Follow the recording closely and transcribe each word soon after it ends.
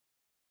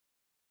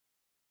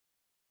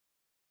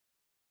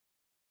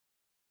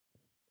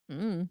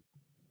Mm.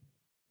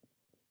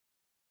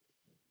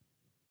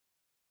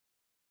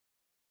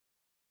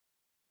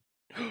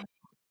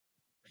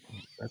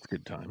 That's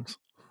good times.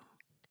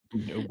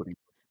 Nobody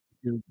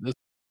hears this.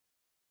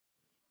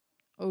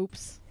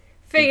 Oops.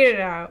 Figured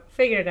it out.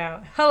 Figured it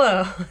out.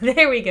 Hello.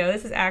 There we go.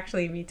 This is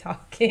actually me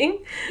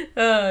talking.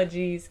 Oh,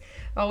 geez.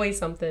 Always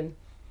something.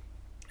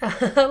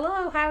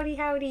 Hello. Howdy,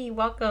 howdy.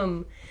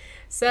 Welcome.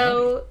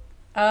 So,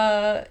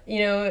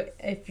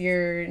 if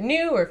you're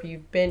new or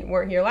if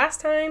weren't here last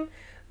time,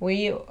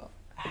 we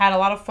had a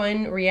lot of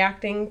fun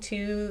reacting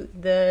to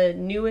the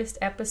newest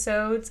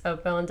episodes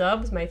of Belle and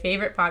Dubs, my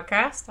favorite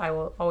podcast. I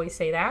will always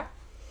say that.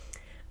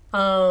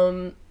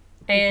 Fair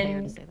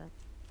to say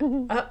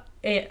that.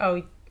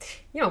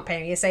 You don't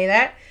pay me to say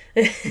that.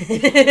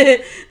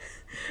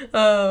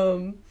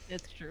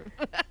 It's true.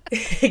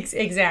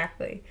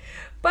 Exactly.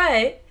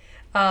 But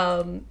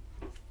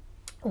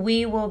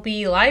we will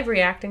be live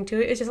reacting to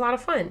it. It's just a lot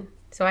of fun.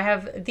 So I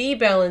have the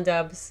Belle and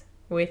Dubs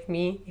with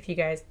me, if you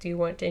guys do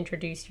want to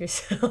introduce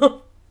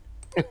yourself.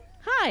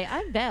 Hi,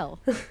 I'm Belle.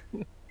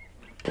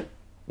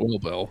 Well,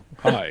 Belle.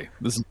 Hi,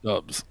 this is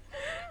Dubs.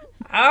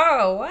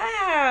 Oh,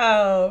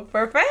 wow.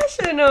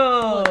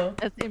 Professional.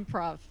 That's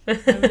improv.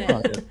 No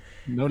net.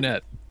 No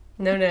net.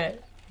 No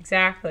net.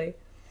 Exactly.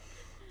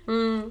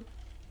 But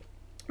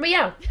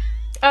yeah.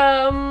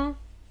 I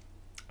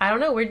don't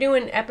know. We're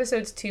doing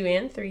episodes 2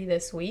 and 3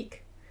 this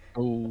week.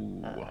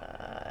 Oh.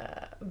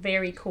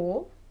 Very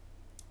cool.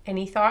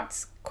 Any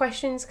thoughts,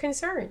 questions,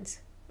 concerns?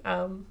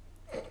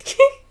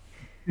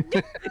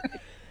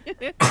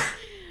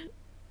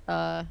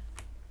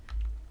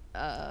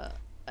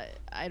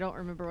 I don't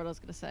remember what I was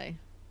gonna say.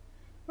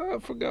 I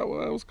forgot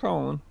what I was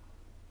calling.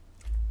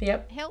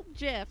 Yep. Help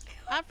Jeff.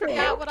 I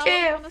forgot what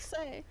I was gonna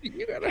say.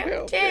 You gotta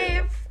help.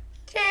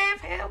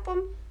 Jeff, help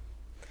him.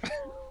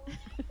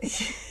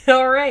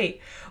 All right.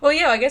 Well,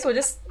 yeah, I guess we'll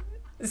just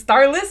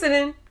start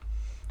listening.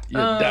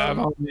 Yeah, dive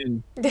on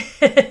in.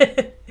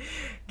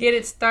 Get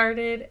it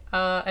started.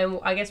 And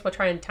I guess we'll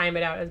try and time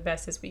it out as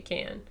best as we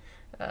can.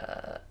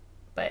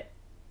 But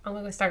I'm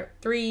going to start.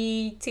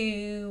 3,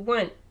 2,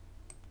 1.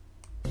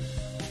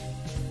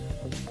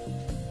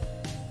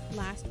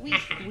 Last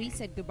week, we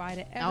said goodbye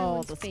to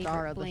everyone's the star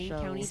favorite of the Blaine show.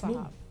 County That's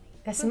Bob.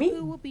 That's But me.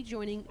 who will be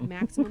joining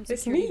maximum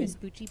That's security me.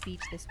 Vespucci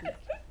Beach this week?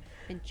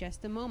 In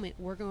just a moment,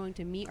 we're going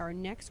to meet our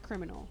next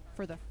criminal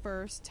for the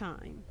first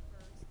time.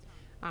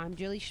 I'm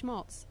Jilly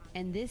Schmaltz,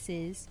 and this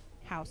is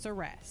House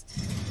Arrest.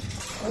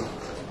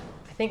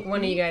 I think one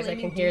of you guys, I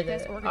can hear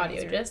the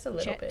audio just a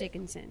little Chet bit.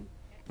 Dickinson.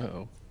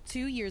 Uh-oh.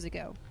 2 years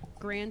ago,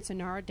 Grand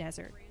Sonora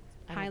Desert,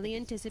 highly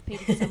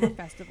anticipated summer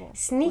festival,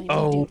 Sneaky. Flaming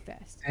Oh, Dude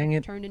Fest, dang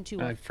it. turned into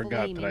I a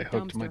forgot that I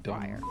flaming hooked my dumpster dumb-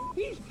 fire.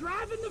 He's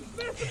driving the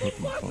festival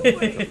Hooked my bus phone.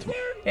 away. That's what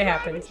It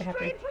happens. It happens.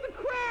 Straight for the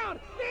crowd.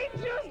 They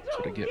just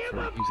I don't get give for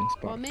up. using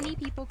While Spotify. many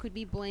people could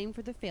be blamed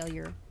for the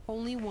failure,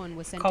 only one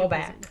was sent Call to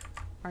back. prison.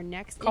 Our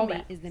next Call inmate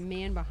back. is the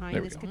man behind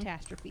There we this go.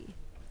 catastrophe.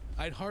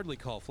 I'd hardly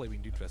call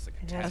Flaming Dude Fest a I was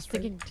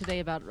catastrophe. thinking today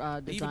about They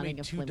even designing made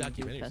a 2 Flaming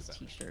Dude documentaries Fest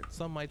about it. t-shirt.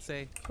 Some might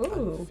say,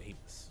 Ooh. I'm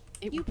famous.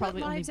 It You would put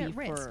probably only lives be at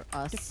risk, for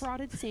us.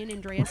 defrauded San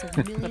Andreas of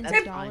millions That's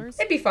of fine. dollars.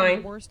 It'd be fine.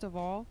 And worst of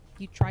all,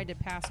 you tried to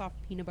pass off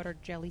peanut butter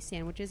jelly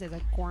sandwiches as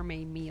a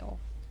gourmet meal.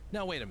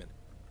 Now wait a minute.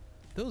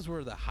 Those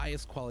were the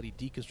highest quality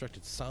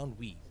deconstructed sound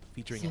wheat,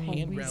 featuring Sound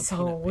hand wheat. ground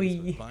Sound peanut base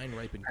wheat. with vine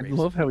ripened I grapes.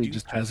 love how he reduced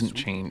just to a hasn't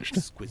sweet, changed.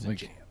 exquisite Like,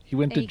 jam. he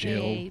went to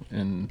AKA jail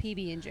and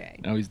PB&J.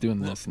 now he's doing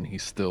this and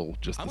he's still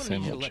just I'm the gonna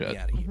same need you to old let me shit.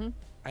 out of here.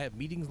 I have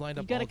meetings lined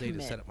You up gotta all day to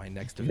commit. set up my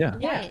next Yeah.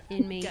 event. Yeah. Quiet,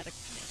 inmate.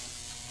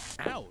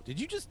 Ow! Did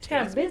you just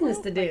Got tase me? business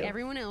to do. Like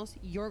everyone else,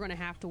 you're going to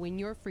have to win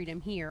your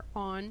freedom here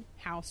on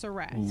House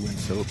Arrest. Ooh, and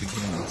so it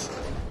begins.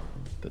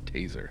 The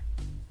taser.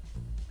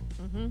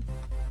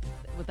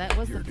 But that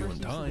was You're the doing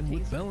first use of time the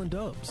with taser. Belle and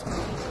Dubs.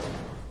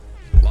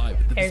 Live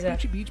at the There's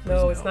Vespucci a- Beach no,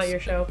 Prison it's not House. your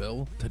show.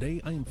 Belle,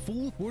 today I am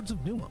full of words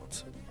of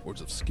nuance,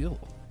 words of skill.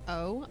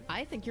 Oh,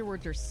 I think your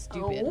words are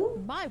stupid. Oh?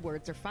 My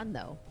words are fun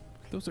though.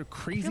 Those are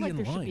crazy like and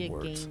there should be lying a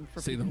words. game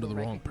for Say them to people the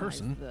to wrong recognize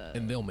person, the-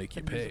 and they'll make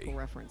The you pay. musical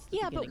reference. at the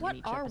Yeah, but beginning what in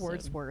each are episode.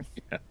 words worth?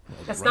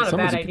 That's Right not a bad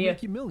ones can idea.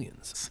 make you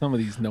millions. Some of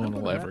these no one I'm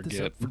will gonna ever wrap this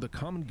get. up for the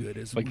common good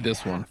as Like we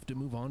this one. have to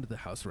move on to the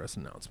house arrest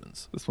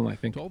announcements. This one I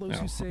think. To all those No,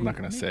 who say, I'm not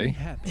gonna "Make say. me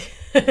happy,"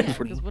 Yeah,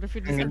 because what if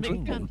you're just gonna make a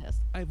Jingle.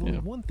 contest? I have only Yeah.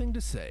 one thing to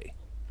say: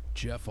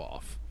 Jeff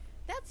off.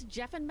 That's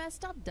Jeff and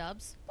messed up,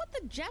 Dubs. What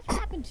the Jeff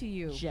happened to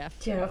you?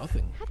 Jeff.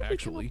 Nothing, How did we come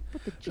actually. up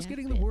with the Just Jeff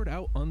getting the bit? word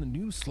out on the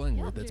new slang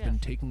Yeah, word that's Jeff. been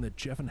taking the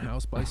Jeffin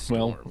house by Well,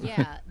 storm.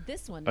 Yeah,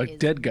 this one A is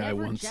dead guy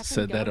never once Jeffin'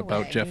 said that going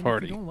about away. Jeff And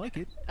Hardy. If you don't like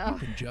it, Oh. you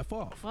can Jeff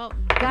off. Well,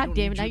 don't god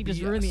damn it, need now your you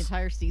just ruined the BS.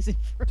 entire season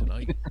for me.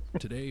 Tonight,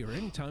 today, or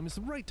any time is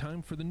the right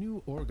time for the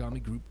new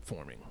origami group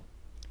forming.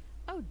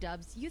 Oh,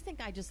 Dubs, you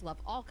think I just love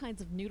all kinds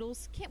of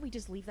noodles? Can't we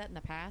just leave that in the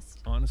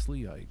past?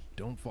 Honestly, I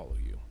don't follow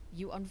you.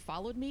 You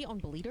unfollowed me on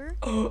Bleeder?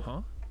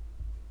 Huh?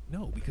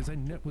 No, because I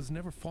was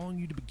never following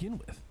you to begin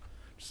with.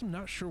 Just I'm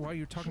not sure why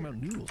you're talking about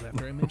noodles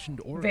after I mentioned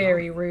origami.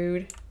 Very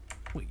rude.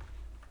 Wait.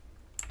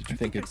 Did you I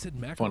think I it's said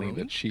funny macaroni?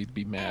 that she'd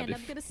be mad And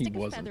I'm if gonna he stick a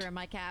wasn't. feather in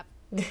my cap.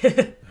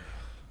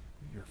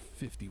 You're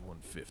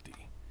 5150.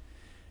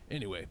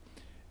 Anyway,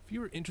 if If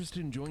you're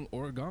interested in joining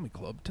Origami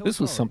Club, tell This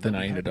was Carl, something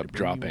we'll I be ended happy up to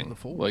bring you into dropping. the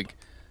fold. Like,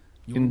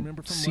 You'll in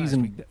remember from last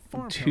season week that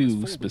Farm Town is 2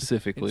 folded,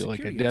 specifically, and like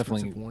I security experts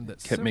definitely have warned that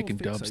kept several making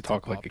fake Dubs sites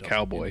talk have like a popped up in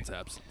cowboy. its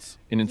absence.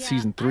 And in Yeah,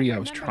 season I 3, I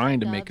was remember trying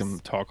to that, make him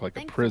Dubs. talk like a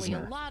Thankfully,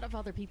 prisoner. a lot of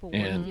other people were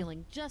And,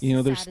 feeling just you know,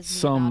 as there's sad as me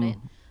about it.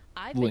 some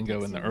I've been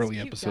lingo in the texting early this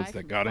cute episodes guy that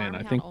from got in.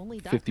 I think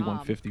farmtownonly.com.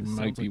 5150 This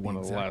might sounds be like one the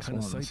of the exact last kind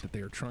of ones. site that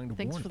they are trying to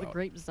Thanks warn for the about.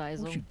 grape, Won't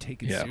Zeisel. you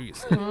take it Yeah.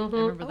 seriously? I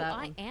remember Mhm. that Oh,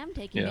 one. I am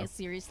taking Yeah. it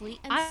seriously,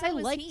 and I so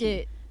is liked he.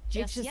 it.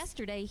 Just It's just,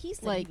 yesterday, he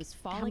said like, he was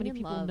falling how many in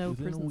people love. know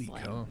Within a Prison week,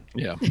 Slang? huh?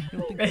 Yeah. You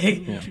don't think that's a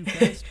little Yeah. too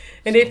fast?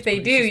 And if Sounds they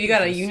pretty do, you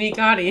got a suspicious. unique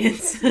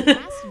audience. He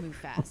has to move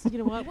fast. You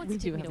know what? He wants We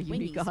to do take me have a to unique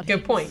Winnie's. audience.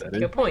 Good point. That is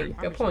Good point.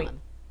 Good Parmesan. point.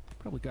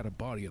 Probably got a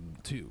body on them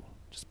too.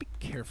 Just be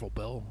careful,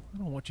 Belle. I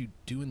don't want you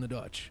doing the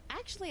Dutch.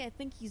 Actually, I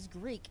think he's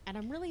Greek, and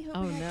I'm really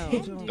Oh, hoping I no.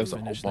 can Don't do There's a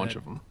whole finish bunch that.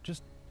 of them.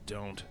 Just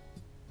don't.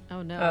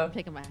 Oh no, Oh. I'm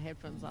taking my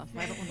headphones off.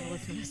 I don't want to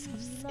listen to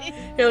myself sing.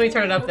 Here, let me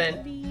turn it up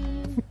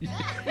then.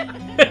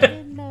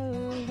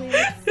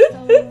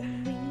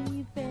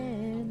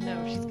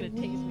 No, she's gonna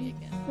tase me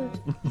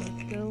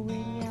again.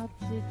 Going out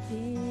to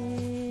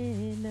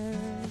dinner,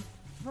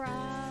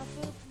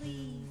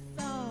 probably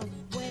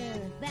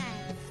somewhere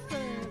that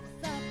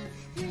serves up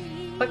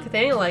free. Look,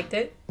 Nathaniel liked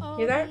it.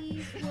 Hear that?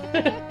 He's a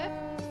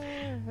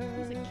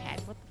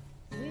cat. What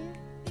the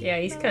Yeah,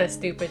 he's kind of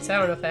stupid, so I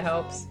don't know if that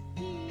helps.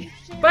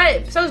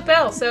 But so's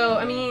Belle, so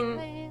I mean,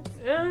 I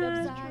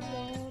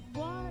don't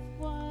want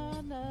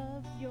one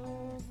of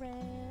your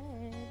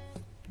reds,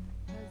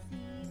 'cause he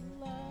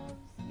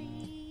loves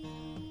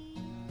me.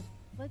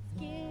 Let's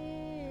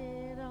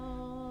get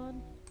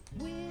on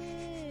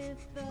with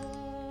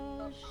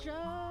the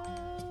show.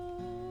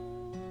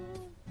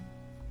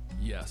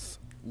 Yes,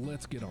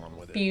 let's get on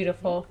with it.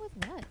 beautiful.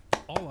 with what?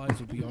 All eyes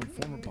will be on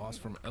former boss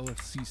from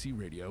LFCC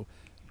Radio,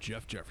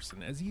 Jeff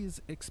Jefferson, as he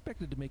is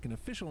expected to make an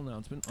official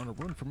announcement on a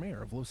run for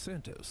mayor of Los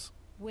Santos.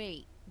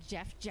 Wait,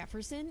 Jeff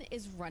Jefferson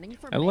is running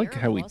for I mayor like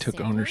of how he Los took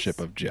Santos? ownership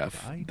of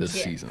Jeff I this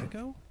did. season.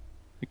 Echo?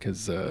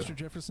 Because Mr.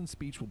 Jefferson's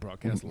speech will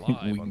broadcast we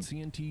live on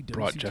CNT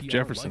brought Jeff WCTR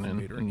Jefferson Live in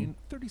Invader and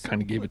 37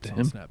 kinda gave it to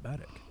clips him. on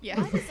Snapmatic.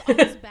 Yeah. Why does all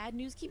this bad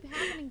news keep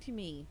happening to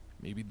me?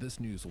 Maybe this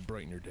news will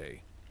brighten your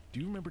day. Do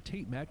you remember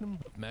Tate Magnum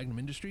of Magnum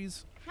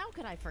Industries? How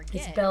could I forget?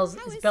 It's Belle's,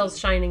 How it's is Belle's he?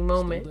 shining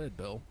Still moment. dead,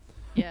 Belle.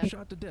 Yeah.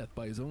 Shot to death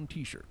by his own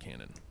T-shirt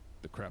cannon.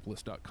 The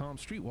craplist.com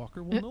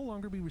streetwalker will no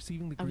longer be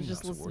receiving the I was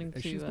just Greenhouse Award listening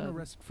as she's to, been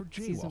arrested for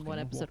jaywalking season 1, while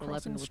episode crossing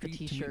 11 the with the street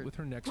to meet T-shirt. with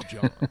her next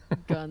job.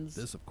 Guns.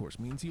 This, of course,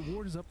 means the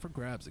award is up for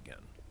grabs again.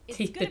 It's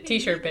The gonna be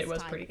t-shirt me bit this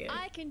was time. pretty good.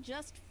 I can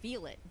just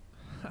feel it.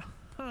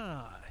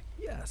 Ah,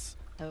 yes.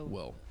 Oh,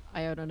 Well,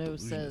 I don't know.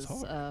 delusion is Says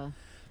hard.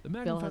 the Belle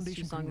Magnum has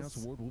Foundation two songs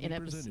Greenhouse Award will be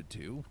in presented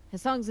to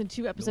his songs in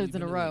 2 episodes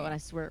in a Billy row, Vanilli. and I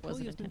swear it Billy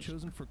wasn't has been intentional.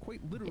 chosen for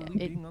quite literally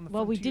Yeah, being on the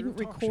well, we frontier didn't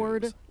of talk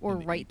record shows. or In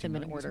the write them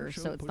in 1890s, her order,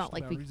 show so it's pushed not the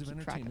like we boundaries of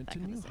keep track of entertainment that to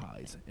kind new of stuff.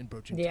 highs and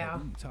broaching Yeah.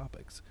 taboo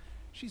topics.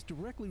 She's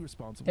directly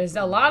responsible. There's for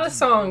a the lot of rise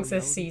songs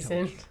reality this season.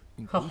 television,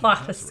 A including lot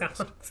of House Arrest.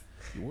 songs.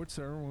 The award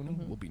ceremony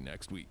will be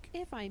next week.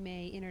 If I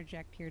may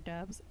interject here,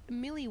 Dubs,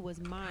 Millie was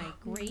my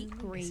great,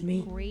 great,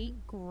 me.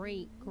 great,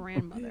 great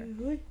grandmother.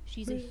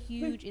 She's a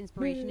huge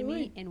inspiration to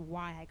me and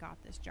why I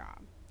got this job.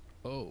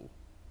 Oh,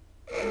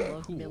 I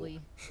love Cool.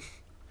 Millie.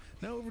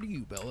 now over to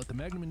you, Belle, at the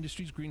Magnum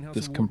Industries Greenhouse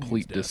this Award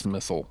complete news desk.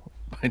 dismissal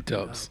by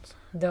Dubs.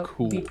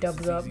 Cool. Beat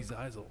Dubs up. Zizi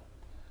Zeisel.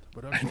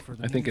 The production for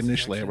the I think news has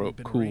initially I actually wrote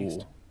been cool.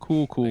 erased.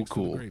 Cool, cool, Thanks to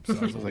the cool. grapes, I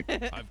was Zeisel.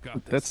 like, I've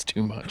got this. that's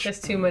too much.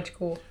 That's too much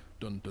cool.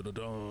 Dun dun dun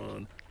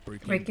dun.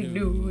 Breaking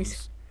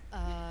news.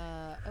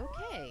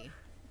 Okay.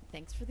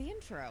 Thanks for the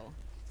intro.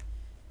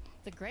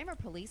 The grammar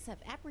police have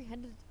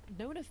apprehended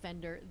known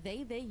offender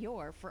they,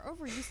 your for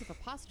overuse of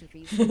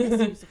apostrophes,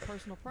 misuse of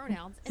personal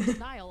pronouns, and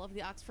denial of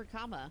the Oxford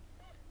comma.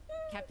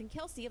 Captain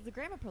Kelsey of the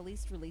grammar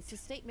police released a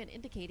statement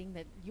indicating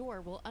that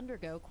your will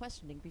undergo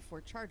questioning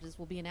before charges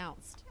will be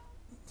announced.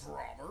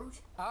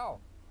 Oh,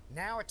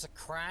 now it's a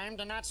crime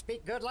to not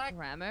speak good like?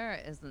 Grammar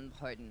is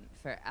important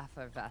for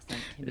effervescent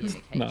It's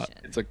communication. not.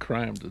 It's a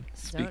crime to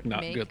speak Don't not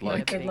make good it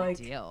like. a big like.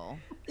 deal.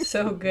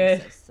 So Don't be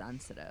good. So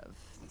sensitive.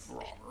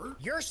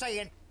 You're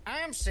saying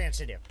I'm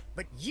sensitive,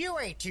 but you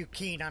ain't too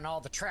keen on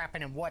all the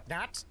trapping and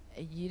whatnot.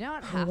 You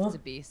don't have to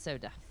be so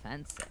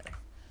defensive.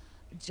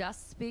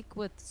 Just speak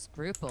with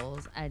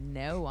scruples and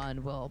no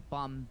one will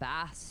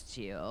bombast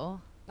you.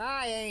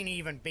 I ain't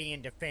even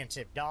being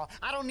defensive, doll.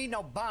 I don't need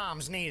no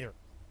bombs neither.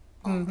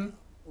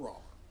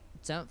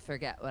 Don't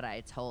forget what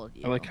I told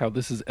you. I like how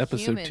this is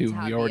episode Humans 2.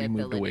 have We the already moved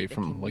ability away to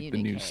from like the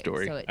news communicate,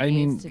 story. So it I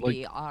mean, needs to like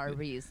be our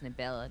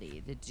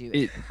reasonability to do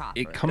it. it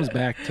properly. It comes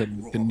back to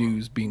the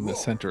news being the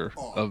center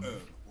of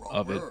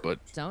it, but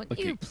Don't like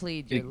you it,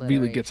 plead your it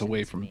really gets liberation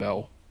away to from me.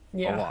 Belle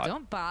Yeah. a lot.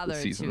 Don't bother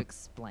this to season.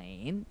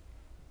 explain.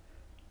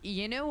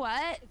 You know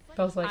what?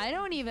 Belle's like, I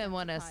don't even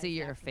want to see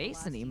your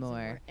face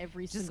anymore.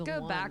 Every Just single go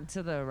one back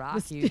to the rock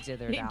was you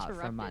dithered out interrupted.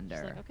 from She's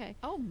under. like, okay.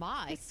 Oh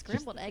my,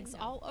 scrambled eggs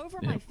all over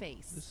Yeah. my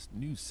face. This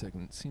news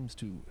segment seems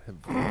to have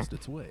lost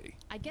its way.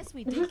 I guess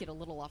we did get a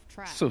little off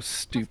track. So Tough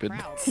stupid.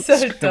 crowd.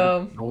 so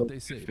dumb. Know what they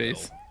say,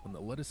 Face. Belle. When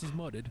the lettuce is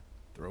mudded,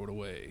 throw it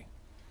away.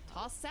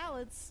 Toss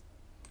salads.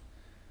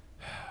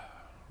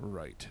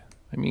 Right.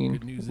 I mean,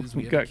 Good news is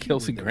we've have a got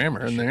Kelsey keyword that we Grammer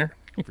can in there.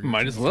 share. For your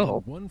Might as chance to win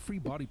well. One free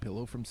body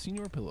pillow from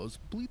Senior Pillows.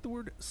 Bleat the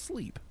word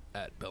sleep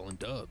at Belle and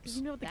Dubs.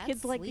 You know what the That's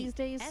kids like sleep. these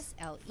days?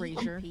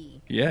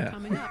 SLEEP. Yeah.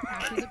 Coming up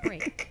after the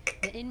break,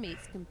 the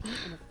inmates compete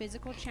in a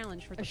physical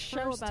challenge for the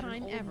show first about an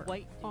time old ever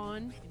white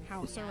on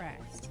house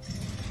arrest.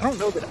 I don't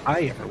know that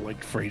I ever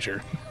liked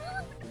Frasier.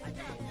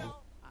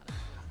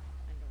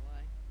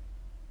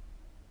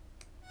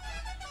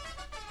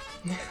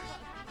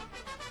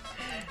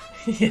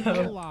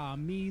 Hola,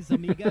 mis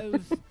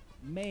amigos.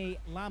 Me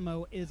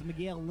Lamo is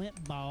Miguel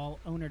Lintball,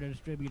 owner and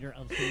distributor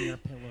of Senior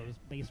Pillows,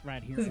 based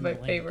right here This is in my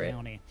Lake favorite.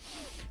 County.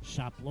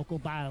 Shop local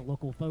by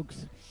local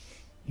folks.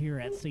 Here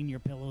at Senior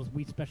Pillows,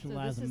 we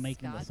specialize this in is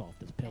making the Scott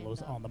softest pillows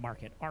and, on the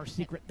market. Our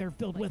secret, they're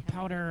filled with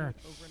powder.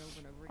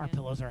 Our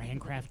pillows are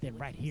handcrafted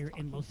right here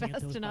in Los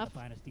Santos by the enough.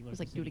 finest dealers It was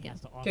like, the do it city again.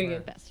 has to Do it again.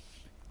 offer. Best.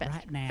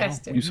 Right now,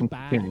 Best. when Do some you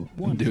buy cooking.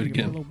 one Do it Senior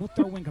again. Pillow, we'll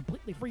throw in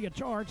completely free of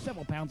charge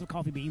several pounds of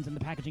coffee beans in the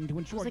packaging to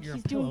ensure like your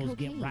he's doing pillows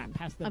get cocaine. right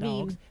past the I mean,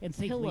 dogs and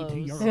safely to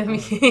pillows. your I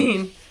homes.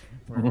 mean,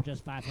 For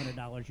just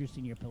 $500, your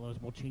Senior Pillows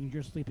will change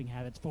your sleeping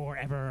habits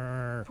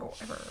forever.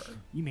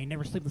 You may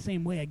never sleep the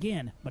same way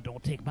again, but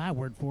don't take my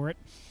word for it.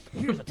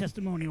 Here's a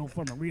testimonial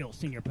from a real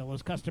Senior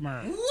Pillows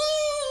customer.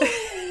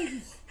 I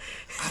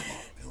bought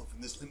a pillow from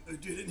this limbo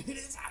dude, and it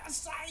is out of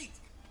sight.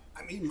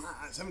 I mean, my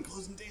eyes haven't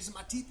closed in days, and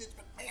my teeth itch,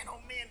 but man, oh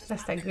man, does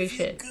that's my that neck good feel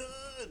shit.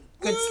 Good.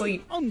 Good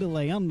sleep.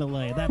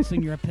 Underlay. That's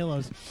Senior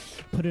Pillows.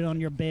 Put it on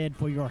your bed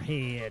for your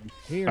head.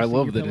 Here's I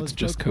love Senior that Pillows it's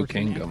just spokesperson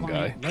cocaine and gum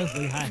client, guy.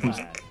 Leslie High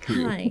Five.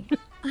 Hi,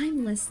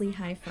 I'm Leslie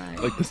High Five.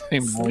 Like the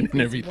same line Sleep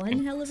and is everything.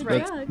 one hell of a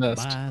That's drug. the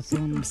best. Buy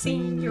some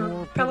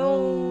Senior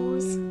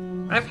Pillows.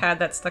 I've had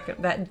that stuck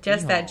in that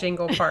that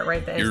jingle part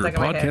right there You're stuck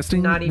in my head.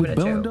 podcasting Not even with a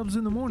Belle and joke. Dubs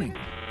in the morning.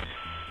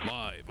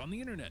 Live on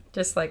the internet.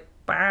 Just like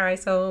buy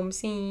some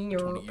Senior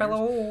 20 years.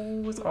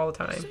 Pillows all the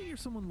time. Say you're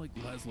someone like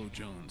Laszlo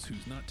Jones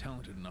who's not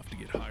talented enough to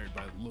get hired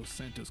by Los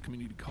Santos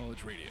Community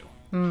College Radio.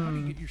 How do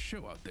you get your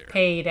show out there?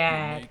 Hey, You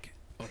Dad. make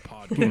a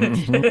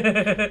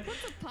podcast.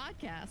 What's a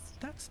podcast?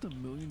 That's the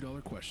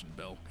million-dollar question,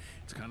 Belle.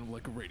 It's kind of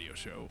like a radio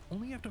show.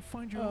 Only you have to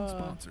find your own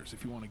sponsors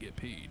if you want to get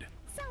paid.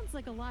 Sounds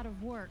like a lot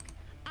of work.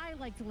 I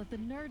like to let the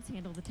nerds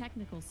handle the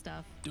technical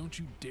stuff. Don't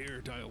you dare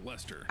dial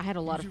Lester. I had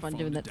a lot Use of your fun phone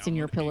doing to that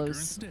Senior download Anchor Pillows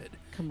instead. You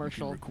can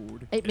commercial.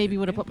 record, It made me edit,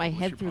 want to and put my publish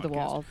head your through the podcast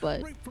wall,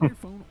 but right from your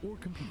phone or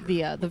computer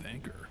the with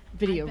Anchor.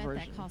 video I bet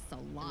version. that costs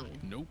a lot.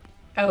 Nope.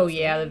 Oh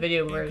yeah, the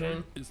video Anchor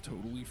version. is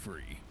totally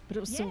free. But it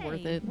was so worth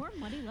Yay, it. More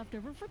money left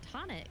over for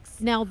tonics.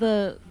 Now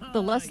the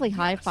Leslie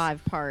High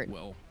Five part.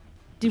 Well,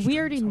 Did we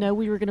already know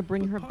we were going to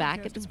bring her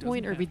back at this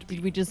point, or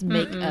did we just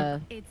make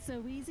a? It's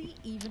so easy,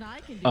 even I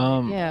can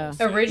do it. Yeah.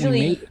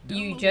 Originally,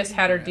 you just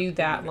had her do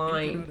that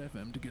line.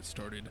 FM to get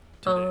started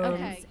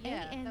Okay,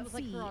 yeah, that was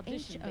like her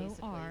audition,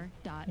 ANCHOR.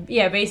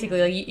 Yeah, basically,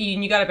 like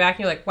you got it back,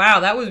 and you're like, wow,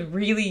 that was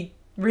really,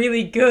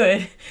 really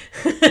good.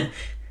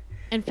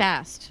 And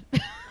fast.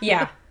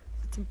 Yeah.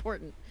 It's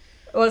important.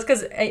 Well, it's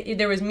because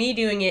there was me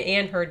doing it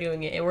and her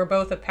doing it, and we're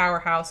both a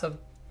powerhouse of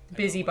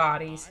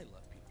busybodies.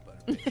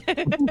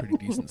 Pretty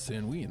decent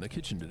sandwich in the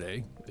kitchen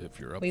today, if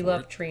you're up We for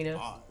love it. Trina.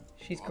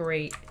 She's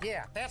great.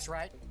 Yeah, that's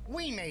right.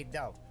 We made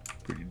though.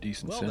 Pretty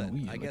decent Well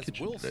sandwich then, I in the guess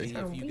kitchen we'll today. see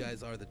if you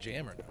guys are the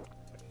jammer now.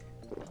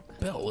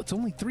 Belle, it's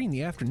only 3 in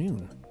the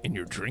afternoon, and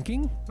you're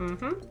drinking?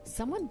 Mm-hmm.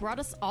 Someone brought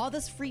us all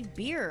this free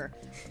beer.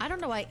 I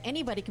don't know why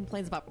anybody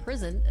complains about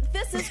prison.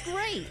 This is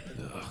great.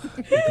 Ugh,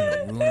 you're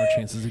gonna ruin our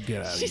chances to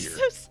get out of She's here.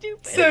 so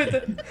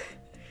stupid.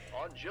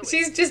 So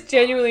she's just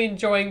genuinely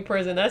enjoying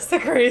prison. That's the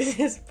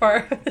craziest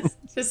part.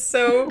 It's just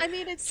so I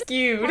mean, it's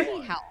skewed.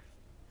 Party house.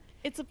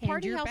 It's a And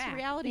party you're house back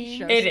reality in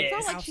show. It so it's is.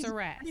 not like House she's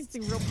arrest.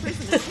 experiencing real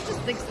prisoners. She just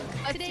thinks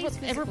that's Today's what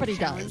physical everybody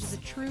challenge does. is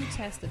a true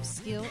test of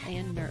skill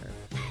and nerve.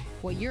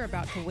 What you're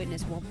about to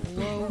witness will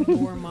blow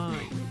your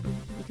mind,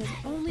 because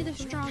only the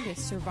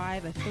strongest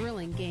survive a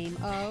thrilling game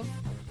of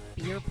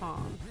beer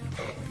pong.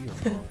 Beer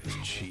pong his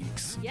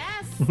cheeks.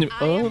 Yes, I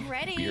Oh, am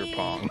ready. beer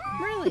pong.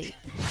 Really?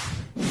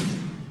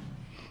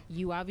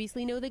 You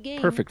obviously know the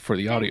game. Perfect for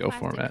the 10 audio plastic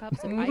format.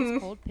 Cups of Mhm.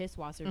 ice cold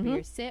pisswasser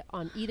beer sit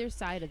on either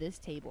side of this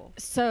table.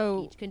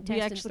 So Each we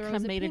contestant actually throws kind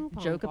of a made a ping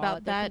pong joke ball about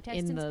at that the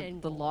in contestant's the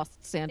end goal. Lost If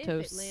it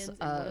Santos lands in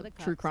one of the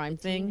true cups, crime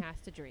the team thing, has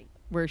to drink.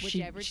 where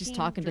Whichever she's team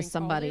talking to drinks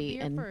all their somebody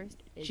beer and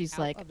first is she's out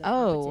like, of the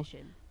 "Oh,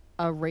 competition.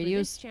 a radio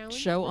this challenge,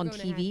 show we're on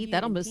gonna have TV? you That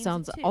in almost teams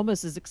sounds of two.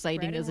 almost as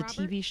exciting Fred as a and TV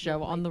Robert show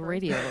will on play the first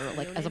radio and or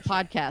like throw as a their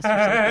shot. podcast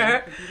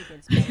or something." Compete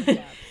against Belle and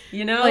Dubs.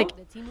 You know, Like,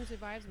 The team who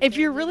survives with If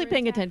their you're really liver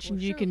paying intact attention,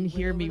 will you can surely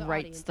hear win me over the write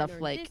audience and stuff earn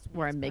like this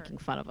where I'm week's making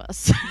perk. fun of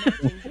us.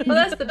 well,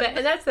 that's the best,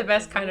 and that's the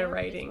best kind of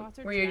writing,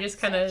 where you're just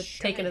kind of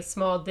taking a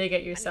small dig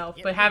at yourself,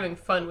 but having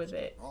fun with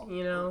it.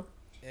 You know.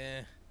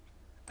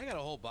 I got a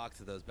whole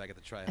box of those back at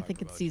the Try I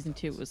think in season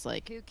 2 it was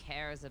like, Who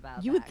cares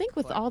about you would that think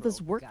with all this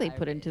corporal work they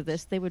put into garbage?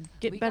 this, they would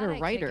get We better gotta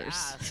kick writers.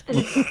 ass and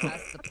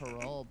test the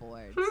parole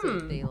board, see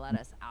if they let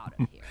us out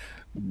of here.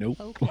 Nope.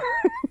 Okay.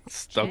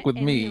 Stuck with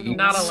me.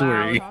 Not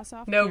Sorry.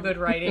 allowed. No good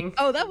writing.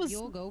 Oh, that was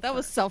You'll go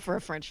was first.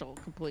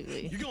 self-referential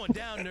completely. You're going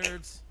down,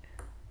 nerds.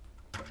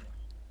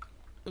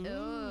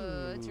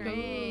 Ooh,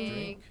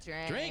 drink.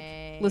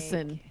 Drink.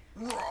 Listen,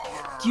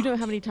 do you know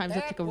how many times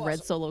I took a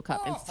red Solo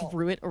cup and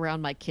threw it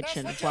around my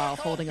kitchen while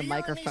holding a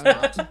microphone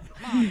up?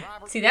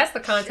 See, that's the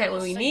content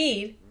when we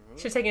need.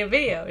 Should taking a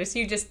video. Just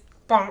you just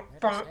bonk,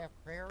 bonk.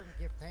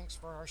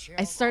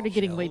 I started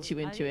getting way too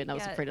into it, and I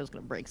was afraid I was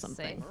going to break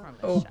something.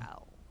 Oh.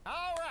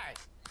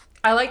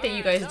 I like that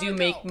you guys do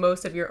make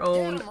most of your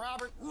own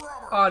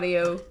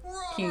audio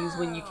cues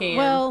when you can.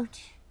 Well,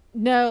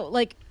 no,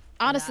 like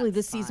honestly,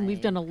 this season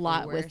we've done a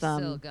lot with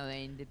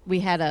we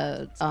had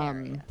a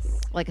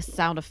like a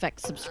sound effect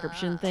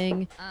subscription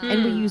thing,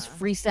 and we use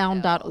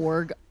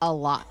freesound.org a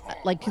lot,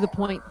 like to the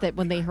point that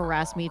when they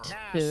harass me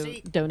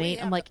to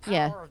donate, I'm like,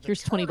 yeah,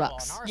 here's $20.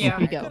 Yeah. Here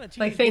you go.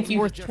 Like, thank it's you.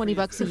 worth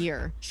 $20 a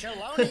year.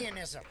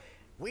 Chelonianism.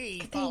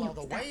 We follow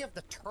the way of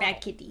the turtle.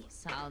 Bad kitty.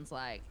 Sounds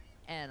like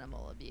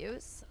animal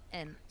abuse.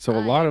 And So a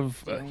lot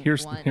of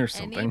here's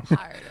something.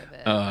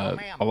 A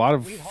lot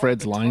of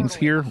Fred's lines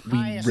here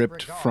we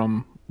ripped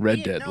from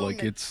Red Dead.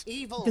 Like it's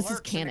this is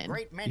canon.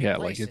 Yeah,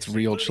 like it's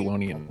real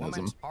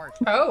Chelonianism.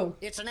 Oh.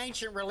 It's an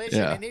ancient religion,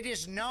 Yeah. and it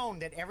is known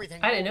that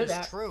everything I didn't know is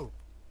that. true.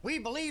 We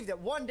believe that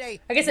one day.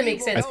 I guess it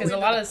makes we will sense go because a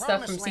into lot the of stuff from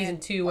promised season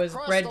land 2 was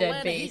across Red the Dead land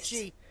of based.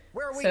 Ichi,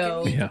 where we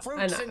So, can eat Yeah.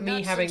 fruits and and me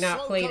nuts having and not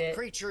slow played cook it,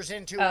 creatures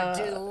into a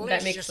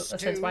that makes delicious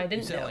sense why I stew.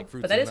 didn't sound know. like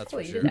fruits But that and is nuts cool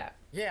for you sure. did that.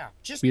 Yeah,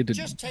 just We had to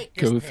take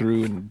this go pamphlet.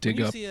 through and dig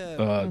you up see a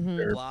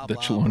the blah,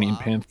 Chelonian blah,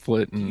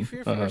 pamphlet do you and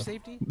fear for your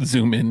safety?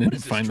 zoom in and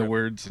is this find the trip?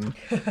 words, and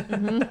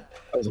that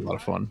was a lot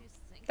of fun.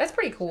 That's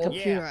pretty cool.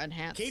 Computer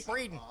enhanced. Keep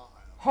reading.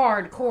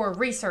 Hardcore Are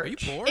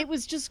research. you bored? It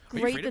was just Are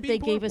you great afraid that of they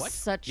being gave bored? us What?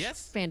 such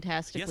Yes?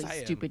 fantastically Yes, I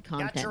am. stupid Got your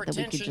content that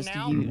we could attention just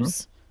now?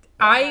 use.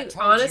 I, told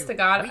honest you, to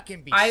God, we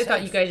can be I thought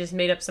safe. you guys just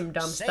made up some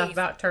dumb stuff Safe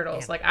about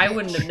turtles. and Like, I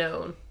wouldn't have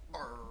known.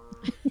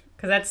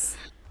 Because that's...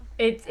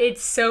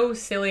 It's so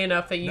silly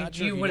enough that Not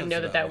sure you if wouldn't know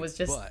knows that about that me, was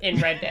just but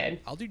in Red Dead.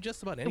 I'll do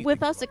just about anything. With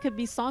for us, love. it could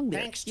be song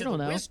lyrics. Thanks You to don't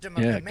the know. wisdom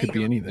of Yeah, the it could be maker,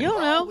 anything. You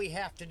don't all know. we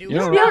have to do You is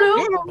don't know. follow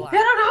You the don't know. blind. You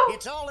don't know.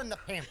 It's all in the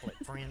pamphlet,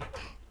 friend.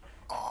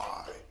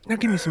 Now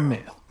give me some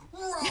math.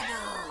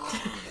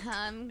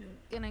 I'm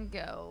gonna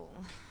go.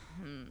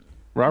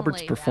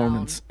 Robert's lay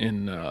performance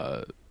in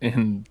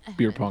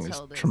beer pong is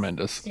until this- Yeah,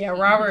 tremendous.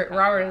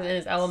 Robert is in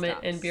his element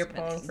Stop in beer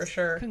pong spinning. for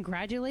sure.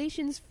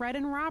 Congratulations, Fred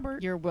and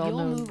Robert. You're a You'll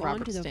well-known move on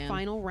Robert to the stan.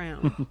 final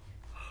round.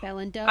 Belle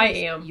and Dubs, I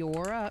am.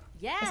 You're up.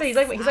 Yes, So he's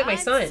like my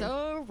son.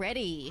 So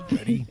ready.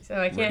 Ready? So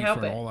I can't Ready help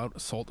for it. an all-out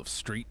assault of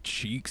straight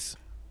cheeks?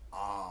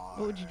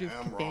 What would you do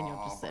if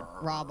Daniel just said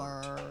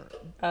Robert?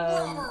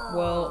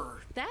 Well,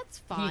 That's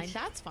fine. He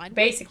That's fine. We're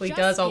basically just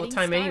does all the getting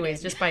time started.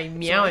 anyways, just by So I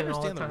meowing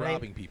all the understand the time.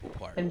 robbing people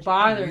part. And I'm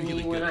bothering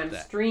really me when good at I'm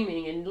that.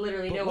 streaming and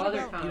literally But no what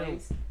other about, you know,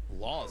 times.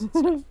 laws and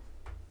stuff.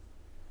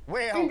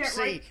 Well, that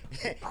see,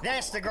 right?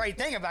 that's the great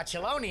thing about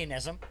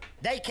Chelonianism.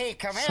 They can't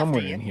come Somewhere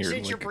after you in here,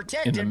 since you're like, in the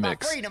protected by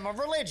mix. freedom of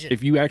religion.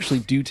 If you actually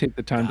do take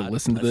the time to God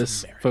listen to bless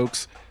this, America.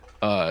 folks,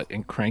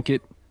 and crank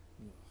it,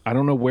 I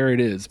don't know where it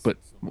is, but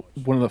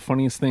one of the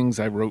funniest things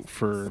I wrote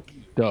for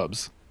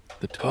Dubs,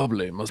 the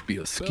table must be a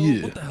Bill,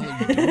 skill. what the hell are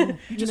you doing?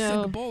 You just know-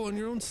 set the ball on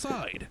your own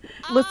side.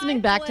 Listening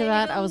back to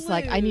that, I was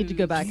like, I need to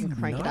go back Do and you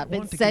crank it not up. It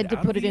want to said get to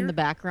out put of it in here? the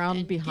background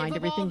And behind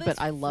give 'em all everything, this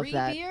but I love free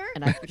that, beer?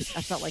 and I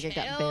felt like it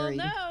got Hell buried.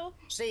 no.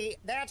 See,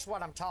 that's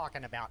what I'm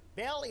talking about.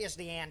 Belle is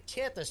the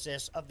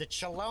antithesis of the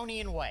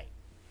Chelonian way.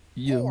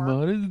 Your Or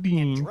mother's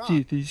being drunk.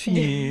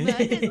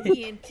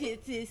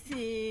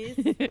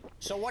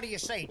 So what do you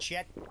say,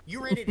 Chet?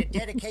 You ready to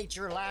dedicate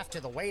your life to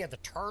the way of the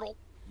turtle?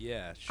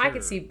 Yeah, sure. I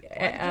could see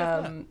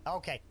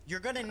Okay, you're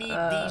gonna need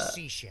these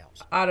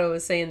seashells. Otto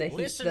was saying that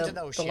Listen to the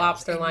those the shells,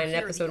 lobster and you line in hear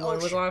the episode 1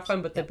 was a lot of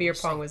fun, but the oceans beer that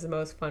we pong sing. was the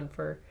most fun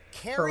for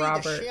Carry the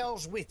Robert.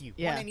 shells with you,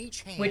 Yeah. one in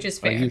each hand, Which is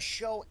Oh, fair. he's- and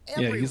show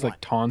everyone he's like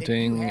that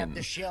taunting you have and,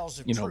 the shells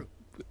of you know, truth.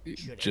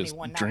 Should just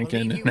anyone not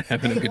drinking believe and you,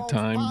 having a they good won't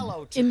time.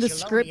 follow to In the Chelonia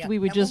script, we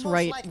would and will just most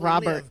write likely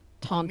Robert live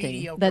a taunting.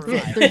 mediocre That's it.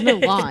 life. There's no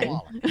line.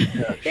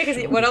 Yeah,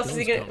 because what else is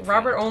he gonna?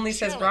 Robert only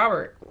says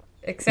Robert,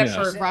 except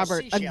Yeah. for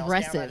Robert,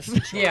 aggressive.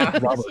 Yeah.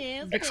 Robert,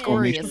 Cheers,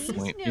 exclamation Glorious.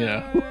 point,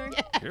 yeah.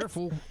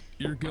 Careful.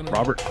 You're gonna...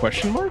 Robert,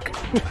 question mark?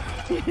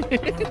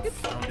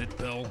 Found it,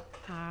 Bill.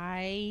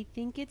 I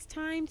think it's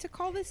time to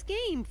call this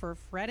game for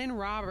Fred and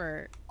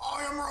Robert.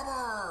 I am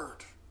Robert.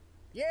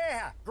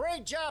 Yeah,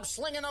 great job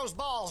slinging those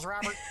balls,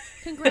 Robert.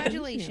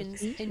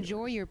 Congratulations.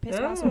 Enjoy your Piss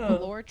Possum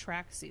Galore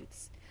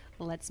tracksuits.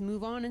 Let's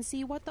move on and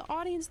see what the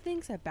audience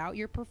thinks about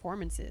your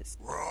performances.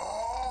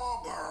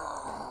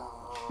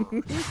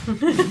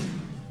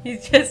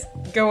 He's just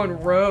going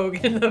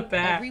rogue in the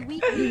back. Every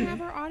week we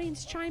have our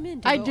audience chime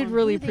in to I vote did on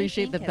really who they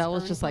appreciate think that has Belle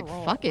was earned just like,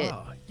 parole. fuck it.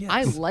 Ah, yes.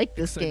 I like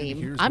this Excited to game.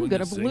 hear I'm when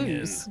gonna you sing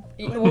blues.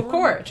 Well, of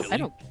course. I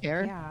don't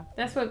care. Yeah.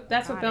 That's what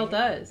Got Belle it.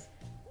 does.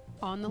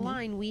 On the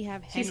line we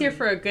have Henry. She's here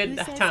for a good who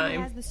says he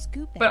time, has the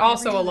scoop that but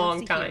also a everyone long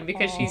wants to hear time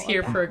because she's all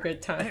here about. for a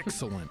good time.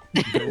 Excellent.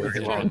 Go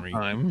ahead, long Henry.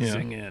 time, yeah.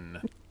 Sing in.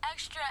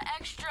 Extra,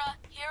 extra,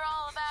 hear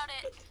all about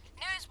it.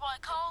 Newsboy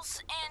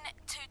calls in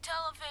to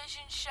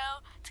television show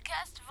to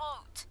cast a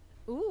vote.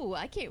 Ooh,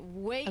 I can't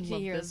wait I to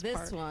love hear this this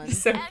part. one.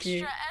 So Extra,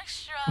 cute.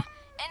 extra,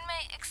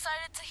 inmate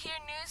excited to hear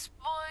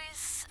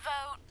Newsboys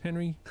vote?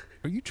 Henry,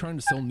 are you trying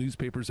to sell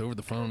newspapers over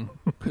the phone?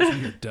 Because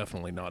we are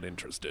definitely not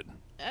interested.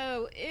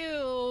 Oh,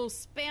 ew,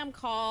 spam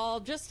call.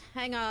 Just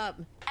hang up.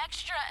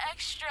 Extra,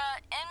 extra.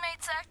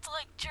 Inmates act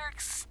like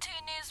jerks to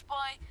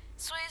Newsboy.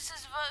 Sways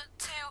his vote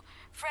to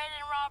Fred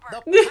and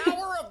Robert. The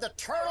power of the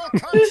turtle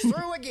comes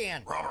through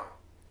again.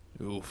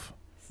 Oof.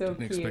 So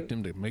Didn't expect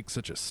him to make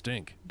such a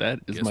stink. That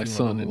is Guess my we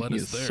son, won't and let he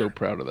us is there. so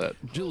proud of that.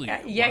 Jilly,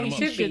 Yeah, line he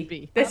 'em up. should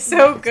be. That's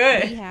so We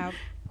good. have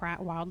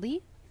Pratt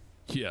Wildly.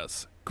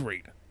 Yes,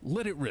 great.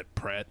 Let it rip,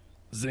 Pratt.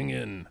 Zing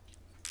in.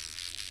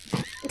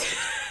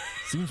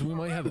 Seems we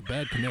might have a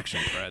bad connection,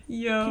 Pratt. Can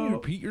you Yo.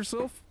 repeat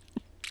yourself?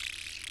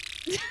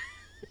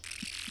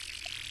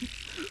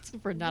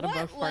 For not What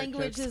above fart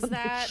language jokes is on the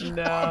that? show.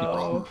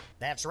 No.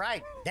 That's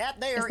right. That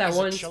there It's that is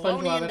one a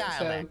SpongeBob Chelonian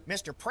episode. dialect.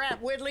 Mr.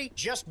 Pratt Whitley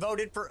just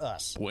voted for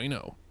us.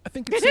 Bueno. I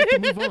think it's safe to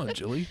move on,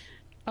 Jilly.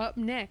 Up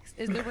next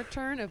is the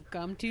return of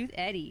Gumtooth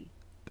Eddie.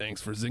 Thanks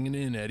for zinging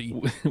in, Eddie.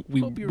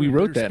 We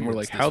wrote that and we're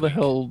like, how the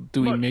hell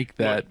do we make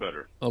that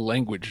better. a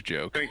language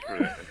joke? Thanks for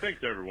that. And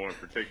thanks to everyone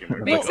for taking my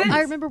Well, vote.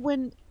 I remember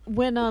when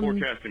Before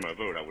casting my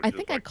vote, I would I just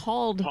think like I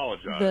called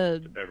apologize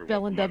the to everyone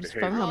Belle and for my Dubs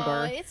phone behavior.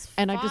 number, it's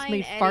and I just fine,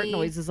 made fart Eddie.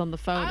 noises on the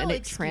phone, and I'll it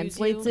excuse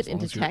translates you. it into As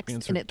long as your text,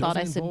 answer and it thought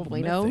I doesn't said involve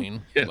bueno.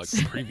 methane, Yes. like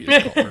the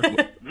previous caller.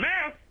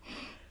 Math!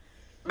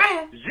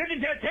 Jennie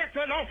de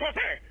Texas non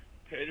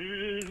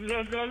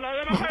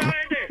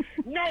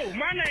No,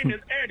 my name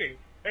is Eddie,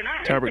 and I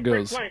hate Talbot the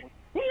French goes, language.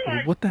 Who "Well,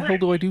 likes what the hell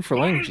French? do I do for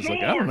language?" He's like,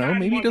 I don't know.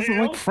 Maybe he doesn't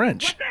like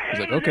French. He's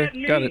like,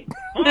 okay, got it.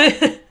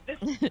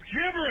 It's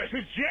gibberish.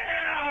 It's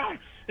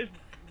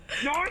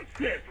it's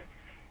nonsense.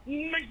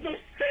 It makes no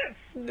sense.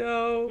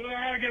 No.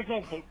 I guess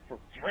I'll vote for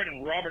Fred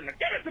and Robert. Now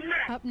give it to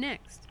Matt. Up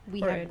next, we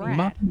Fred. have Brad,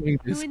 My name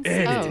who is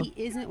insists Eddie.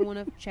 he isn't one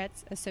of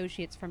Chet's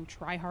associates from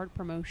Try Hard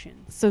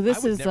Promotions. So I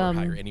this would is never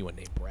hire anyone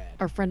named Brad.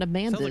 our friend Sounds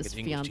like Amanda's an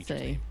English teacher's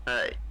fiance, name.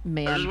 Hey, I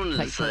man just wanted to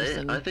type say,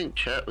 person. I think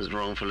Chet was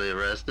wrongfully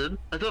arrested.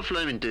 I thought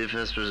Flaming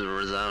Doofus was a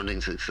resounding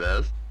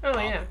success. Oh,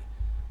 yeah.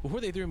 Before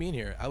they threw me in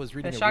here, I was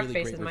reading The a shock really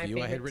face great is my review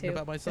I had favorite, written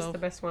too. about It's myself. the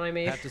best one I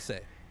made. I have to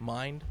say,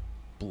 mind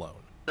blown.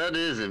 That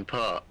is, in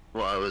part,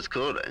 what I was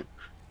quoting.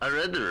 I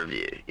read the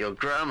review. Your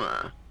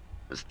grammar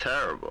was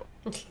terrible.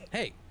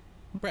 Hey,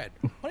 Brad,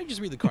 why don't you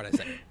just read the card I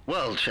sent?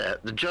 Well,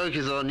 Chet, the joke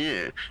is on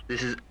you.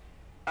 This is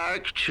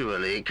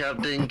actually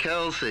Captain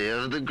Kelsey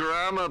of the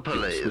Grammar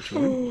Police.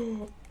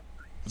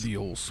 The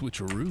old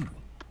switcheroo.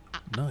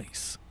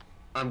 Nice.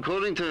 I'm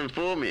calling to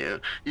inform you,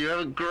 you have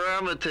a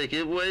grammar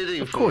ticket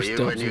waiting Of for course you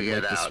Dubs when you would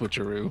get like the out.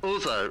 switcheroo.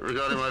 Also,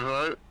 regarding my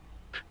vote,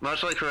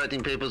 much like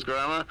correcting people's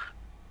grammar,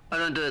 I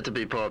don't do it to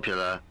be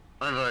popular.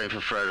 I'm voting for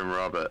Fred and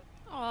Robert.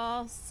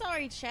 Oh,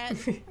 sorry,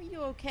 Chet. Are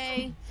you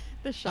okay?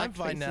 The shock I'm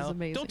fine face now. is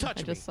amazing. Don't touch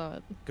I just saw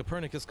it.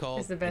 Copernicus called,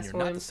 It's the and best you're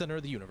not one. the center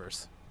of the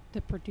universe.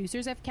 The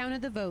producers have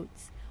counted the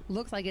votes.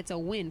 Looks like it's a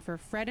win for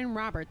Fred and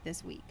Robert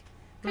this week.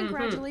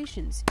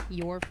 Congratulations,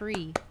 you're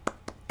free.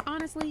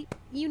 Honestly,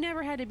 you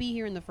never had to be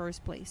here in the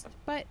first place,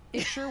 but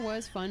it sure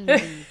was fun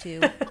meeting you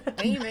two.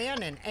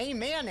 Amen and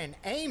amen and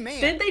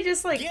amen. Didn't they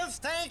just, like, Give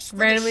thanks for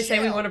randomly the say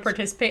we show. want to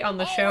participate on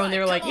the All show, and they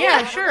were right, like, come yeah,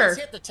 on, sure. let's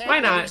hit the tag Why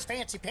with not? these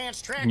fancy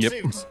pants Yep.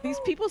 tracksuits. These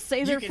people say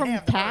You they're can from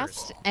have the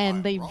past,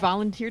 and they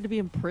volunteered to be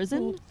in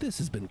prison. This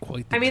has been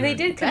quite the I mean, they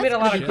journey. did commit a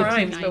lot of That's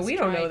crimes, nice but we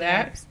don't try, know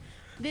that. Dubs.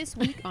 This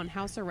week on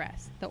House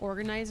Arrest, the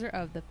organizer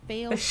of the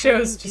failed The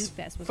show's Flaming just Tooth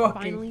Fest was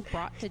fucking finally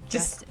brought to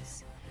just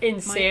justice.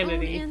 insanity.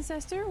 My own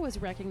ancestor was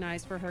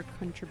recognized for her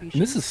contributions.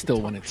 And this is to still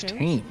talk when it's shows,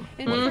 tame.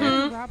 And Like, Fred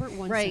Mm-hmm. and Robert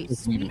won Right. some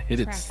Hasn't even sweet hit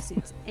its-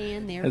 tracksuits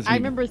and their hasn't I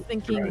even- remember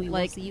thinking, We will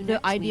like, see you the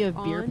next idea week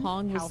of beer on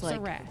pong was, House like,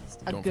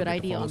 Arrest. a Don't good forget to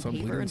idea follow on us on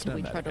paper Twitter and until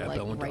we Snapchat tried to, at like,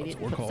 Belle and write Dubs,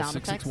 it, or put call sound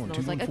effects, and I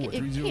was like, okay,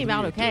 it 661-214-3003 came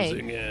out okay.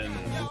 Zing in.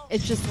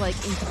 It's just, like,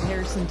 in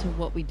comparison to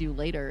what we do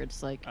later,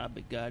 it's like... I'll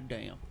be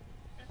goddamn.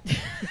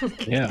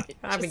 Yeah.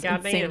 I'll be just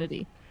goddamn.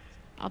 insanity.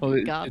 I'll Well, be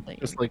it's goddamn.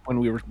 just like when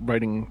we were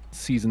writing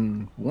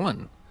season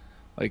 1.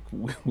 Like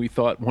we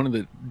thought one of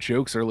the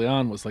jokes early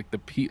on was like the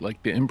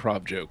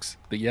improv jokes,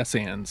 the yes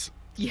ands.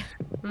 Yeah.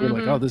 We're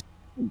like, oh, this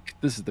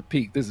is the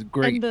peak. This is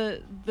great.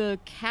 And the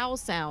cow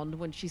sound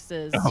when she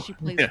says Oh, she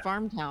plays yeah.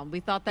 Farmtown, we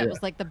thought that Yeah.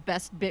 was like the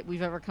best bit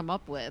we've ever come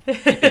up with.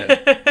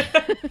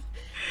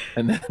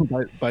 And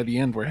then by the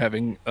end, we're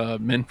having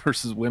men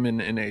versus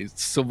women in a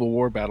Civil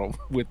War battle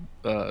with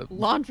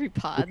Laundry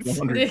pods. with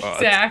laundry pods.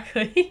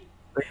 Exactly.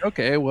 Like,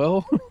 okay,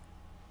 well,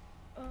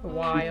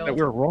 Wild. that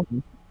we're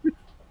wrong.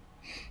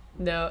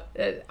 No,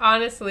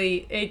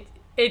 honestly,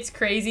 it's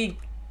crazy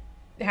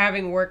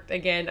having worked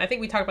again. I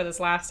think we talked about this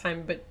last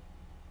time, but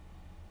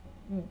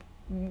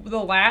the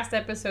last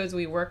episodes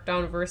we worked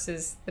on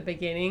versus the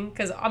beginning,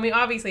 because I mean,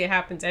 obviously it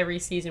happens every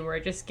season where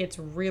it just gets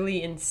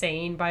really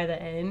insane by the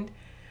end,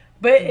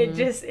 but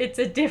it's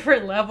a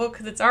different level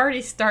because it's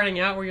already starting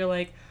out where you're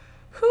like,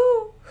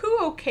 who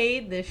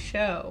okayed this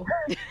show?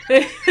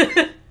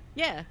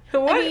 Yeah.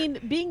 What? I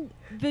mean,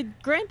 the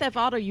Grand Theft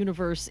Auto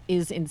universe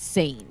is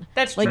insane.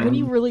 That's like true. when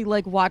you really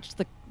like watch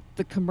the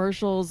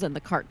commercials and the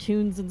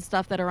cartoons and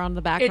stuff that are on in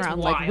the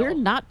background, like we're wild.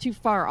 not too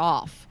far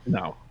off.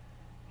 No.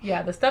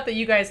 Yeah, the stuff that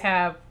you guys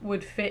have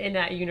would fit in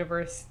that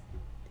universe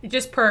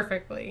just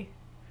perfectly.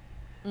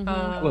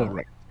 Hello,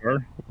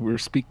 Rockstar. We're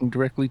speaking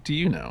directly to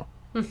you now.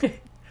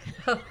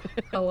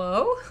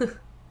 Hello?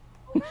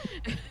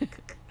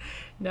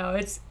 No,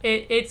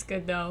 it's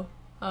good though.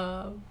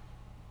 So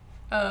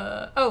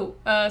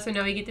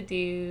now we get to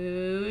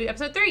do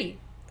episode 3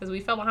 because we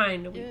fell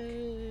behind a week.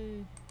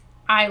 Yay.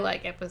 I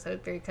like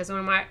episode 3 because one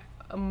of my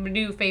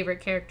new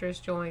favorite characters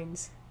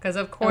joins. Because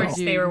of course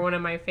they were one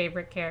of my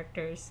favorite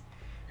characters.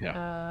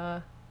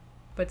 Yeah.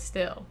 But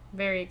still,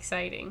 very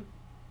exciting.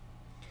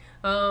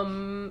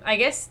 I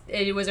guess,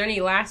 was there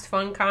any last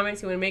fun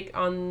comments you want to make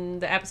on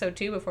the episode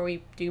 2 before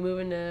we do move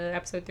into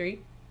episode 3?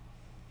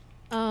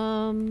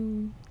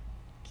 Oh,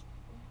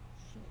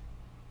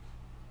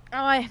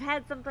 I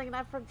had something and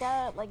I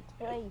forgot like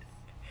twice.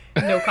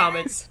 No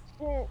comments.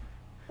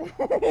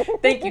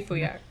 Thank you,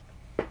 Fuyak.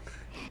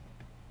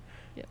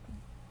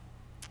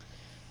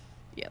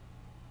 Yep.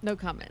 No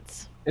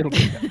comments. It'll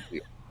be done.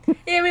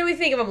 Yeah, I mean, we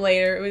think of them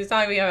later. It was not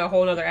like we have a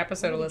whole other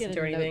episode to listen to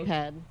or anything.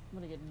 I'm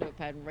gonna get a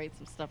notepad and write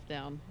some stuff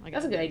down.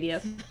 That's a good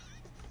idea.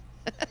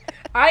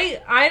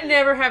 I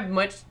never have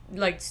much,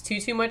 like,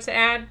 too much to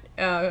add,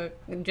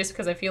 just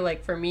because I feel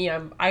like for me,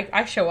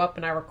 I show up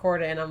and I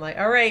record it and I'm like,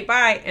 all right,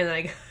 bye, and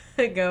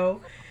I go.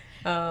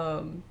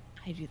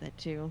 I do that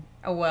too.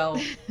 Oh, well,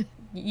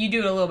 you do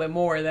it a little bit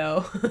more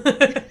though.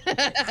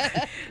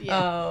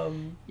 Yeah.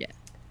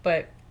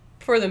 But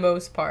for the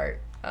most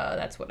part,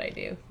 that's what I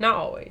do. Not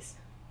always.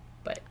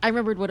 But I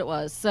remembered what it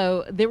was.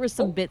 So there were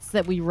some bits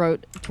that we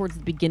wrote towards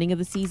the beginning of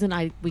the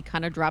season. We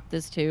kind of dropped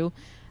this too.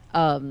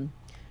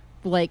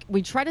 Like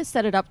we try to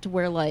set it up to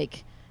where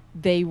like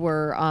they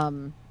were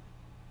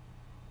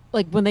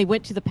like when they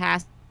went to the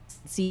past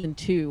season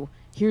 2,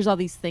 here's all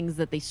these things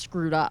that they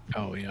screwed up.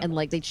 Oh yeah. And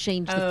like they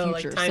changed the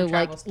future. Like time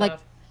travel stuff. like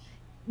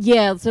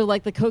yeah, so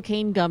like the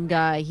cocaine gum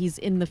guy, he's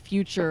in the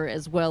future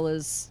as well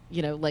as,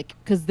 you know, like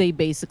cuz they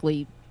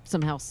basically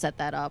somehow set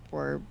that up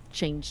or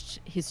changed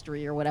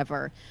history or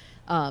whatever.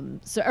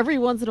 So every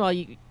once in a while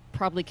you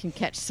probably can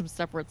catch some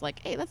stuff where it's like,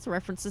 hey, that's a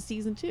reference to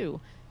season 2.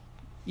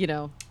 You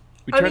know.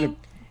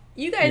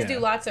 You guys do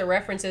lots of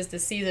references to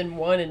season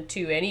 1 and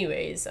 2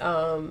 anyways.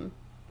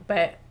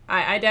 But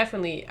I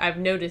definitely, I've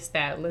noticed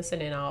that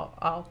listening.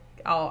 I'll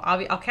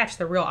catch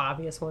the real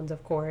obvious ones,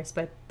 of course,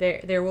 but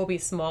there will be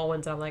small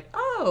ones I'm like,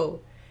 oh,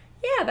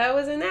 yeah, that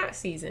was in that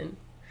season.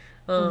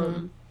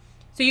 So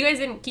you guys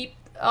didn't keep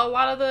a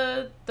lot of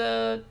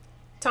the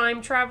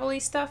time travel-y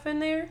stuff in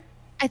there?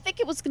 I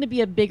think it was going to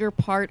be a bigger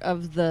part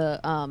of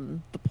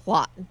the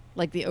plot,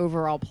 like the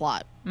overall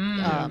plot.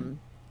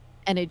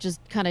 And it just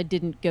kind of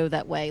didn't go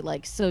that way.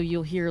 Like, so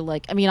you'll hear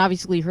like, I mean,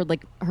 obviously you heard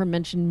like her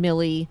mention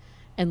Millie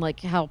and like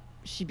how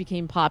she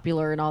became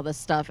popular and all this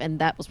stuff. And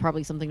that was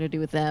probably something to do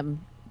with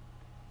them.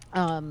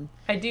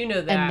 I do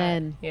know that. And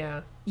then,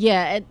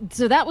 yeah. And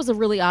so that was a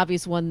really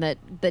obvious one that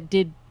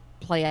did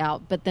play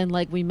out. But then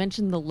like we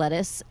mentioned the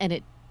lettuce and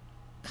it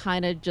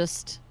kind of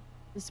just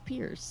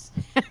disappears.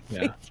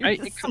 Yeah,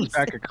 it comes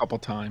back a couple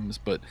times,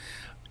 but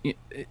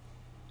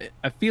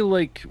I feel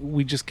like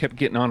we just kept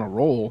getting on a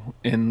roll,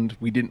 and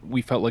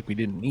we felt like we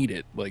didn't need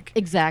it. Like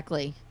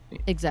exactly.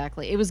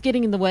 It was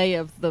getting in the way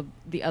of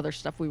the other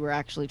stuff we were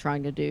actually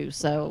trying to do,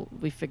 so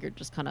we figured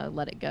just kind of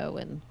let it go,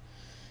 and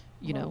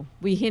you know,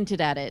 we hinted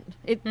at it.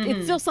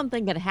 It's still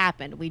something that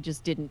happened. We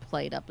just didn't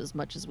play it up as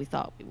much as we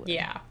thought we would.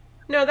 Yeah,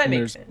 no, that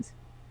makes sense.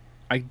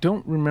 I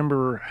don't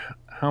remember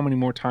how many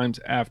more times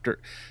after.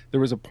 There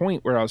was a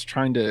point where I was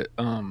trying to.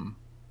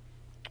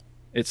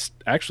 It's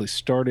actually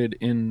started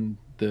in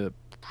the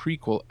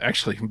prequel.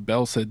 Actually,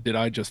 Belle said, "Did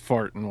I just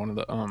fart?" in one of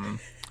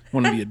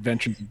the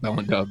adventures of Belle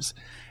and Dubs,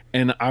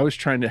 and I was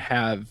trying to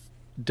have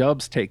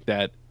Dubs take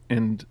that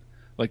and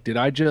like, did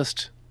I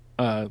just?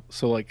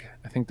 So like,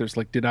 I think there's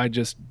like, did I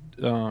just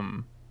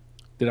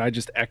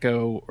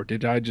echo or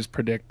did I just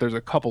predict? There's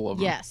a couple of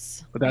them.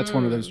 Yes, but that's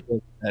one of those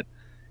that.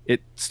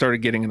 It started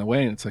getting in the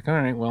way, and it's like, all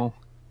right, well,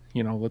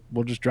 you know,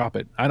 we'll just drop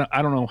it. I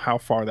don't know how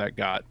far that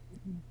got.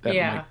 That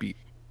might be.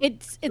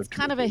 It's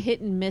kind of a hit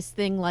and miss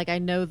thing. Like I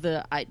know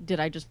did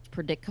I just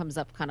predict comes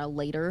up kind of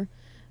later.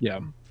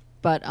 Yeah.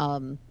 But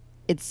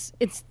it's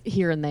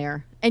here and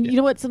there. And you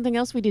know what? Something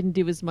else we didn't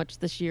do as much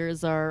this year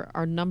is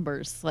our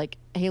numbers. Like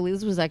Haley,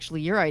 this was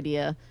actually your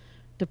idea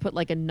to put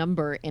like a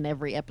number in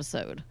every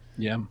episode.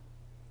 Yeah.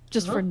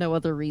 Just for no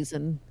other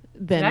reason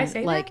than did I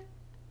say like. That?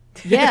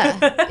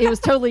 Yeah, it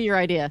was totally your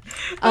idea.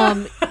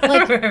 I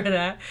remember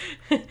that.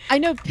 I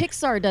know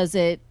Pixar does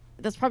it.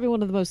 That's probably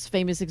one of the most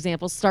famous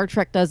examples. Star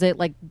Trek does it.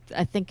 Like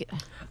I think.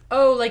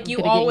 Oh, like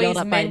you always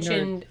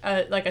mentioned,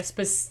 like a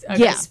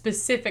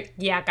specific.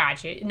 Yeah,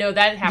 gotcha. No,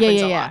 that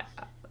happens a lot.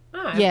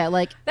 Yeah,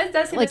 like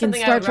that's like something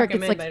in Star I would Trek,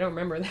 recommend, it's like, but I don't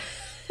remember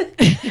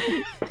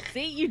that.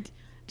 See, you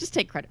just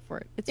take credit for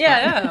it. It's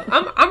yeah.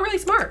 I'm really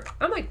smart.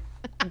 I'm like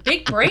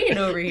big brain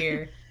over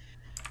here.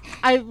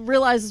 I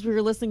realized as we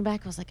were listening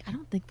back, I was like, I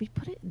don't think we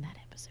put it in that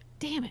episode.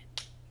 Damn it.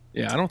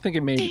 Yeah, I don't think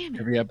it made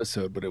every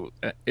episode, but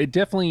it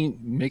definitely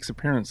makes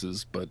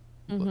appearances, but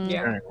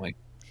apparently.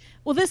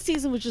 Well, this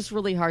season was just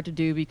really hard to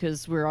do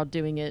because we're all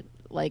doing it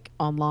like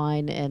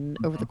online and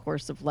over the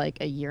course of like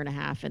a year and a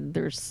half, and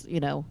there's, you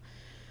know,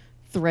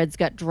 threads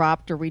got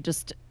dropped, or we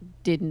just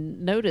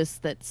didn't notice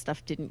that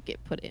stuff didn't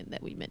get put in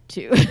that we meant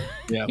to.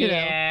 Yeah,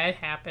 yeah, it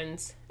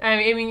happens. I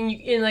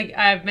mean, like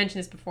I've mentioned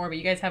this before, but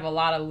you guys have a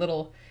lot of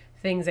little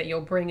things that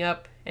you'll bring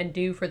up and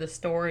do for the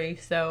story.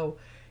 So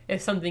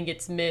if something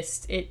gets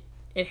missed, it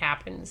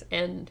happens.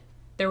 And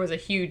there was a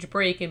huge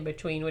break in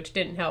between, which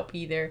didn't help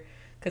either.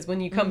 Because when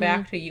you come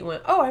back to it, you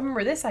went, oh, I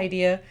remember this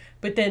idea,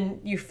 but then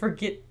you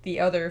forget the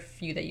other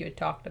few that you had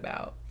talked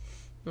about.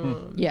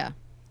 Yeah.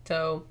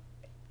 So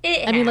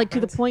I mean, like, to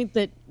the point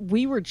that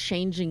we were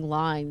changing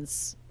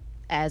lines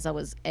as I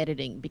was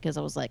editing because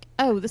I was like,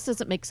 oh, this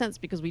doesn't make sense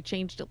because we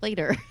changed it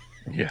later.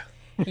 Yeah.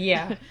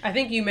 Yeah. I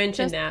think you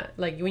mentioned that,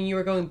 like, when you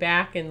were going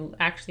back and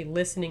actually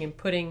listening and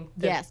putting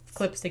the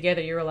clips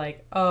together, you were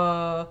like,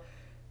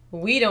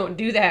 we don't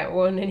do that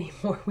one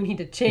anymore. We need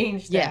to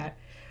change that.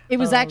 It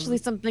was actually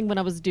something when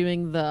I was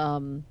doing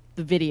the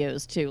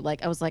videos, too.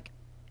 Like, I was like,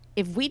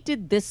 if we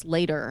did this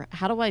later,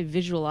 how do I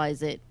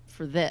visualize it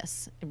for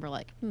this? And we're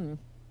like,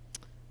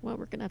 well,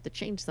 we're gonna have to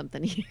change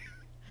something here.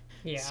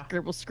 Yeah.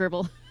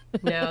 Scribble.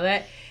 No,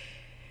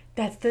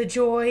 that's the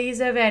joys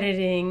of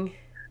editing.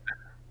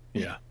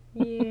 Yeah.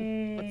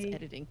 Yay. What's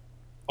editing?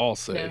 I'll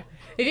say. No.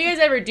 If you guys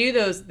ever do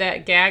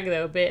that gag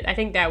though bit, I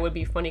think that would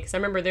be funny because I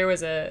remember there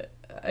was a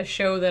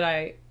show that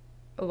I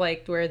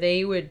liked where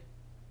they would,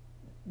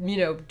 you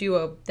know,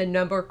 do the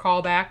number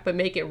callback but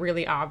make it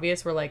really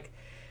obvious. Where like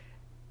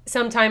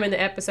sometime in the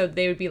episode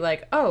they would be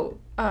like,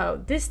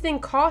 this thing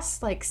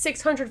costs like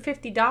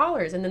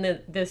 $650, and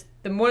then the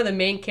one of the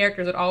main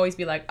characters would always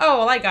be like, oh,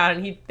 well, I got it,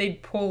 and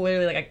they'd pull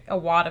literally like a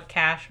wad of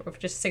cash of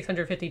just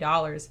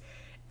 $650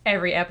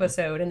 every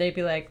episode, and they'd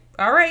be like,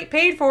 all right,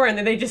 paid for, and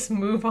then they just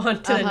move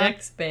on to the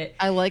next bit.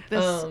 I like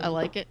this. I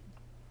like it.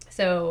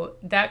 So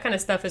that kind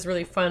of stuff is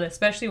really fun,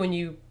 especially when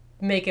you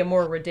make it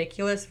more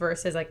ridiculous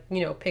versus like,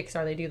 you know,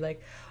 Pixar, they do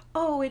like,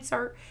 oh, it's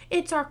our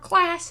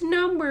class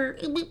number,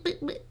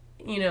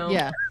 you know.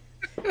 Yeah.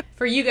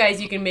 For you guys,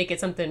 you can make it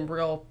something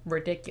real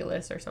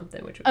ridiculous or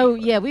something. Which would be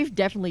fun. Yeah, we've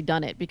definitely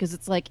done it because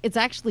it's like it's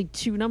actually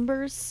two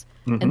numbers,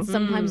 and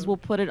sometimes we'll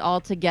put it all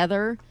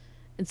together,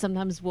 and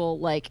sometimes we'll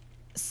like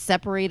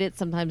separate it.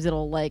 Sometimes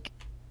it'll like,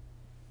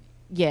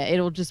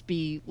 it'll just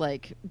be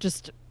like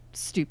just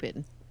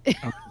stupid.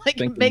 Like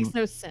it makes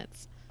no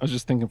sense. I was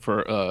just thinking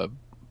for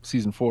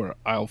season 4,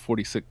 aisle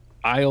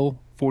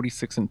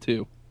 46 and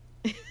 2.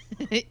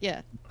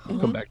 Yeah, we'll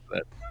come back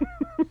to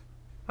that.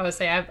 I would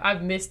say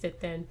I've missed it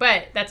then,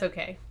 but that's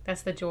okay.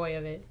 That's the joy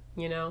of it,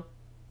 you know.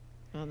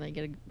 Well, then you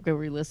gotta go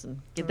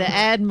re-listen. Get the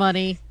ad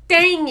money.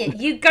 Dang it,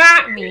 you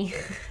got me.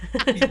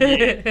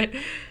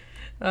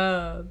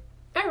 All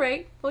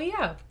right. Well,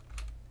 yeah.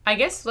 I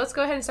guess let's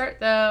go ahead and start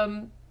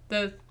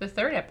the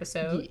third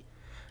episode.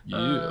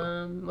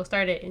 Yeah. We'll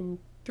start it in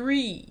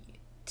 3,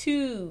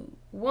 2,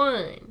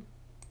 1.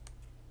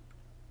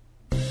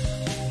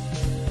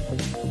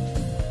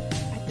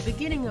 At the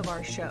beginning of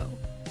our show,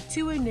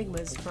 2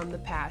 enigmas from the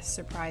past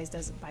surprised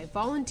us by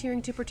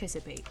volunteering to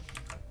participate.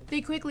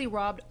 They quickly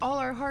robbed all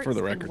our hearts For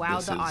the record, and wowed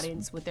this the is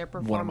audience with their one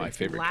of performance my in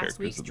favorite last characters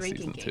week's of the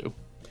drinking season game.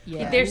 2.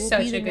 Yeah, they're Who will such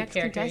be a the good next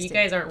character. You contestant?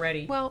 guys aren't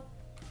ready. Well,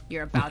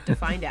 you're about to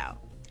find out.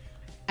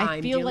 I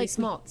I'm feel Julie like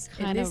Smaltz, we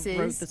and kind this of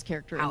wrote is this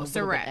character House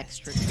in a little bit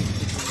Arrest. extra.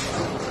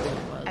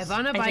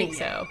 Ivana I think Baite,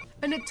 so.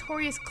 a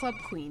notorious club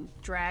queen,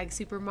 drag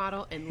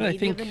supermodel, and I lady of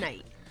think- the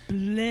night.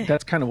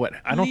 That's kind of what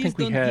I don't think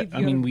we Please had. don't I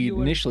give mean, your we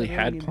viewers initially the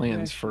had wrong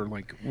plans for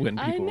like when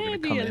I people were may going to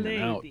be come a in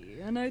and out, lady,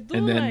 and I do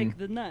and then like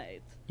the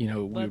night. you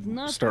know we but would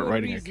not start for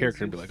writing a reasons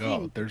character and be you like, oh,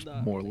 think, there's though.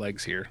 more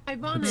legs here.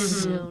 Ivana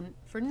is known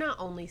for not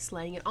only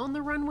slaying it on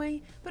the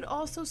runway, but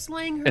also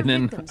slaying her And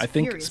then victims I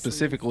think furiously,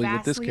 specifically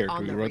with this fastly character,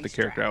 on we the wrote the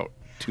character out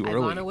too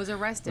early. Ivana was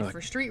arrested Like,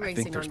 for street I think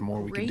racing there's on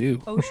more we can Great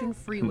do. Ocean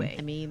Freeway.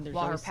 I mean, there's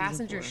while her always season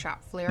passengers 4.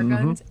 shot flare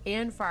guns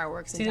and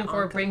fireworks Season into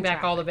 4, bring oncoming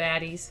back all the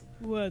traffic. baddies.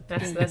 What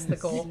That's can the I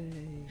goal.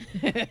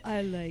 say?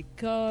 I like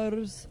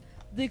cars,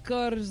 the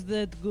cars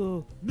that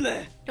go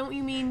bleh. Don't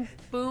you mean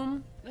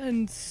boom?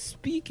 And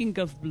speaking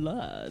of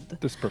blood,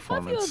 This have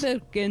performance. you ever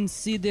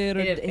considered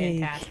They did a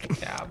fantastic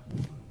job.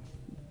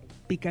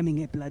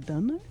 becoming a blood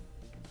donor?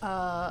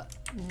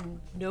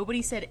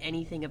 Nobody said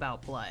anything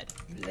about blood.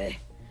 Bleh.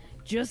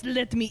 Just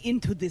let me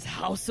into this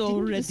house Didn't you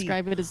already.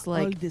 describe it as All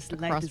like this a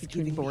light cross is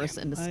between giving me Boris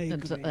and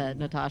migraine.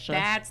 Natasha?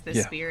 That's the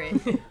Yeah.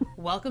 spirit.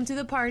 Welcome to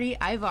the party,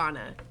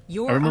 Ivana.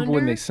 You're I remember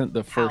when under they sent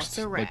the first,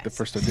 house like the arrest.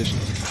 first edition.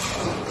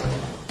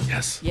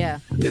 Yes. Yeah.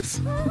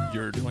 Yes.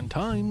 You're doing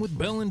time with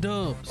Belle and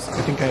Dubs.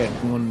 I think I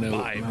had one note.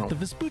 Live I at the don't-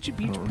 Vespucci I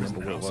Beach don't Prison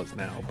remember what it House. was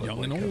now, but Young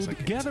like, and I was old,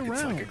 like, gather it's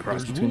round. like a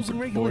cross There's between rules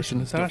and Boris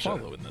and regulations to Natasha.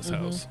 follow in this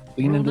house.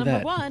 Lean Rule into number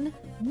that. 1: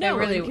 no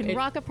really- one can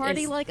rock a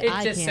party like it's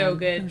I just can. so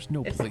good. There's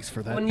no It's- place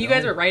for that. When you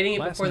guys Belle. were writing it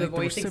Last before the night there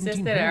were voice 17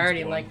 existed, I hands already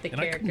going, liked the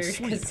and I couldn't characters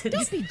sleep. because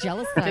Don't it's be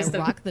jealous that I Just the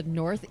rock the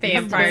North vampire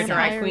and the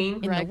drag Vampire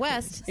queen. in Right. the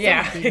West.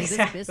 yeah, so baby, this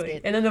exactly.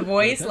 biscuit. And then the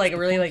voice That's like the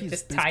really like funkiest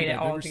just biscuit tied it I've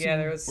all ever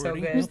together. seen. It was so Or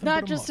anything good. Who's Nothing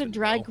not but a just a muffin,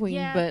 drag Belle. queen,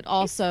 Yeah, but it's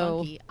also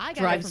funky. I got it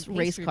drives from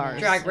race Pastry cars. Mart.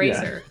 Drag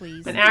racer,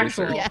 Please. an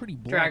actual Yeah. Pretty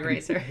black drag and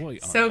racer.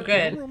 white on So it.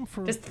 good, No room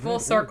for just red full or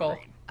circle.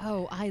 green.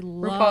 Oh, I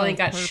love RuPaul ain't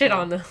got purple. shit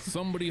on them.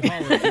 Somebody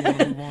holler if you want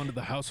to move on to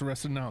the house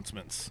arrest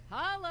announcements.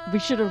 We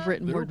should have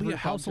written There more will be a RuPaul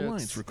House jokes.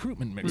 Alliance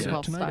recruitment mix-up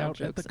RuPaul tonight style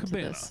out at the jokes into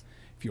Cabana. this.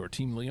 If you're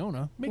Team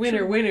Leona, make Winner, sure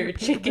to wear winner, your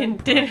chicken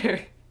pink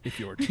dinner. If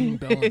you're Team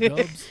Belle and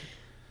Dubs,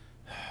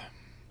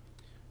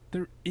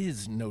 there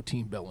is no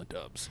Team Belle and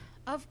Dubs.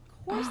 Of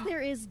course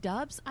there is,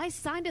 Dubs. I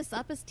signed us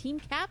up as team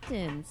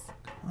captains.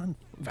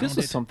 This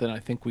is something I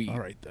think we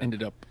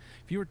ended up.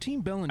 If you're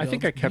Team Belle and I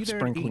think Dubs, I kept be there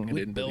at sprinkling 8 it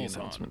with into the bells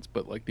on. announcements,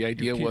 but like the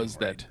idea You're was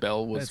kidding, that right?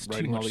 Belle was That's too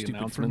writing all much the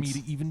stupid for me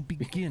announcements. to even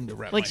begin to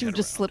wrap Like my she would head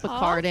just around. slip a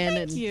card in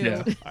and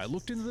Yeah. I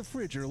looked into the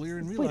fridge earlier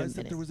and Wait a realized that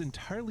minute. there was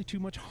entirely too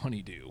much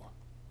honeydew.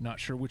 Not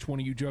sure which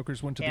one of you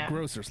jokers went to Yeah. the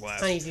grocer's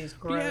last. Honeydew's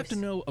But you have gross. to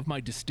know of my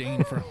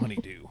disdain for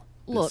honeydew.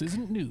 Look, this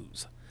isn't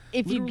news.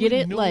 If you Literally get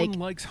it no like one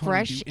likes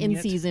fresh honeydew, in and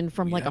yet season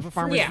from we like a have a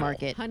farmer's fridge full.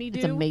 market, Honeydew?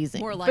 it's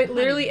amazing. More like But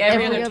literally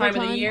Every every other other time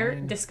of the time? year,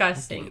 Fine.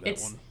 disgusting. I'll give you that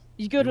It's one.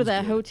 You go to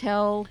that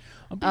hotel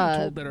I'm being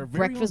told that our very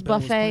breakfast own Belle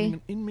is planning buffet,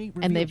 an inmate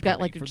and reveal they've got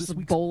party like for just this a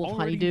week's bowl of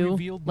already honeydew.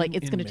 revealed Like new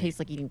it's going to inmate. taste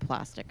like eating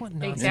plastic. What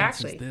nonsense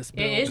exactly. is this, It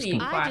Belle? is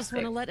eating I just plastic.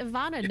 want to let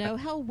Ivana know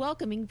how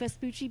welcoming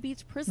Vespucci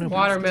Beach prison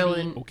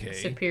Watermelon Okay,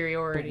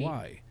 superiority. But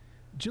why?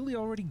 Jilly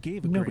already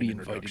gave a Nobody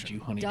grand invited introduction.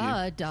 you, honeydew.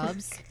 Duh,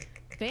 Dubs.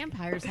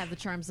 Vampires have the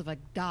charms of a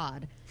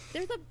god.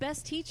 They're the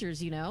best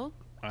teachers, you know.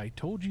 I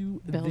told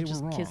you Belle they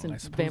just were wrong. kissing I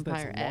suppose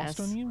vampire that's lost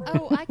ass. on you.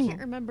 Oh, I can't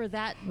remember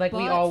that. Like, we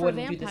but all for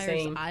wouldn't do the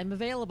vampires, same. I'm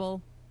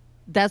available.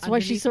 That's why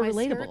she's Underneath so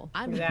my skirt, relatable.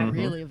 I'm Exactly.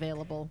 really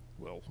available.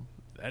 Well,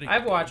 that ain't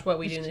I've good. watched What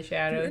We Do in the If you're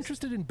Shadows.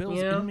 interested in Belle's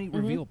You know? inmate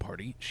reveal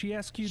party, she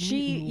asked you to meet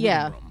She, in the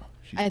yeah. living room.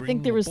 She's I bringing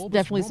think there a was bulbous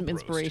definitely rump some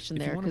roast. inspiration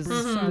If you there wanna because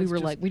bring we sides, were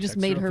like, we just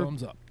text made her a her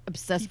thumbs up.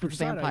 obsessed Keep your with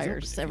side eyes open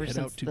vampires if you ever head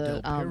since out to the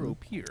Del Perro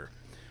Pier.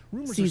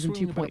 Rumors are season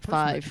swirling about a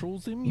person that 2.5.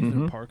 trolls the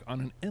amusement park on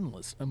an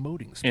endless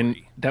emoting spree. And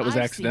that was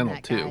I've accidental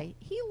seen that too. guy.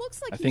 He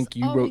looks like I think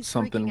he's you wrote always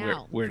something freaking where,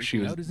 out. where she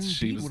Freaking out was is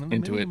she indeed was one of the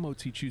into many it.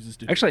 emotes he chooses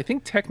to do. Actually, I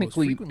think Most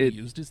technically frequently it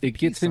used is the it gets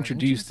peace sign, which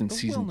introduced is in the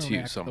season well-known 2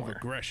 act of somewhere.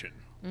 aggression.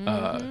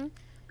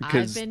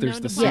 Because I've been there's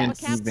known the to blow a Sand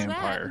cap for that.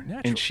 vampire,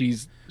 Naturally. and she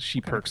What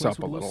kind of perks place up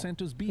a would Los little.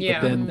 Santos be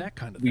Yeah. for Then that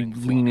kind of we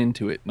thing lean fly?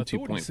 into it in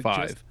Authorities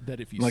 2.5. suggest that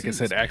if you Like I see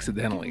said, this man,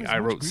 accidentally, give him as I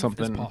much wrote grief as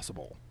something.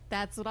 possible.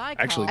 That's what I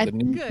call Actually, it.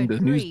 the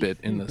Good news grief. bit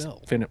in Hey, the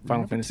Belle, Final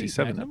remember Fantasy Tate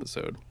VII Magnum?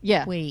 episode.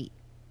 Yeah. Wait,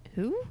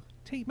 who?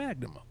 Tate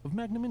Magnum of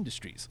Magnum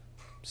Industries.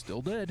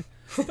 Still dead.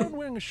 Found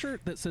wearing a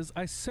shirt that says,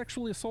 I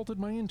sexually assaulted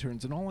my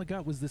interns and all I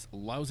got was this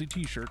lousy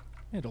t-shirt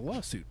and a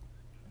lawsuit.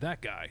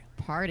 That guy.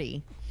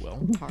 Party.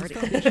 Well, Party.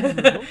 his foundation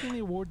is revoking the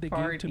award they gave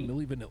to Party.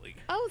 Milli Vanilli.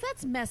 Oh,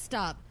 that's messed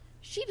up.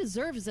 She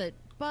deserves it,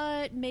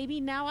 but maybe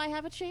now I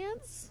have a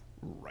chance?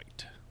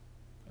 Right.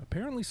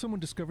 Apparently someone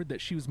discovered that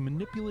she was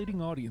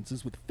manipulating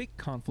audiences with fake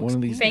conflicts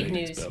One of these Fake and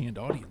news. and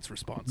audience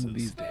responses.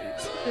 These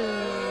days.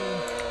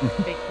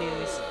 Fake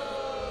news.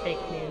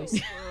 Fake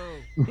news.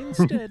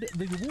 Instead,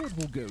 the award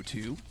will go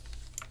to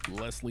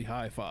Leslie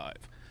High Five,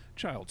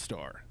 child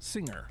star,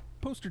 singer,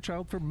 poster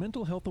child for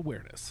mental health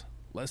awareness.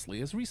 Leslie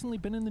has recently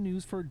been in the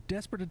news for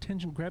desperate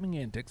attention-grabbing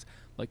antics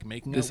like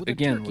making This out with a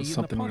again turkey was in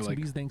something the we're like,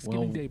 Ponsonby's Thanksgiving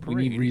well, Day we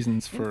need parade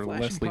reasons and for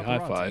flashing Leslie High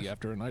paparazzi Five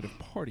after a night of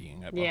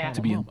partying at Yeah. Bahama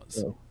to be Mamas.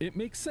 so. It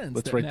makes sense.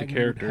 Let's that write the Magnum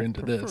character would have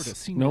into preferred this. a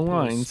senior No Pearl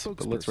lines,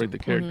 but let's write the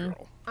spokesperson. character.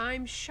 Mhm.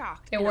 I'm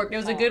shocked. It worked. It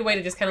was a good way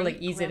to just kind of like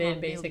ease it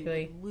in,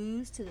 basically.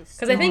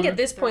 Because I think at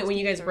this point, when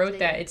you guys wrote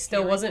that, it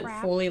still wasn't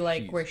fully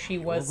like where she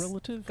was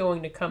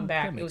going to come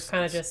back. It was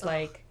kind of just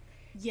like,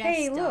 Yes,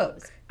 hey, Doug.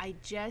 look. I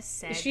just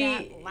said She-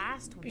 that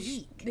last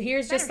week.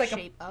 Here's just Better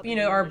like shape a, up you and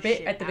know, do our this bit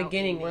shit at the out,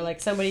 beginning where baby.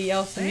 like somebody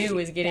else new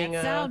is getting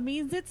That sound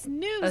means it's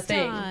news a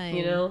thing, time.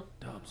 you know?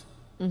 Dubs,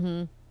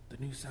 Mm-hmm. the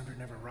news sounder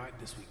never arrived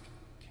this week.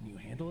 Can you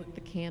handle it?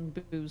 The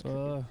canned booze.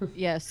 Uh,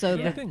 yeah, so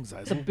yeah. the, Things, the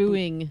Isaac,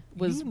 booing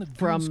but was you and the Goon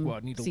from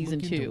Squad need to season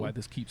look into 2. why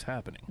this keeps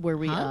happening. Where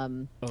we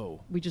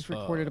we just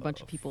recorded a bunch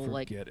of people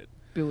like forget it.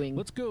 booing.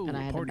 Let's go. And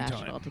I had to Party mash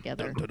time. it all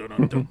together. Dun, dun,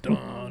 dun, dun,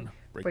 dun.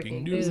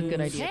 Breaking news. It was a good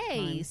idea.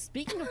 Hey,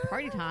 speaking of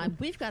party time,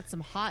 we've got some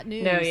hot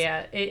news. No,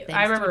 yeah. Thanks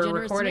I to a remember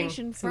generous recording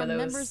donation some of from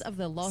those members of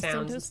the Los sounds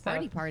and Santos stuff.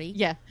 Party Party.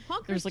 Yeah,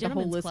 Honkers there's like a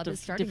whole Gentlemen's list Club of is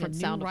starting different a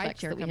new sound rideshare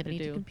effects that we had to company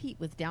do. to compete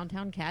with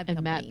Downtown Cab And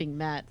Company. Matt being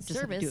Matt The just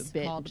had to do a service bit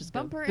and called just go,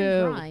 Bumper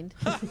 "Go." and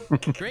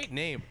Grind Great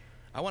name.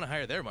 I want to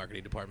hire their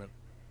marketing department.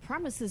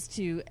 promises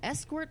to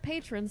escort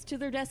patrons to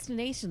their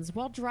destinations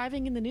while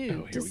driving in the nude.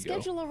 Oh, here To we go.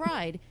 schedule a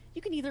ride,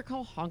 you can either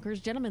call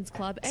Honkers Gentlemen's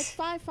Club at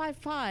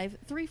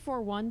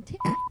 555-341-TITS.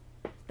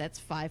 That's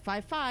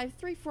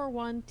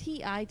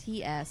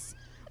 555-341-TITS.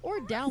 Or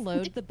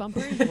download the Bumper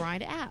and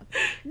Grind app.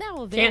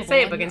 Now available Can't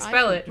say it, on but your can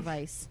spell iPhone it.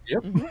 device.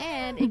 Yep.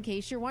 And in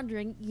case you're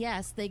wondering,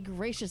 yes, they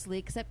graciously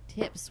accept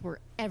tips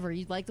wherever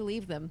you'd like to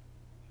leave them.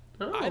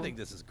 I think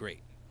this is great.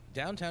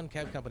 Downtown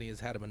Cab Company has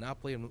had a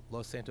monopoly in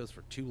Los Santos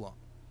for too long.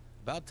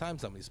 About time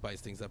somebody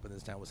spiced things up in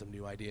this town with some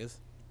new ideas.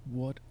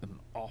 What an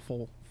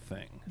awful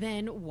thing.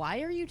 Then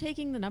why are you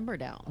taking the number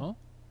down? Huh?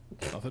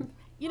 Nothing.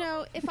 You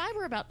know, if I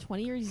were about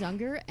 20 years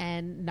younger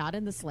and not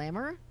in the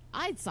slammer,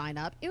 I'd sign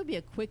up. It would be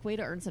a quick way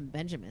to earn some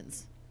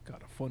Benjamins.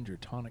 Gotta fund your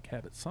tonic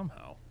habit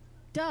somehow.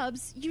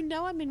 Dubs, you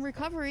know I'm in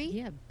recovery.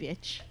 Yeah,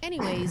 bitch.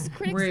 Anyways,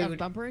 critics of Rude.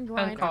 Bumper and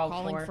Grind are Uncalled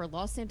calling for. for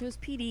Los Santos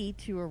PD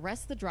to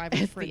arrest the driver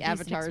If for the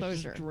indecent avatar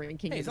is just exposure.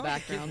 drinking Hey, in the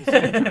as long as the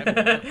background. kids don't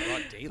drive in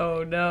broad daylight.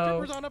 Oh no.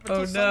 Tripper's on up Oh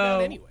until sundown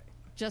no. anyway.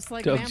 Just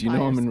like Dubs, you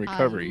know I'm in vampires.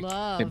 recovery. I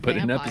love But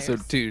in vampires.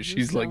 episode 2,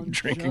 she's like sound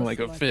drinking just like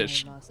a like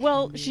fish. my last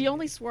Well, meal. she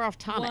only swore off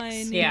tonics.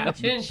 Whining, Yeah,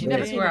 she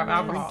never drinking, swore off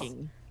alcohol.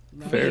 Drinking.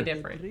 Completely Fair.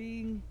 different.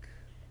 drink.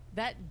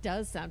 That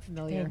does sound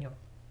familiar. Daniel,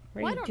 what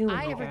are Why you don't doing,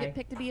 I ever guy? get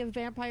picked to be a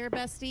vampire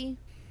bestie?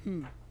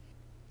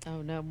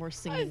 Oh no, more I've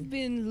singing.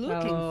 been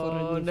looking Oh,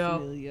 for a new no.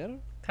 familiar.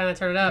 Kind of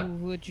turn it up.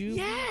 Would you?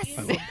 Yes!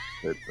 I love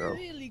it, though.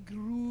 Really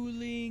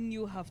grueling.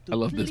 You have to I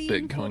love this clean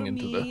bit going for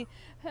into me,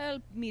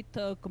 help me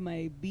talk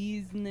my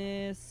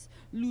business,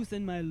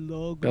 loosen my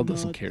logo. Belle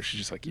doesn't nuts, care. She's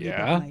just like, look at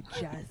yeah. my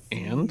chassis,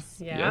 And?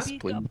 Yeah. Yes,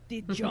 pick please. up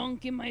the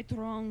junk in my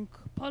trunk,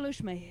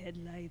 polish my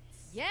headlights.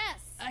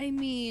 Yes! I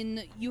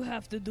mean, you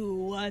have to do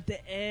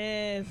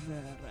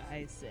whatever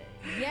I say.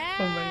 Yes!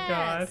 Oh my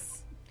god.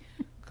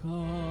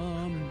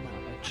 Come,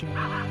 my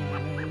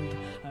child,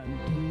 and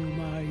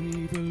do my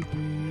evil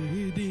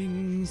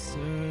bidding.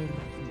 Serve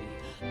me,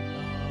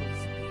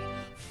 love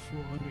me,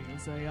 for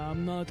reals, I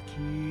am not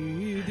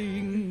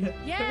kidding.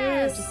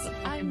 Yes!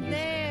 I'm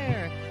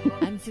there!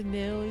 I'm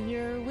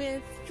familiar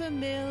with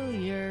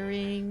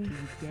familiaring.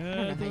 I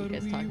don't know how you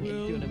guys talk me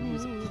into doing a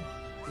music.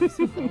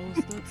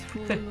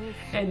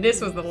 And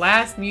this was the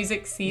last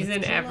music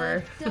season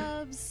ever.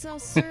 Dubs, I'll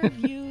serve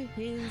you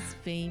his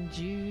famed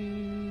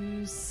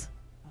juice.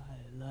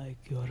 I like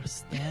your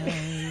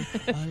style.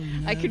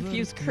 I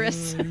confused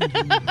Chris.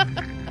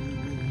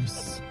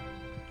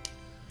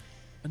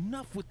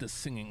 Enough with the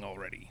singing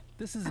already.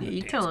 This isn't a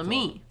You dance telling club.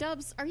 me?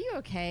 Dubs, are you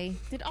okay?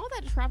 Did all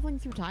that traveling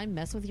through time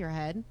mess with your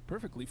head?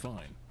 Perfectly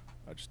fine.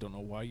 I just don't know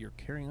why you're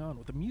carrying on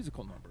with a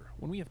musical number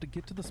when we have to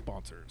get to the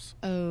sponsors.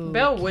 Oh,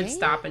 Belle would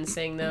stop and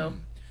sing though.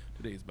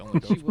 Today's Belle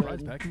and Dubs would.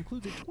 prize pack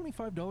includes a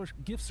 $25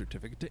 gift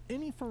certificate to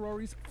any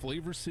Ferrari's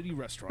Flavor City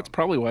restaurant. That's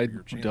probably why For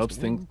your chance Dubs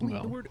to win, think, bleep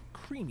well. the word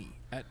creamy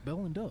at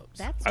Belle and Dubs.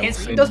 That's I would Can't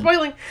say no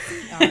spoiling.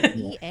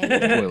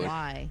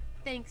 R-E-A-Y.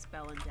 Thanks,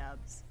 Belle and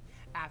Dubs.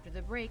 After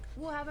the break,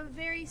 we'll have a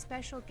very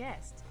special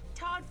guest,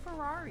 Todd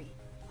Ferrari,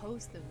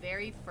 host the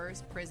very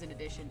first prison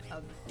edition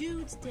of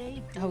Dude's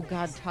Day. Oh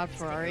god, Duels. Todd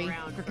Ferrari. Stick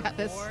around for Forgot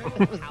this. more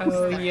That was House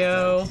Oh Episodes.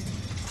 yo.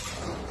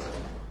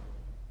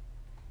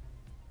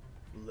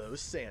 Los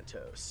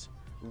Santos,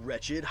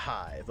 wretched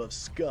hive of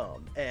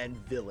scum and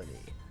villainy,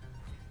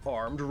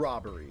 armed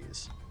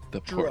robberies, The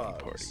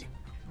drugs, party.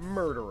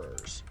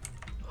 murderers,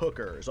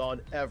 hookers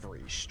on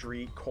every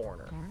street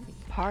corner.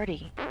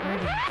 Party.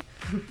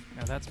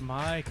 Now that's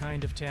my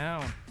kind of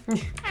town.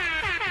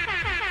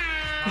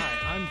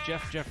 Hi, I'm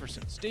Jeff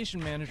Jefferson, station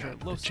manager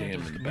at Los jam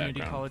Santos in the Community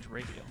background. College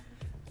Radio.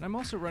 And I'm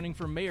also running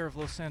for mayor of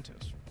Los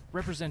Santos,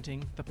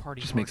 representing the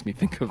party. Just makes me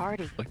think of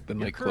Party. like the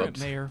Your current nightclubs.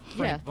 mayor, Yeah.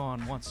 Frank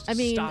Vaughn, wants to I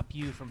mean, stop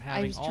you from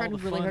having I was all trying the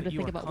really fun hard that to you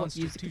think are about what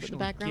music to put in the constitutionally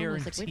background. I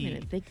was like, wait a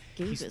minute, guaranteed. they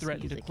gave He's this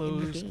threatened to music in the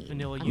close game.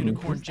 Vanilla I don't know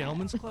Unicorn who's that.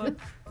 Gentlemen's Club,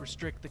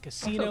 restrict the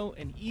casino,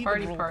 and even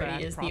Party roll Party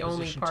back is the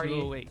only Proposition party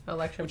 208,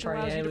 election which party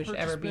allows I you to would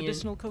purchase ever be in.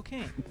 medicinal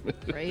cocaine.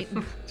 Right?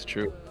 It's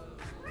true.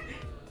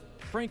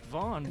 Frank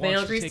Vaughn Vanilla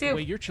wants to Grease take too.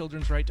 away your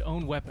children's right to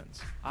own weapons.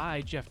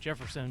 I, Jeff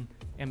Jefferson,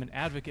 am an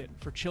advocate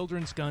for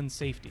children's gun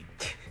safety.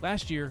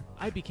 Last year,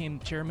 I became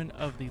chairman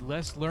of the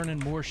Less Learnin'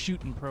 More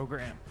Shootin'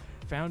 program.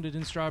 Founded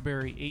in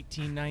Strawberry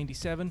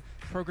 1897,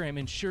 the program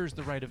ensures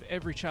the right of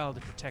every child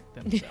to protect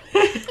themselves.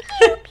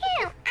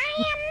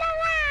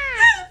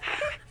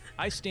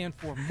 I stand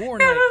for more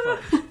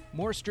nightclubs,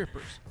 more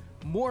strippers,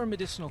 more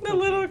medicinal The cocaine,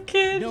 little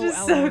kid no is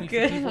so alimony for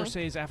good.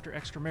 divorcees after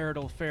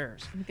extramaritral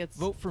affairs.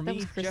 Vote for that me,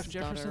 was Chris's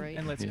Jeff daughter, Jefferson, right?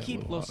 and let's Yeah,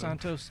 keep little Los daughter.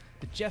 Santos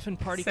the Jeff and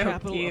Party So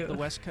capital cute. of the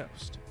West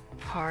Coast.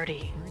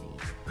 Party.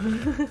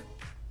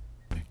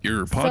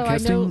 You're So I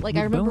podcasting. know, like,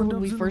 I with Belle remember and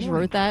when we Dubs in the first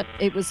morning. wrote that,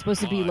 it was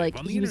supposed to be like,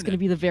 on the he was going to internet.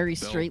 be the very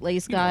Belle,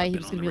 straight-laced you know, I've guy. He been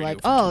was on going to the be like,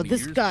 radio for oh, 20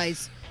 this years,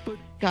 guy's but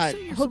got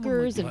say you're someone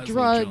hookers like and Leslie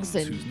drugs Jones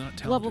and who's not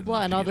blah, blah, talented blah,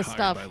 enough and to all get this hired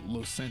stuff. by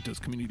Los Santos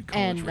Community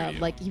College And, Radio.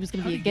 like, he was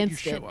going to How be do you get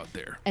against your it. show out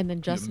there? And then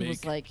You Justin was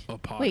make like, a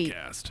wait,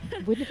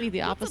 podcast. wouldn't it be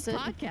the opposite?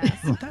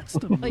 podcast? That's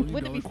the Like, million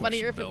wouldn't it be dollar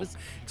funnier if question, it was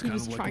Belle. It's he kind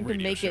was of like a trying to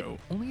radio make it show.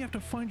 Only you have to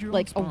find your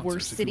like own a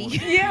worse sponsors if you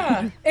city? want. Yeah,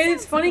 and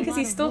it's funny because a lot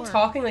he's of still work.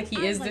 talking like he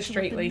I is like the to let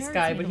straight laced nerds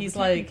guy, handle but the he's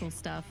like, technical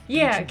stuff.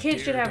 yeah, Don't kids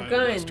you should dare have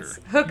dial guns,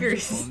 Lester. hookers,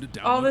 Use your phone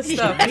to all this download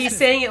stuff. the But he's podcast.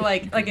 saying it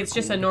like it's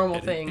just a Record, normal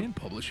edit, thing. And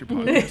publish your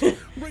podcast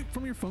right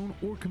from your phone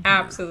or computer.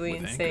 Absolutely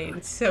with insane. Anchor.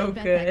 It's so I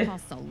bet that good.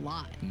 costs a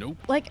lot. Nope.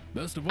 Like,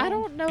 Best of all, I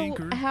don't know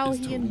Anchor how is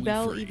he totally and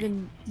Belle free.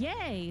 even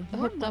Yay!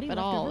 more hooked up money at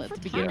left all over at for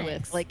to begin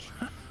tonics. with. Like,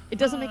 it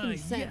doesn't make any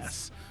sense.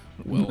 Yes.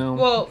 Well, no.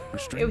 Well,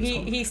 Restraints he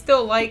on. he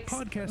still likes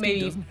Podcasting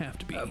maybe doesn't have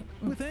to be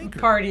with Anchor.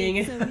 partying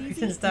It's so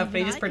easy, and stuff, but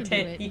he even just I can do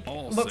pretend it. he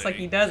All looks like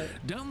say, he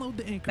doesn't. Download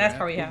the Anchor That's app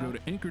probably or how. go to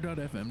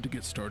anchor.fm to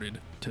get started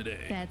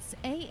today. That's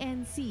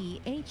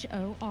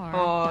ANCHOR.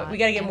 Oh, we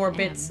gotta get more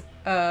bits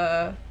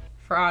for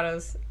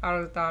Otto's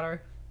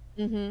daughter.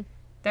 Mm-hmm.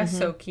 That's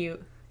so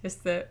cute.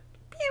 Just the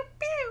pew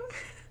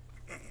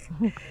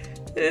pew.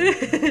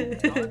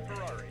 Todd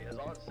Ferrari is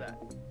on set.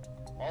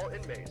 All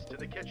inmates to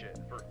the kitchen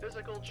for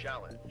physical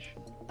challenge.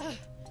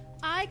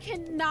 I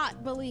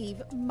cannot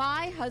believe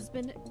my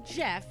husband,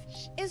 Jeff,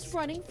 is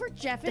running for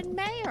Jeff and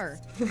mayor.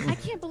 I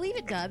can't believe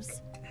it,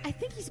 Dubs. I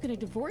think he's going to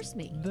divorce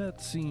me. That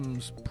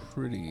seems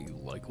pretty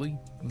likely.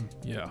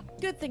 Yeah.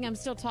 Good thing I'm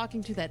still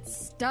talking to that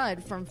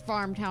stud from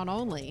Farmtown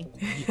Only.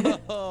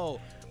 Yo,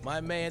 my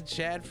man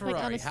Chad Ferrari.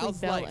 Like, honestly, How's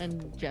Belle life?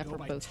 and Jeff are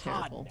both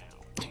terrible.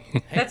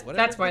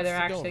 That's why they're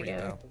actually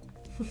together.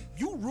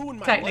 You ruined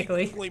my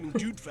Technically. life with Flaming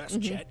Dude Fest,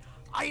 Chet.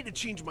 I had to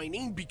change my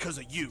name because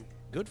of you.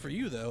 Good for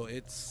you, though.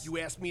 It's... You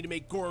asked me to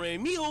make gourmet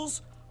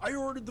meals. I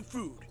ordered the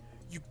food.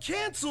 You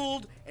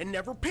canceled and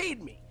never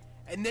paid me.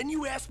 And then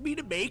you asked me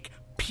to make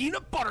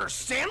peanut butter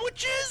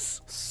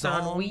sandwiches?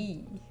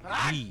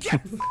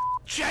 Get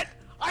Chet!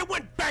 I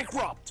went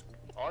bankrupt!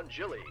 On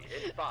Jilly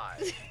in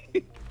 5,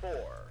 4,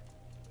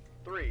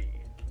 3,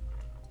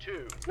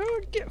 2,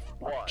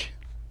 1.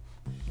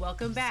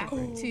 Welcome back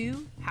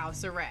to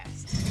House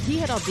Arrest. He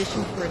had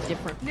auditioned for a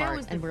different Now part,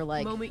 is the and we're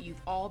like, moment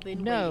you've all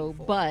been no, waiting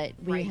for. but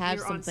we Right have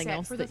here on something set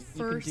else for that the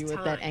you can first do with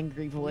that time.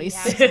 angry We voice.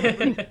 have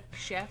celebrity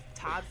Chef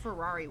Todd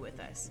Ferrari with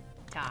us.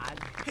 Todd.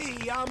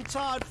 Hey, I'm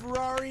Todd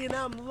Ferrari, and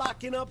I'm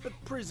locking up at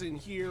prison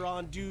here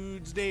on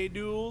Dudes Day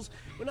Duels.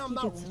 When I'm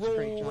not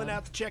rolling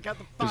out to check out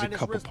the There's a finest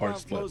couple restaurants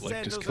parts that Los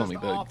like just Santos kill me.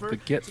 has to offer, The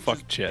get such as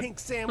fucked Chet pink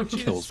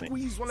sandwiches, kills me.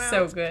 squeeze one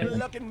So out, good.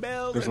 Luckin'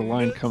 Bells, There's a and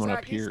line good coming up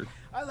sakes. here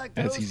I like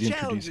as those he's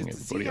challenges introducing to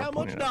see everybody. how I'll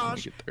much point it out when we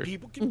nosh get there.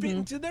 people can fit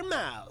into their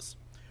mouths.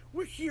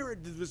 We're here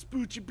at the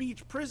Vespucci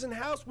Beach prison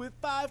house with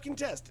 5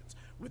 contestants.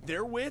 With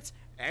their wits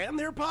and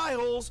their pie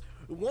holes,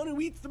 the one who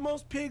eats the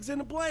most pigs in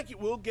a blanket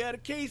will get a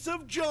case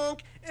of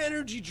junk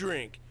energy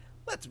drink.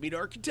 Let's meet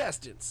our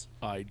contestants.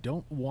 I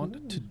don't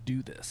want to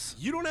do this.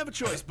 You don't have a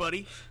choice,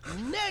 buddy.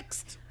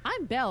 Next!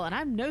 I'm Belle, and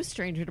I'm no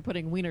stranger to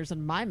putting wieners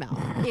in my mouth,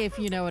 if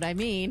you know what I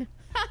mean.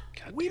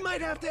 We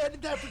might have to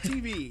edit that for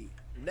TV.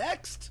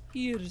 Next!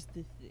 Here's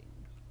the thing.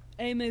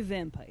 I'm a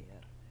vampire.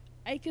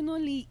 I can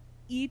only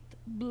eat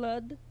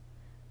blood.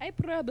 I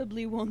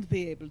probably won't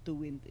be able to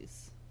win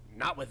this.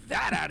 Not with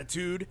that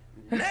attitude.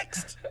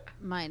 Next!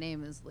 My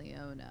name is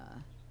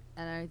Leona.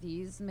 And are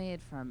these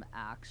made from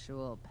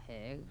actual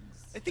pigs?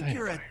 I think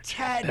you're a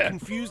tad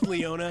confused,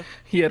 Leona.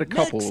 He had a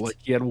couple. Next. Like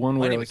he had one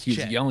My where name like is he was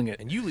Chet, yelling it,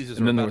 and you losers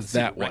and are then there about was to see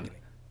that the one.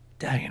 reckoning.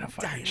 Dying of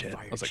fire, Chet.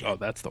 I was like, oh,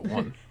 that's the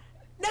one.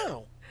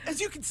 Now,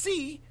 as you can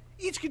see,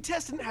 each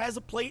contestant has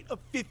a plate of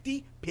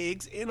 50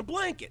 pigs in a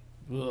blanket.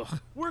 Ugh.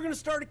 We're going to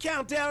start a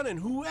countdown, and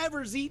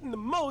whoever's eaten the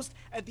most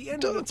at the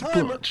end of the That's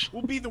timer bunch.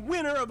 will be the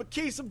winner of a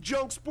case of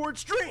junk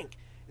sports drink,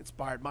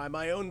 inspired by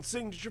my own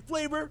signature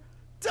flavor,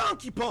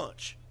 Donkey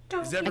Punch.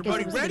 Is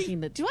everybody ready?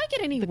 Do I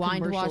get any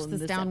wine to wash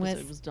this down with?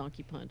 It was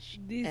Donkey Punch.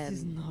 This and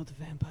is not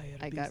vampire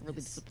I got really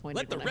business. disappointed.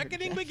 Let the when I heard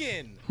reckoning Jeff.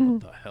 begin. What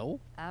the hell?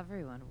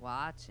 Everyone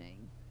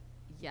watching.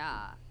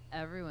 Yeah,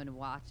 everyone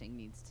watching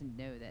needs to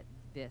know that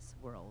this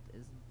world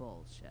is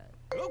bullshit.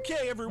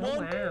 Okay, everyone,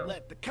 Oh, wow.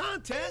 let the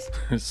contest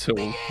So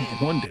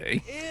one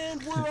day,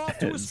 and we're off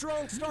to a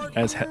strong start.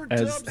 as here.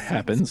 as Dubs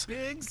happens, and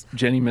pigs.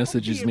 Jenny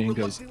messages me and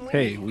goes,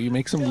 "Hey, will you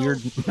make some weird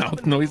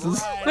mouth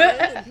noises?"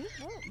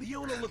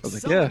 Leona looks I was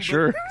like, sullen, "Yeah, but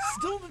sure."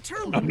 Still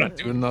determined. I'm not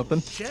doing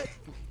nothing. Chet,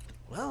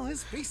 well,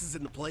 his face is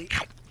in the plate.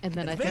 And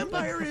then I The think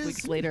like a vampire couple is-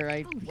 weeks later,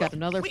 I got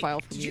another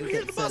file from did you you hear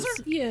that the says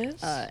buzzer? Yes.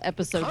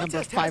 episode number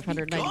Contest has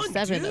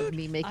 597 begun, of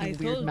me I making told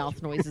weird you.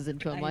 mouth noises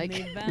into a I'm mic.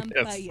 a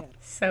vampire.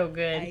 So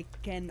good. I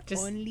can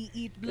Just- only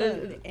eat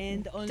blood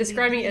and only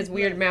Describing it drink as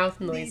weird blood. mouth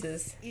noises.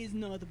 This is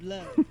not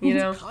blood. You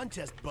know? It's a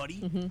contest,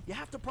 buddy. You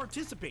have to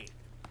participate.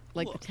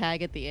 Like Look, the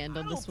tag at the end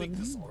I on don't this think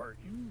one. this will hurt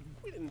you.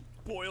 We didn't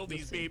boil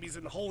these babies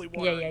in holy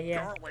water Yeah, and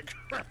yeah. garlic.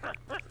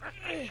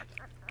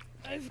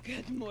 I've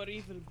got more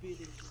evil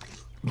bidding.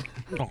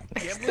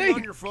 Gambling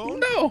on your phone?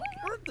 No.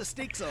 Aren't the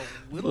stakes a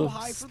little Oh,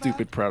 high for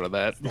stupid proud of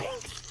that.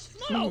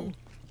 No!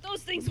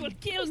 Those things will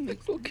kill me.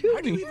 that?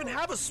 How do you even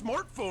have a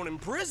smartphone in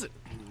prison?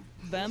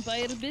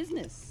 Vampire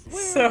business.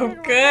 So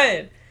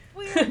good.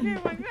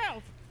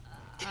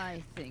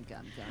 I think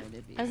I'm going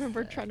to be. I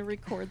remember trying to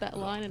record that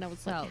line, and I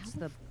was like, Felt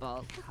the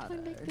bulk "How do I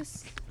make cutter.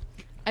 this?"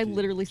 I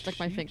literally stuck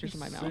my fingers in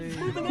my mouth.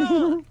 Moving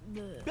on.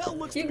 Belle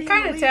looks You to be can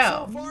in the kinda lead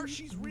tell. So far,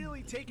 she's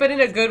really taking But in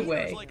a those good leaders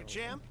way. Like a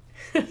champ.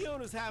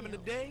 Leona's having a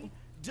day.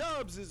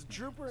 Dubs is a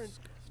trooper, and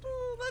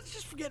let's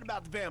just forget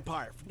about the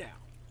vampire for now.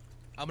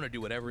 I'm gonna do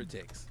whatever it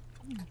takes.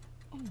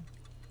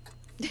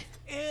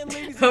 And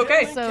ladies and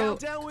Okay. gentlemen, So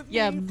countdown with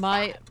yeah,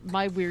 me.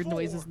 my weird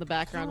noises in the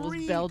background was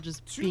Three, Belle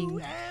just 2,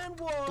 being and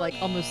 1. like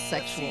almost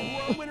Let's see sexual,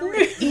 who our winner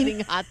is. eating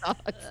hot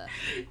dogs.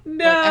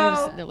 No. Like I was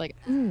sitting there like,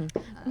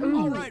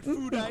 All right,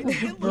 foodites.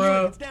 It looks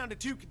Bro. like it's down to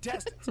 2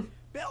 contestants.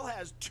 Belle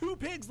has 2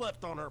 pigs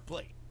left on her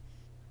plate.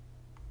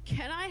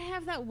 Can I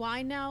have that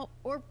wine now?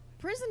 Or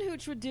prison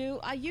hooch would do.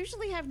 I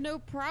usually have no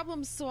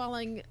problem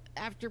swallowing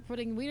after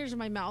putting wieners in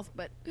my mouth,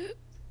 but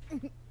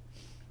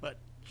But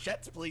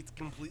Chet's plate's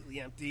completely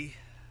empty.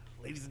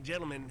 Ladies and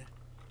gentlemen,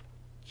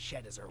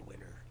 Chet is our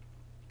winner.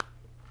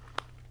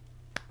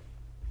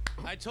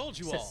 I told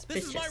you all.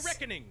 This is my Suspicious.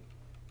 reckoning.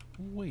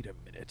 Wait a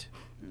minute.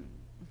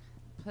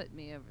 Put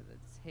me over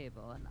the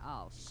table and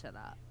I'll shut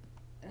up.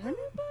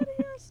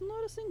 Anybody else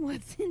noticing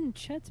what's in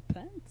Chet's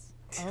pants?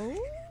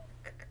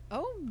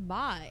 Oh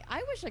my!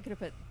 I wish I could have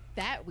put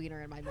that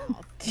wiener in my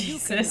mouth.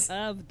 Jesus. You can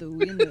have the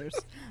wieners.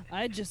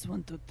 I just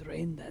want to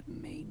drain that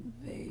main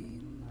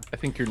vein. I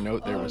think your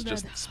note there was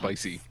just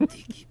spicy.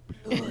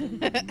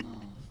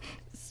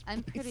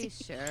 I'm pretty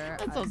sure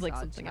That sounds like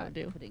something I would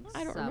do.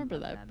 I don't remember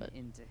that, but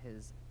into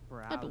his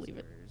I believe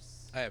it.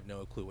 I have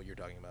no clue what you're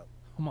talking about.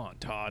 Come on,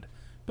 Todd.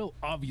 Bill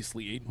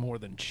obviously ate more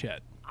than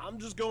Chet. I'm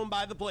just going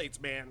by the plates,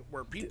 man.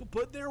 Where people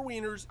put their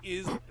wieners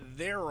is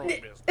their own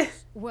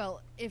business.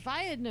 Well, if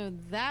I had known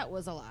that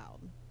was allowed.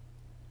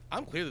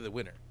 I'm clearly the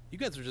winner. You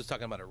guys were just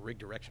talking about a rigged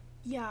direction.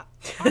 Yeah,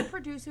 our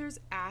producers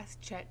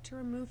asked Chet to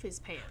remove his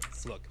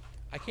pants. Look,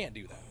 I can't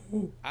do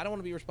that. I don't want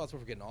to be responsible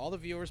for getting all the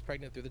viewers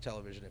pregnant through the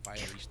television if I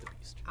unleash the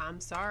beast. I'm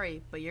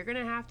sorry, but you're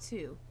gonna have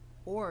to,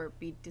 or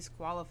be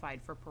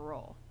disqualified for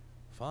parole.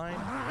 Fine.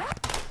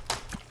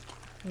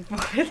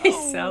 Why do they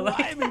sound I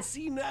like haven't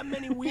seen that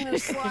many wieners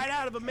slide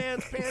out of a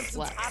man's pants since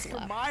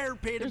Oscar Mayer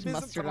paid a There's visit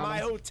mustard from on my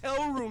them.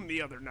 hotel room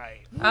the other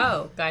night.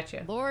 Oh,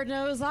 gotcha. Lord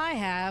knows I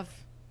have.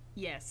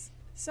 Yes.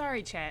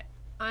 Sorry, Chet.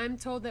 I'm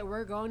told that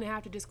we're going to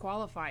have to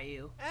disqualify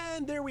you.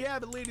 And there we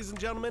have it, ladies and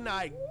gentlemen.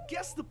 I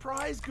guess the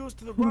prize goes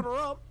to the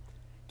runner-up.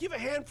 Give a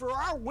hand for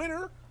our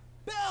winner,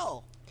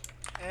 Belle.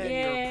 And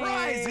your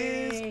prize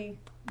is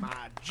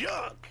my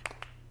junk.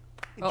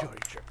 Enjoy your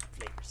trip to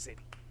Flavor City.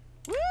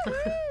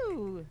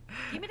 Woo!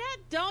 Give me that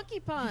donkey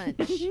punch.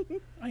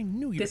 I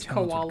knew your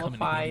talents would come in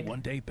handy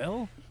one day,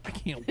 Belle. I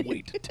can't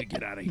wait to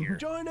get out of here.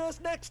 Join us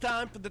next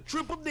time for the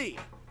Triple D,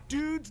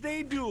 Dudes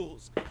Day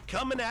Duels,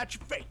 coming at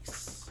your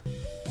face.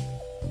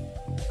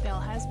 Belle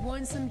has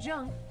won some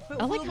junk,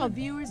 but I like will how the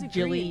viewers agree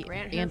Jilly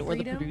grant her and or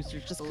the freedom?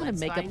 producers just kind of Let's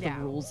make up find the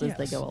out. rules as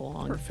they go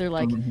along. They're Perfect.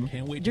 like,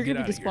 Can't wait you're to get gonna be out of here,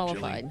 Jilly.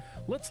 disqualified.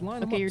 Let's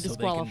line 'em Okay, up you're so they can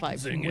disqualified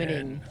zing from winning.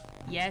 in.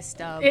 Yes,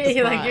 Dub.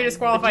 You're like, you're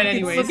disqualified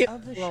anyways.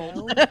 Of the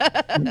show.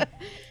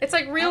 It's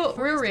like real Up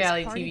first is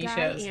reality party TV guy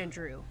shows.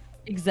 Andrew.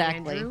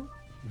 Exactly. Andrew?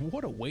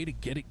 What a way to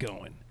get it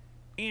going.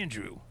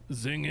 Andrew,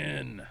 zing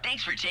in.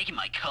 Thanks for taking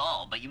my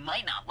call, but you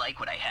might not like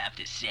what I have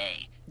to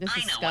say. This I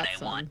is know what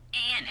Scott's I want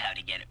and how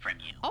to get it from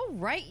you. All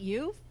right,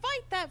 you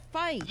fight that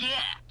fight.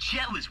 Yeah,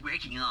 Chet was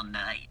working all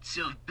night,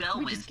 so if Belle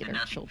We wins, just get then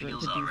our nothing children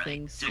feels to do alright.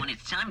 things. So when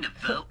it's time to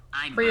vote,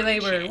 I'm Free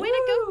voting labor. Chet. Way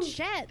to go,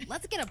 Chet.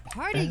 Let's get a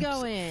party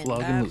going.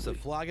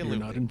 Abso-floggin' You're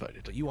not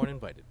invited. But you aren't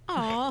invited.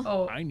 Aw.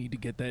 Oh, I need to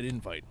get that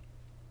invite.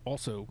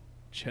 Also,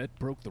 Chet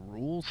broke the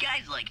rules.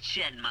 Guys like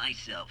Chet and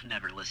myself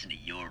never listen to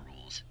your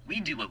rules. We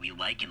do what we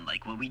like and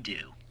like what we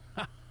do.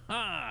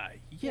 Ah,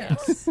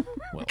 yes.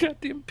 Well,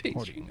 goddamn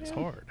pastry. partying is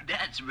hard.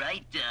 That's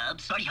right,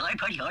 Dubs. Party hard,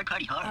 party hard,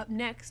 party hard. Up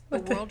next, the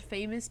world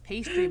famous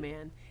pastry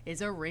man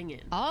is a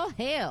ringin'. All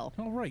hail.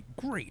 All right,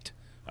 great.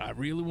 I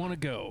really want to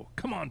go.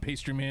 Come on,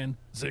 pastry man,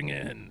 zing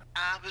in.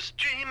 I was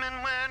dreaming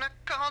when I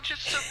called you,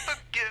 so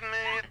forgive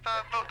me if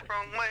I vote the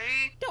wrong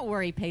way. Don't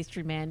worry,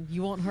 pastry man.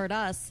 You won't hurt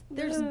us.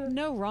 There's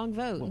no wrong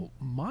vote. Well,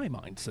 my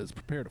mind says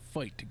prepare to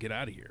fight to get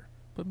out of here.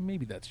 But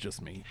maybe that's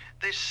just me.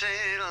 They say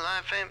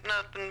life ain't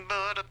nothing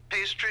but a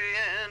pastry,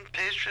 and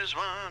pastries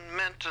weren't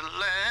meant to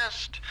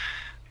last.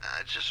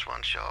 I just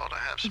want y'all to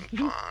have some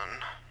fun.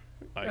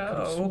 I could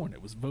have sworn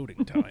it was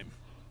voting time.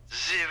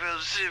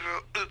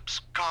 0-0,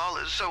 oops, call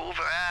is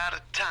over, out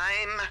of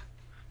time.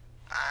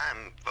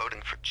 I'm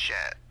voting for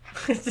Chet.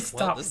 Just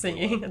stop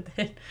singing. And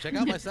then... Check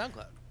out my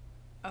SoundCloud.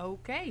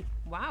 Okay,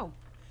 wow.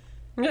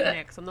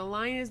 Next on the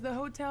line is the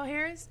Hotel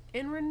Harris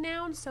and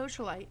renowned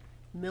socialite,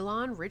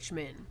 Milan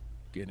Richmond.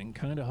 Getting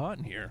kind of hot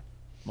in here.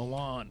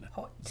 Milan,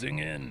 zing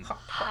in.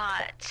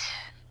 Hot.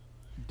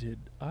 Did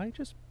I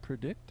just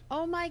predict?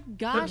 Oh my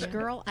gosh,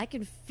 girl. I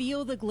can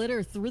feel the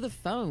glitter through the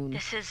phone.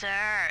 This is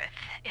Earth.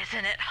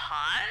 Isn't it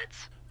hot?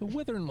 The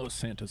weather in Los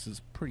Santos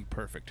is pretty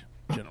perfect,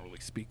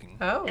 generally speaking.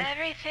 Oh.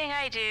 Everything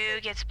I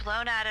do gets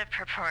blown out of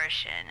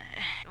proportion.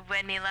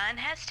 When Milan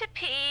has to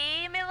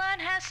pee, Milan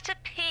has to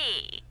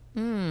pee.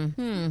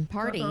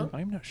 Party.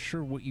 I'm not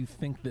sure what you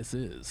think this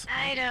is.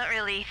 I don't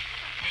really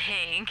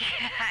think.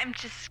 I'm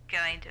just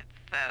going to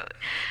vote.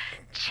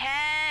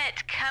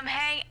 Chet, come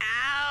hang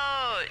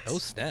out. Oh,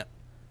 snap.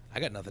 I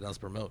got nothing else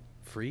to promote.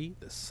 Free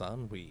the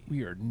sun we.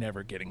 We are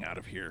never getting out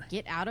of here.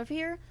 Get out of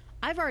here?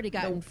 I've already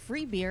gotten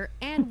free beer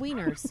and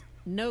wieners.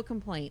 No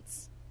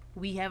complaints.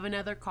 We have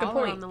another Good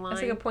caller point. on the line.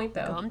 That's a good point,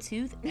 though.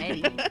 Gumtooth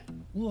Eddie.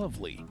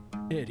 Lovely.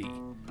 Eddie.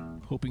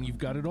 Hoping you've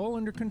got it all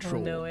under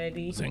control. Oh, no,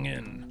 Eddie. Zing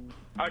in.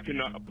 I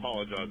cannot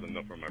apologize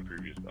enough for my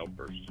previous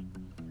outburst.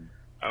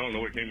 I don't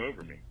know what came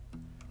over me.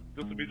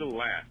 This will be the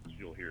last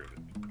you'll hear of it,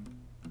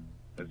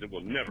 as it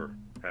will never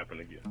happen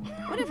again.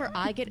 Whenever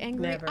I get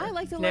angry, Never. I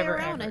like to lay Never,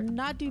 around ever. and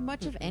not do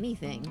much of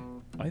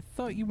anything. I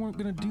thought you weren't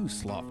going to do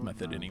sloth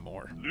method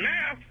anymore.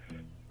 Math!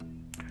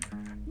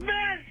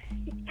 Math!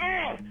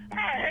 Oh,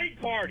 I hate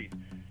parties.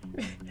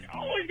 You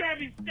always gotta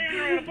be standing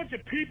around a bunch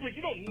of people you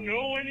don't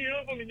know any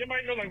of them, and you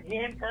might know like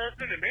one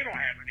person, and they don't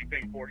have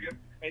anything for you.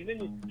 And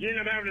then you end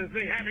up having to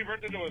sing happy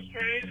birthday to a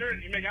stranger,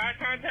 and you make eye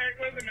contact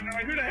with them, and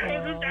they're like, who the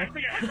hell is this guy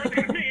singing happy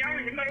birthday to me? I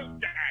don't even know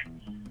this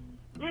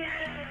guy.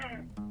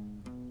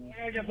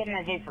 I guess I'm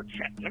gonna vote for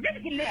Chet. Now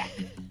give me some milk.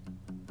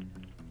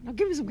 Now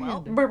give me some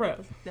Well,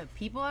 milk. the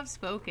people have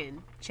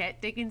spoken. Chet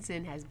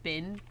Dickinson has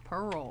been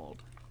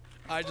paroled.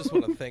 I just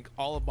want to thank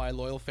all of my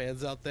loyal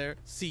fans out there.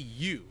 See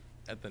you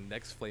at the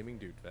next Flaming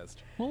Dude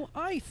Fest. Well,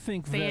 I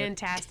think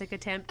Fantastic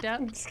attempt,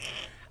 Dubs.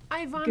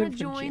 Ivana Good for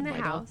joined the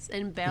Jim, house,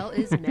 and Belle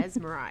is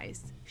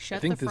mesmerized.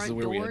 Shut think the this is front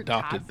where we door.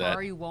 adopted Todd that.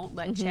 Ferrari won't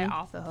let Chet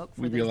off the hook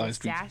for We the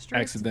realized we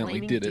disastrous accidentally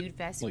Flaming did Dude it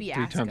Fest like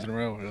fiasco. 3 times in a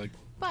row. We're like,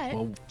 But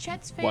well,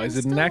 Chet's why fans is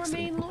it an still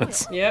accident? remain loyal.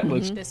 Let's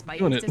Despite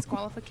doing his it.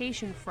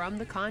 disqualification from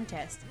the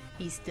contest,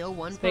 he still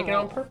won Make it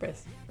on parole.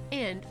 purpose.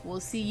 And we'll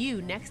see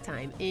you next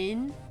time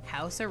in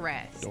House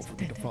Arrest. Don't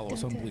forget to follow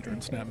us on Bleaker and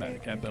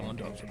Snapmatic at Belle and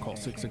Dubs or call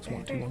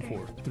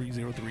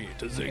 661-214-3038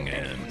 to zing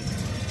in.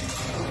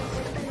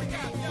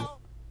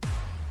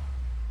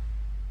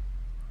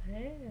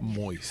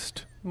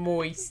 Moist.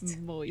 Moist.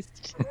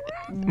 Moist.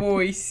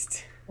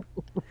 Moist.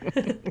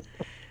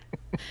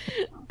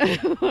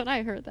 When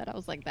I heard that, I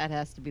was like, that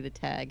has to be the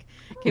tag.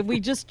 Can we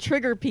just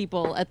trigger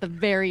people at the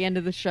very end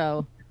of the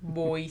show?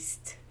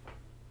 Moist.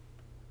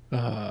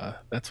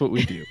 That's what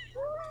we do.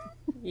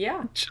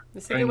 Yeah.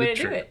 That's a Trying good way to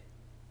do trigger. it.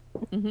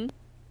 Mm-hmm.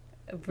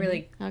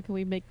 Really. How can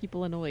we make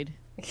people annoyed?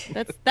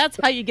 That's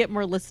how you get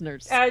more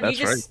listeners. You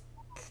just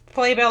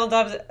play Belle and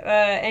Dubs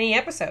any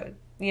episode,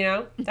 you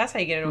know? That's how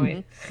you get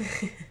annoyed.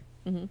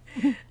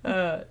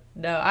 No,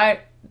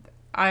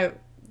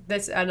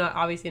 that's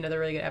obviously another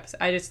really good episode.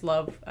 I just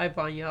love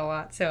Ivana a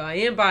lot, so I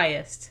am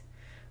biased,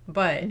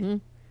 but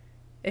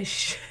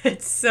it's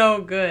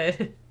so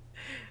good.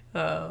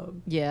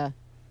 Yeah,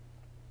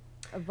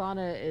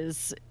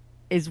 Ivana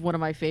is one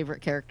of my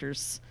favorite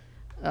characters.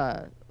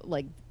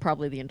 Like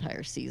probably the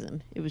entire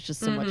season. It was just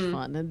so much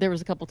fun, and there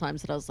was a couple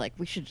times that I was like,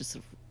 we should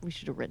have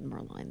written more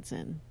lines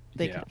in.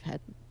 They could have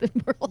had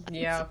more lines.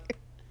 Yeah.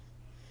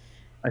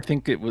 I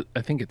think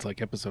it's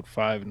like episode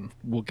 5, and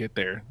we'll get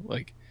there.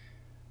 Like,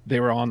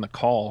 they were on the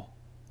call.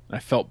 I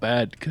felt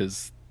bad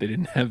because they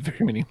didn't have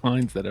very many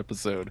lines that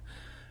episode.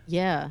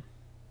 Yeah.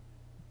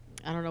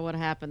 I don't know what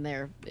happened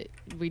there.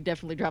 We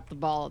definitely dropped the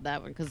ball on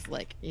that one because,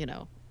 like,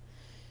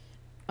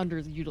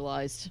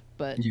 underutilized.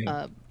 But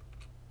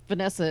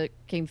Vanessa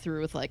came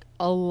through with like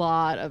a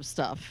lot of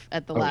stuff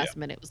at the last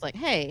minute. It was like,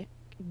 hey,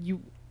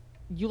 you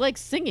like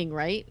singing,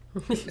 right?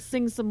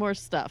 Sing some more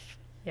stuff.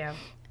 Yeah.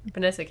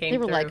 Vanessa came They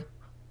were through. like,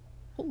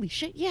 holy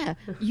shit, yeah.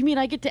 You mean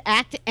I get to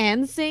act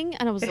and sing?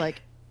 And I was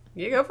like,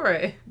 you go for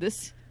it.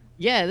 This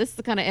is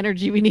the kind of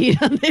energy we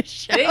need on this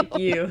show. Thank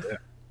you.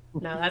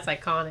 No, that's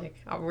iconic.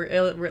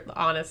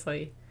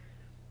 Honestly.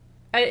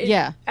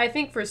 I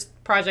think for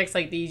projects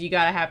like these, you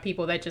gotta have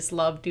people that just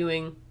love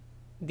doing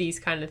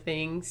these kind of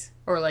things,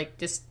 or like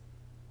just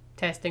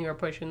testing or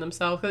pushing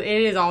themselves. 'Cause it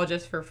is all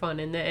just for fun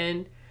in the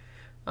end.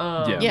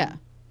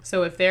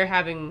 So if they're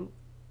having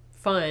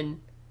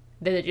fun,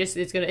 then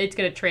it's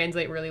gonna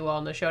translate really well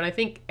in the show. And I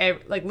think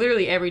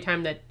literally every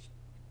time that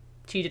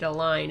she did a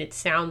line, it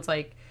sounds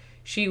like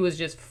she was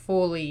just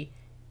fully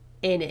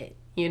in it,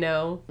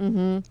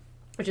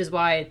 which is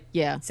why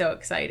it's so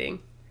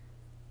exciting.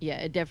 Yeah,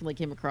 it definitely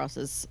came across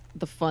as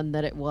the fun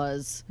that it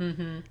was.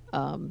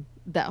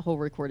 That whole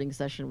recording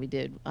session we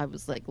did, I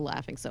was like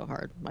laughing so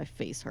hard, my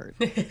face hurt.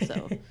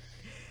 So,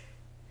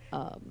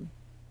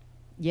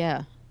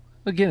 yeah.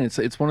 Again,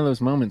 it's one of those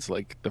moments,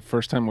 like the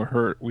first time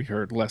we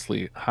heard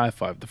Leslie high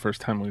five, the first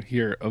time we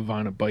hear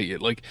Ivana bite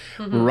it. Like,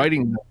 we're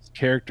writing those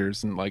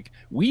characters, and like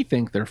we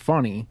think they're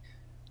funny,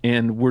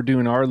 and we're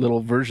doing our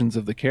little versions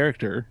of the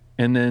character,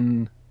 and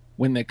then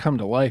when they come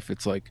to life,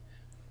 it's like,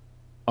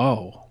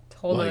 oh, it's a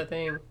whole other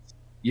thing.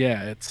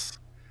 Yeah, that's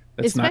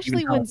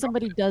especially when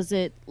somebody does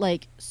it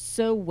like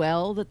so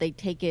well that they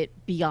take it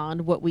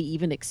beyond what we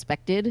even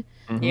expected.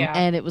 Yeah,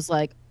 and it was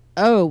like,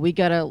 oh, we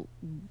gotta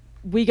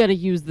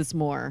use this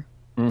more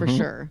for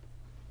sure.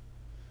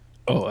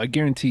 Oh, I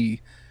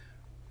guarantee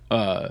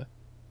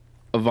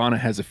Ivana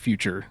has a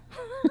future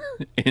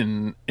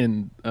in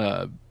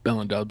Belle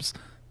and Dubs,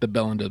 the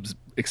Belle and Dubs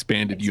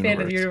expanded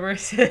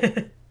universe.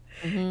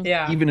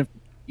 Yeah,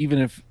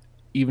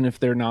 even if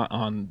they're not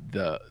on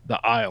the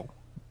aisle,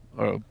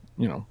 or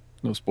no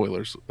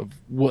spoilers of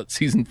what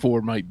season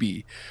 4 might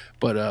be,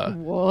 but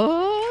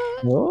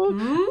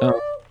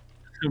what?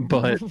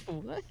 But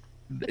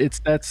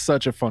that's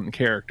such a fun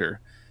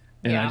character,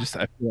 and I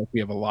feel like we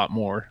have a lot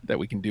more that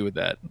we can do with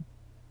that.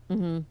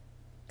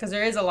 Because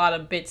there is a lot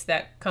of bits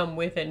that come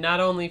with it, not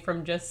only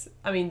from just,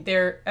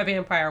 they're a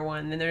vampire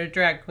one, then they're a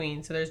drag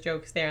queen, so there's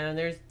jokes there, and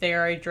then they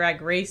are a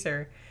drag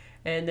racer,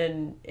 and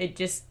then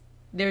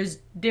there's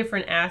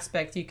different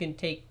aspects you can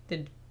take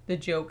the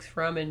jokes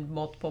from in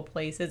multiple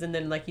places. And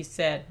then, like you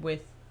said,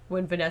 when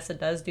Vanessa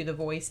does do the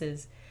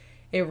voices,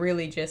 it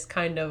really just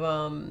kind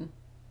of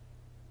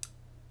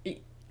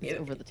it's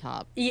over the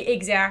top.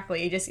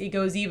 Exactly. It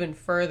goes even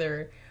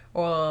further.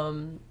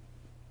 So,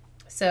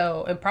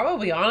 and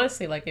probably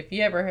honestly, like if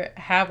you ever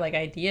have like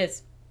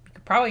ideas, you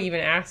could probably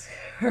even ask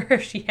her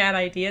if she had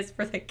ideas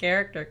for the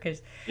character,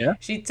 because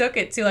she took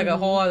it to like a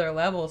whole other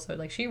level. So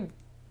like she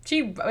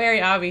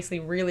very obviously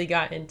really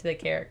got into the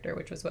character,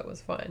 which was what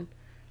was fun.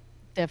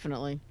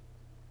 Definitely.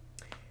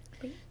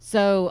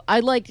 So I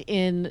liked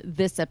in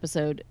this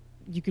episode,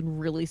 you can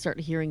really start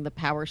hearing the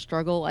power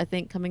struggle, I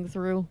think, coming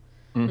through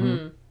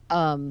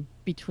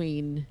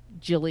between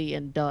Jilly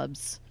and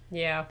Dubs.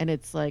 Yeah. And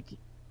it's like,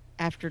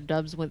 after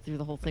Dubs went through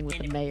the whole thing with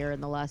the mayor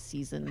in the last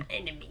season,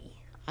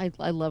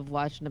 I love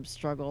watching him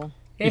struggle.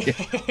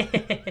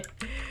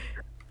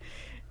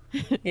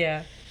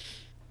 Yeah.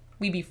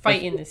 We be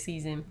fighting this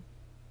season.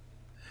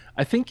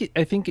 I think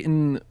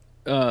in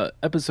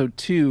episode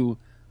 2,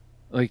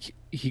 like,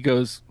 he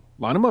goes,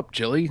 line him up,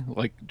 Jilly,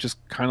 like, just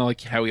kind of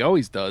like how he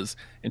always does.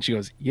 And she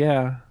goes,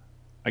 yeah,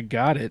 I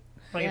got it.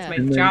 Like, it's my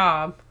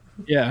job.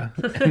 Yeah.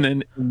 And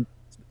then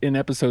in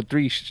episode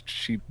 3,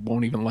 she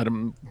won't even let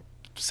him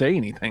say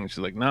anything. She's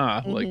like,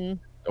 nah, like,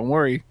 don't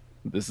worry,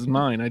 this is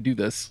mine, I do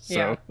this.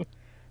 So yeah.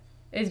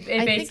 It's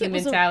basically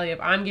the mentality of,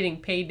 I'm getting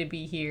paid to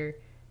be here,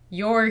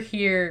 you're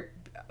here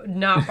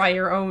not by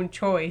your own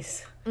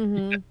choice.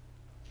 You're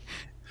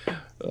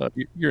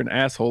an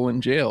asshole in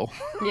jail.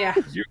 Yeah.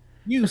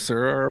 You,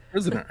 sir, are a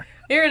prisoner.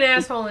 You're an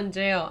asshole in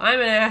jail. I'm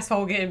an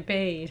asshole getting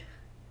paid.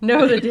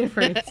 Know the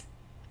difference.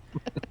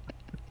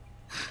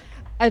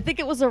 I think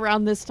it was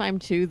around this time,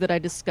 too, that I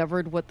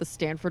discovered what the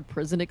Stanford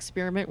prison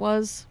experiment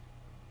was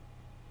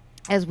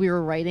as we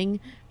were writing.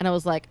 And I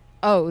was like,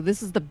 oh,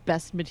 this is the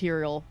best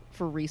material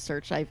for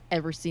research I've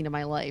ever seen in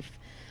my life.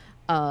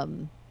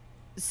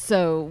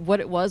 So what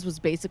it was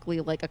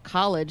basically like a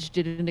college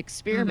did an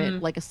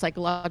experiment, like a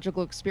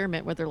psychological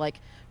experiment where they're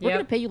like, we're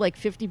going to pay you like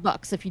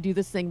 $50 if you do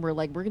this thing. We're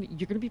like, you're going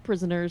to be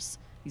prisoners.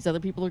 These other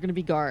people are going to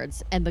be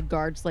guards. And the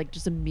guards like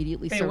just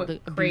immediately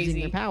started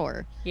abusing their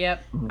power.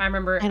 Yep. I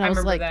remember that.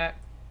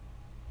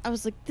 I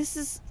was like, this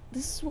is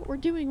what we're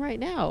doing right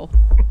now.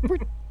 We're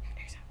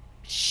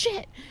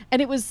shit.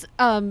 And it was,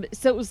 so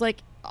it was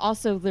like,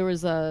 also there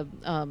was it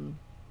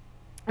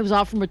was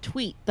all from a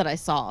tweet that I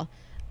saw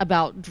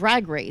about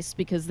Drag Race,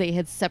 because they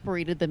had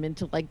separated them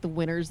into like the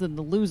winners and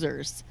the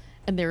losers,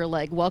 and they were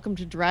like, welcome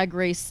to Drag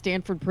Race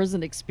Stanford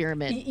Prison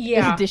Experiment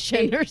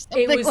edition or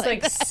something. It was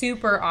like that.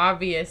 super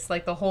obvious,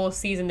 like the whole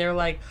season they're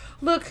like,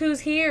 look who's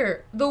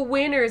here, the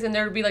winners, and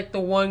there would be like the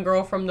one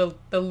girl from the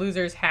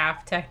losers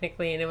half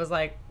technically, and it was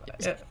like,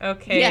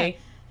 okay,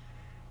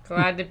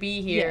 glad to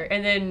be here.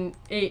 And then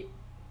it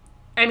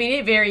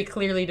very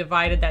clearly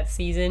divided that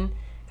season,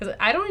 because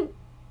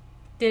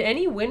did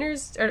any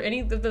winners or any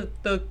of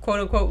the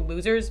quote-unquote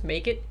losers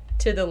make it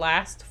to the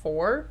last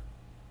 4?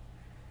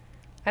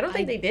 I don't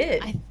think they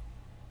did. I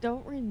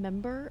don't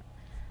remember.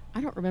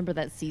 I don't remember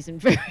that season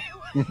very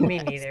well. Me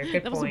neither. Good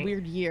point. That was a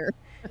weird year.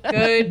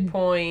 Good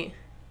point.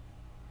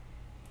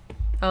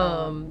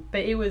 But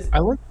it was...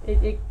 what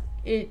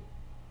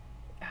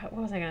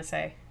was I going to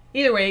say?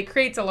 Either way, it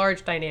creates a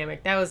large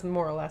dynamic. That was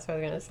more or less what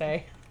I was going to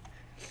say.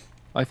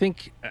 I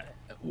think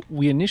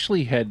we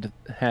initially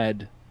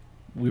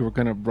we were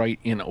going to write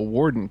in a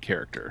warden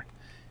character.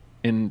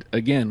 And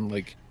again,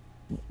 like,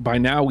 by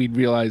now we'd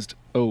realized,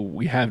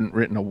 we haven't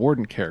written a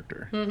warden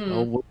character.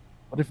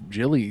 What if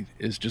Jilly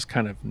is just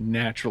kind of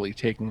naturally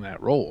taking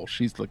that role?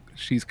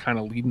 She's kind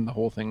of leading the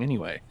whole thing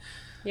anyway.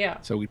 Yeah.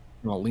 So we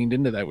leaned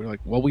into that. We're like,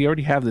 well, we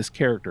already have this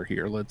character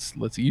here. Let's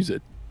use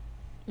it.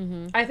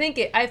 I think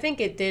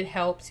it did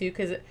help too,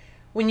 because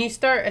when you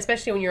start,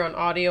 especially when you're on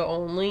audio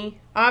only,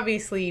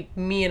 obviously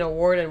me and a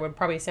warden would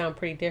probably sound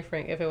pretty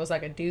different if it was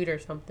like a dude or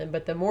something.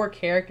 But the more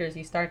characters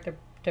you start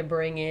to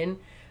bring in,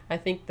 I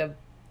think the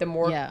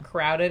more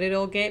crowded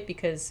it'll get,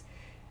 because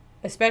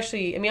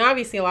especially,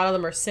 obviously a lot of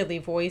them are silly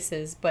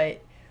voices,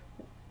 but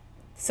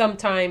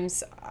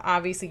sometimes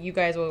obviously you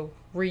guys will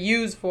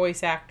reuse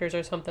voice actors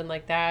or something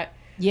like that.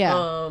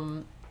 Yeah.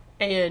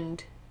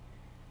 And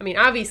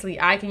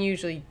obviously I can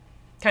usually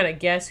kind of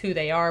guess who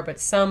they are, but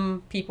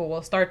some people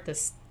will start to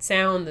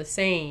sound the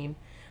same,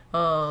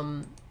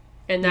 and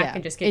that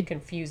can just get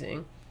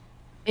confusing.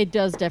 It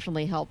does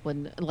definitely help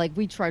when, like,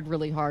 we tried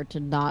really hard to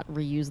not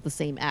reuse the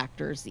same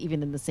actors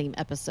even in the same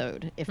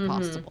episode if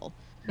possible.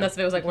 Unless if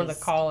it was like one of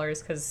the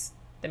callers, because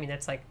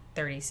that's like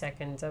 30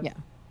 seconds of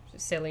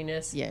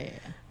silliness.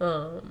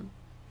 But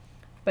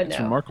it's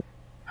remarkable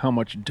how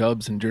much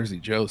Dubs and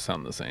Jersey Joe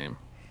sound the same.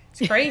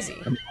 It's crazy.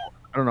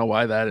 I don't know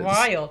why that is.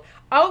 Wild.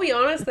 I'll be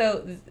honest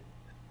though,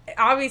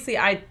 obviously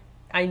I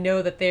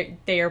know that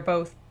they are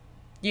both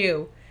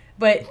you,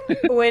 but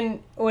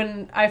when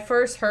I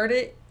first heard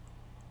it,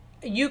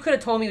 you could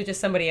have told me it was just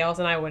somebody else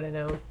and I would have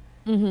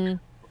known.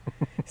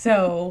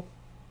 So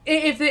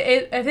I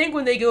think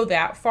when they go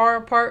that far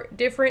apart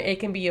different, it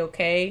can be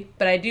okay,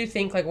 but I do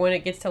think like when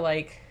it gets to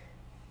like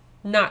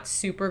not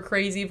super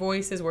crazy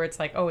voices where it's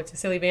like, oh, it's a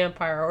silly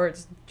vampire or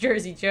it's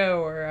Jersey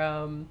Joe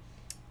or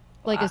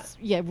like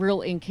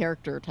real in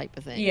character type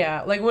of thing.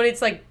 Yeah, like when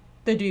it's like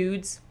the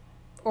dudes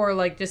or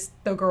like just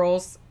the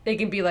girls, they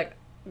can be like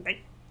they're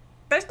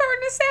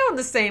starting to sound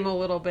the same a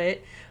little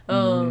bit.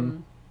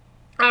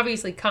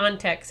 Obviously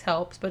context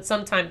helps, but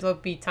sometimes there'll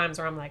be times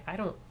where I'm like, I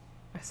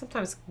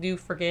sometimes do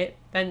forget.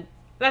 Then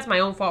that's my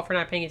own fault for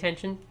not paying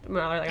attention.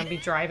 Like I'll be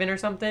driving or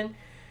something.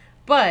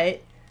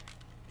 But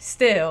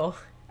still,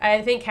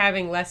 I think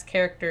having less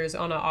characters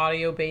on an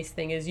audio-based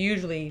thing is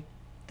usually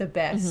the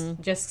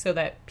best, just so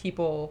that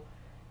people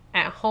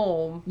at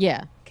home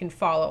Yeah. can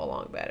follow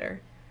along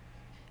better.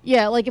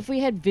 Yeah, like if we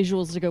had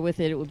visuals to go with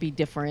it, it would be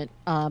different.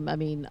 I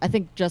mean, I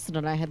think Justin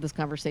and I had this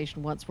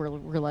conversation once where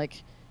we're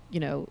like,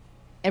 you know,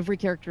 every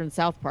character in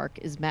South Park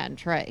is Matt and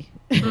Trey.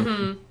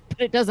 Mm-hmm.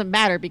 But it doesn't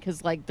matter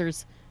because like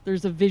there's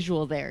a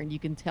visual there and you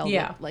can tell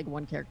Yeah. that like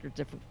one character is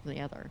different from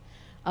the other.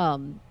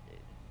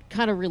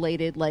 Kind of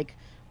related, like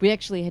we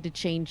actually had to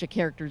change a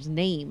character's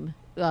name.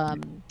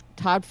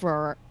 Todd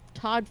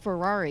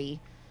Ferrari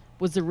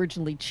was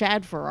originally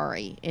Chad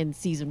Ferrari in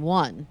season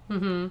 1.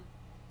 Mm-hmm.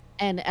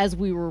 And as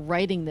we were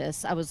writing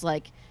this, I was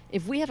like,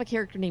 if we have a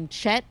character named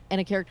Chet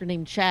and a character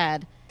named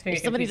Chad,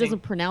 if somebody doesn't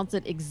pronounce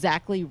it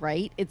exactly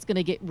right, it's going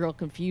to get real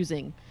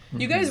confusing.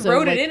 You guys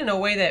wrote it in a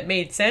way that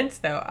made sense,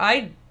 though.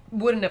 I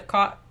wouldn't have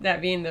caught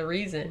that being the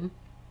reason.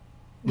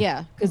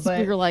 Yeah, because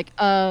we were like,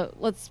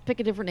 let's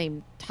pick a different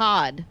name.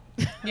 Todd.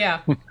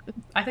 Yeah.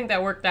 I think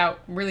that worked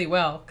out really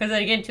well. Because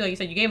again, too, like you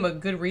said, you gave him a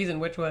good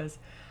reason, which was,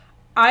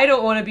 I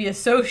don't want to be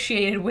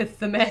associated with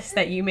the mess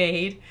that you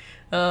made.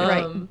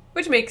 Right.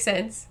 Which makes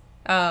sense.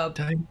 But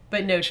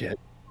no, Chet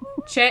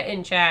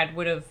and Chad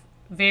would have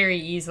very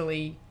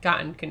easily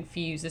gotten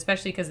confused,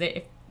 especially because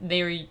they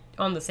were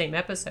on the same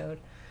episode.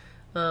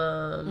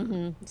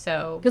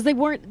 So because they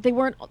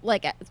weren't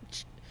like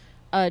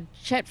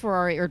Chad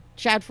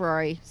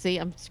Ferrari. See,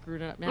 I'm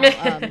screwing it up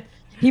now.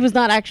 He was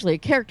not actually a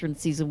character in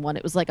season 1.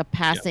 It was like a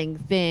passing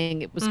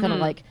thing. It was kind of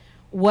like,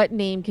 what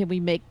name can we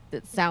make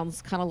that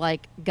sounds kind of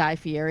like Guy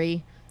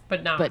Fieri,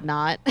 but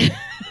not.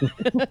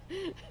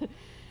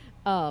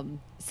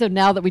 So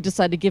now that we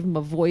decided to give him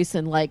a voice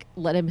and like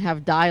let him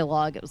have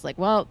dialogue, it was like,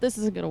 well, this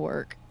isn't gonna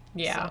work.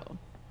 Yeah. So.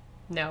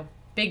 No.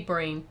 Big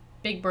brain.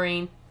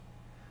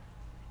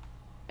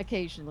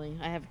 Occasionally,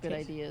 I have good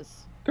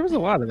ideas. There was a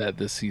lot of that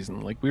this season.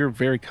 Like we were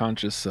very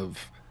conscious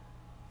of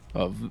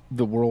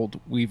the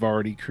world we've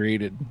already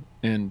created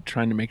and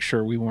trying to make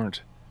sure we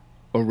weren't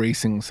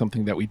erasing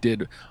something that we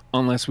did,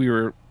 unless we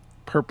were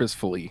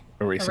purposefully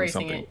erasing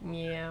something. It.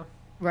 Yeah.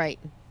 Right.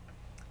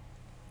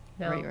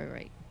 No.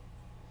 Right.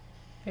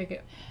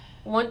 Okay.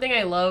 One thing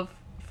I love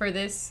for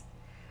this,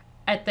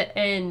 at the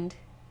end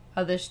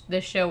of this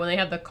show, when they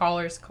have the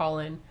callers call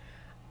in,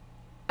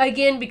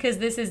 again, because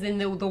this is in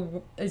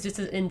it's just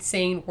an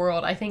insane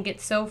world, I think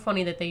it's so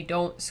funny that they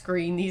don't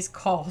screen these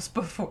calls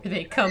before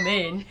they come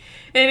in.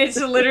 And it's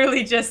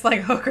literally just like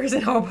hookers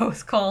and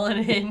hobos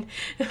calling in.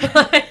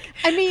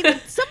 I mean,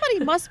 somebody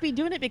must be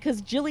doing it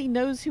because Jilly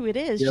knows who it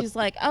is. Yep. She's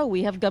like, oh,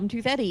 we have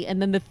Gumtooth Eddie.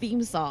 And then the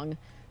theme song.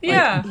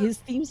 Yeah. His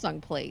theme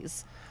song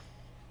plays.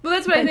 Well,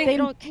 that's what I think. They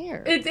don't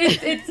care.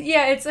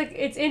 It's like,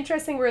 it's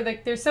interesting where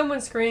like there's someone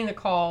screening the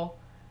call,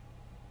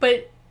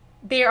 but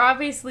they're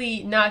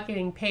obviously not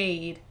getting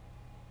paid,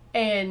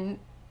 and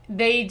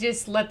they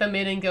just let them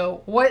in and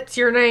go, "What's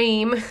your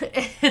name?"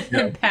 and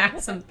then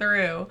pass them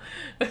through.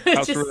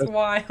 It's just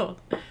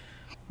wild.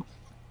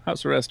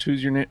 House arrest.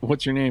 Who's your name?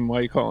 What's your name? Why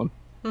are you calling?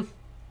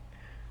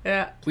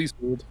 Yeah. Please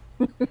hold.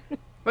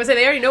 I say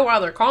they already know why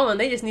they're calling.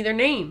 They just need their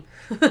name.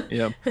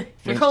 Yeah.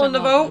 You're calling to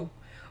vote?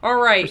 All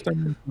right.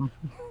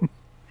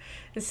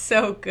 It's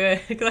so good.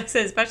 Like I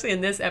said, especially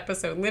in this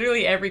episode,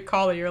 literally every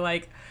caller, you're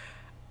like,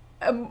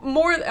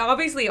 more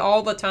obviously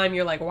all the time,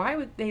 you're like, why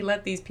would they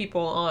let these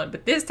people on?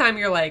 But this time,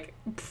 you're like,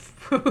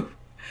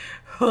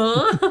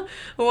 huh?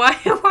 Why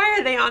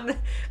are they on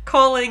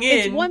calling in?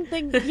 It's one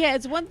thing. Yeah,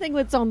 it's one thing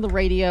when it's on the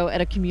radio at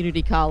a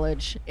community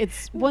college.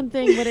 It's one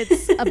thing when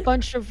it's a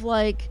bunch of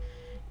like,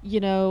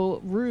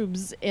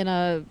 rubes in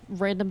a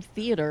random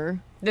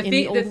theater. The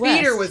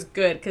theater was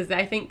good because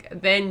I think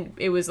then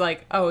it was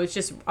like, oh, it's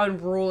just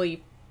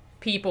unruly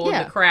people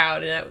in the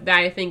crowd, and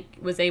I think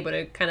was able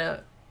to kind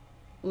of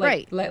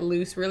let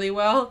loose really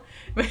well.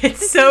 But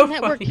it's so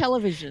network funny.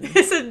 Television.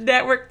 It's a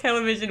network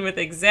television with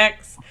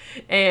execs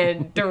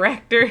and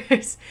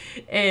directors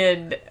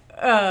and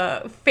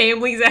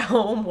families at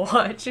home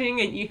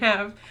watching, and you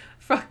have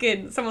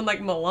fucking someone like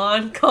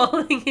Milan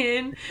calling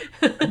in.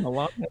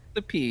 Milan has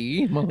the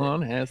pee.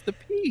 Milan has the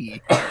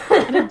pee.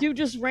 And a dude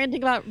just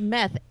ranting about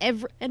meth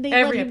every let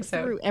him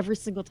episode through every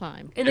single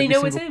time. And they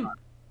know it's him.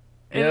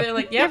 And they're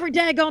like, yep. Every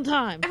daggone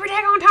time. Every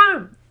daggone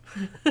time.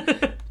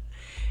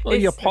 Well,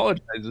 he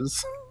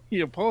apologizes.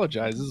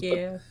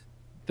 Yeah. But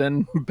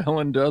then Belle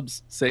and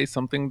Dubs say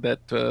something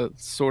that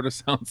sort of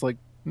sounds like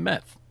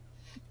meth.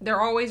 They're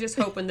always just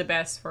hoping the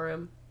best for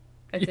him.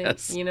 I think,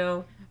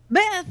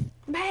 Meth.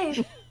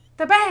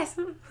 The best.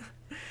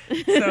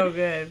 So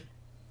good.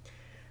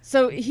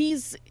 So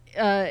he's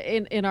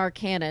in our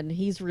canon.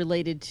 He's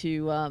related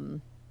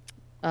to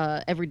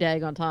Every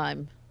Daggone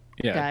Time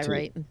guy,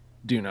 right?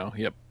 Duno.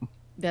 Yep.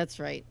 That's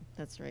right.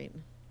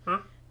 Huh?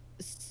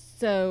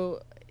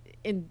 So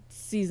in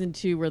season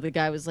 2, where the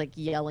guy was like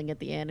yelling at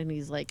the end, and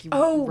he's like,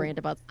 rant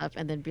about stuff,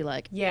 and then be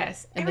like,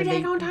 yes, and every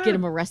then daggone time. Get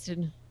him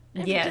arrested.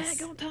 Every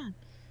yes. daggone time.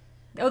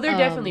 Oh, they're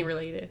definitely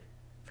related,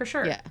 for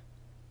sure. Yeah.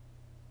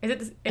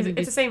 Is it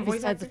the same voice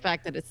besides actor? the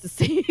fact that it's the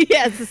same.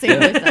 Yeah, it's the same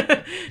voice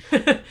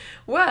actor.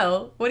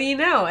 Well, what do you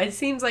know? It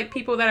seems like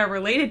people that are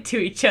related to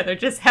each other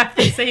just have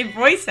the same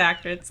voice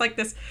actor. It's like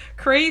this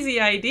crazy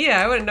idea.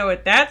 I wouldn't know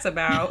what that's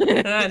about.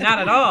 Not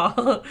at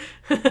all.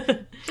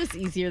 Just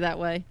easier that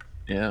way.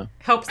 Yeah.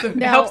 Helps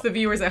the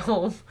viewers at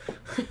home.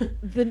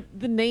 The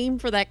name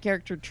for that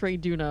character, Trey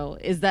Duno,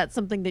 is that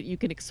something that you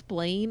can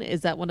explain?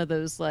 Is that one of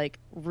those like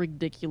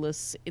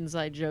ridiculous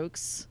inside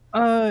jokes?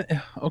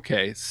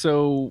 Okay.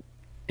 So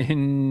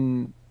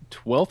in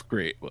 12th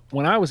grade,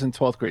 when I was in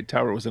 12th grade,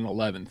 Tower was in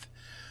 11th.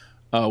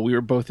 We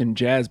were both in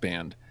jazz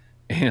band,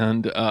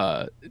 and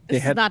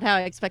This is not how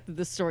I expected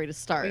this story to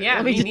start. Yeah,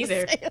 Let me just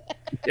neither. say that.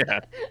 Yeah,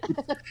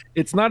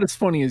 it's not as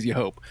funny as you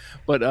hope,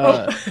 but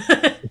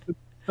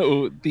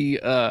so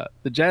the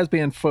jazz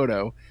band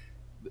photo.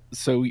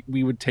 So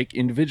we would take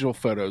individual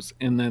photos,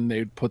 and then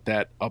they'd put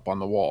that up on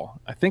the wall.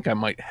 I think I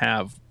might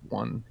have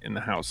one in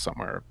the house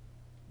somewhere,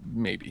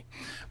 maybe,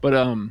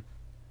 but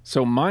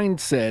so mine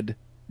said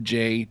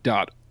J.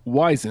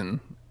 Wisen,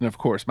 and of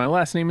course my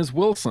last name is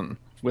Wilson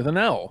with an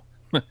L.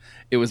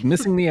 It was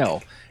missing the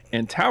L,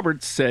 and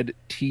Talbert said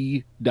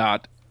T.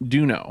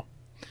 Duno,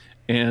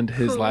 and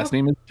his last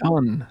name is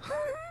Dunn,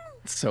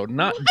 so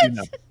not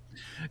Duno.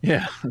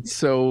 Yeah,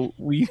 so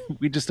we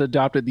just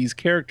adopted these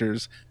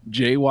characters,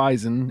 Jay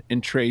Wisen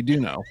and Trey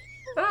Duno.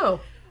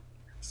 Oh,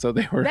 so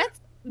they were.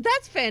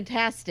 That's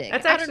fantastic.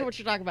 That's I don't actually- know what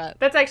you're talking about.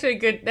 That's actually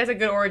good. That's a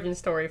good origin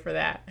story for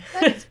that.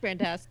 That's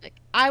fantastic.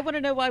 I want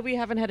to know why we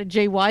haven't had a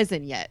Jay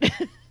Wisen yet.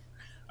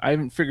 I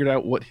haven't figured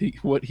out what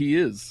he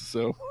is.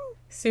 So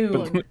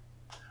soon. But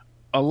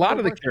a lot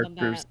of the working on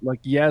characters,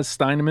 like Yaz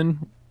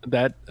Steineman,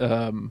 that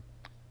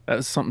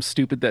was something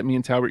stupid that me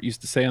and Talbert used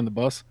to say on the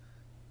bus.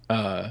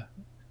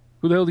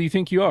 Who the hell do you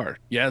think you are?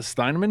 Yaz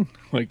Steineman?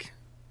 Like,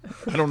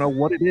 I don't know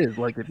what it is.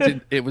 Like,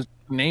 it was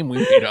a name we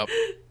made up.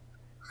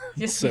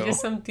 He's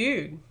just some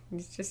dude.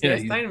 He's just Yeah,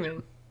 Yaz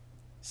Steineman.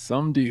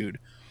 Some dude.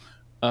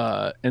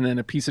 And then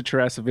a piece of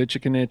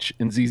Tarasovichikanic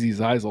and ZZ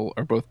Zeisel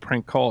are both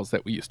prank calls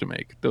that we used to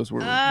make. Those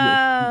were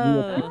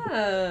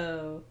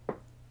Oh.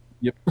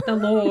 Yep. The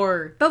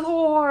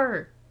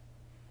lore.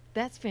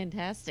 That's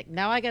fantastic.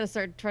 Now I got to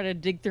start trying to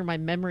dig through my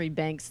memory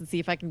banks and see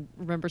if I can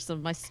remember some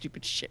of my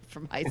stupid shit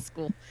from high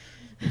school.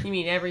 You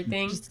mean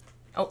everything?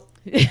 Oh.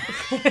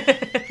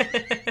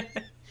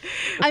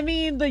 I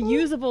mean the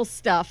usable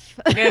stuff.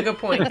 Yeah, good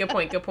point. Good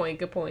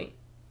point.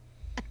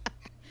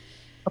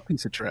 A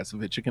piece of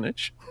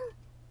Tarasovichikanic.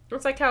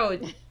 It's like how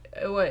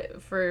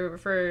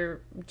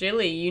for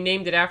Jilly, you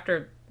named it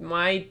after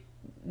my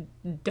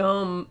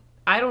dumb.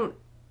 I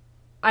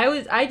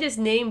just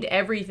named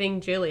everything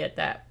Jilly at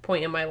that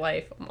point in my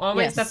life. All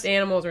my stuffed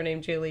animals were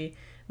named Jilly.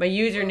 My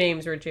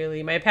usernames were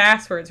Jilly. My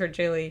passwords were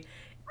Jilly.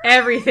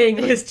 Everything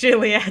was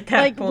Jilly at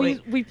that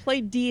point. We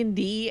played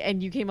D&D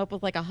and you came up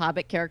with like a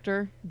Hobbit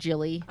character,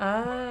 Jilly.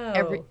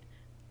 Oh.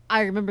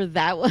 I remember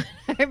that one.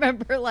 I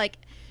remember like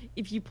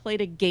if you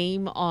played a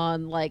game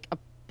on like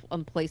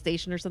on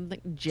PlayStation or something,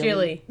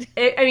 Jilly.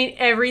 I mean,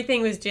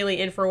 everything was Jilly.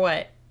 And for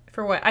what?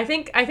 For what? I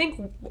think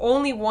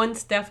only one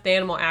stuffed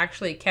animal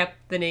actually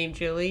kept the name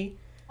Jilly.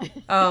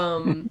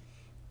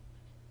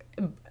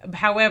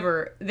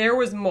 However, there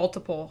was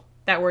multiple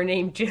that were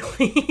named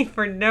Jilly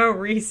for no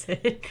reason.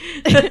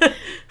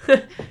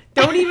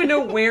 Don't even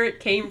know where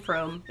it came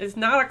from. It's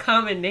not a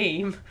common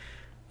name.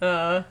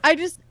 I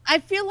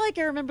feel like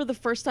I remember the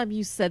first time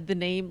you said the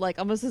name like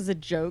almost as a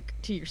joke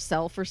to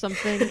yourself or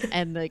something,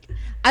 and like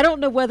I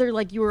don't know whether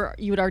like you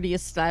had already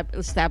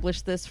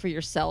established this for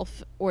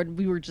yourself or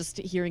we were just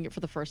hearing it for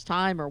the first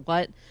time or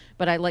what.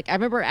 But I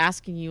remember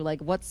asking you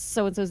like, "What's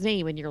so and so's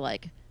name?" and you're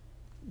like,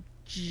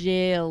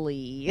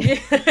 Jilly.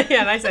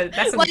 Yeah, and I said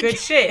that's some Like- good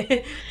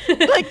shit.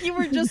 Like you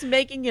were just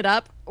making it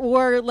up,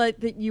 or like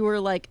that you were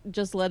like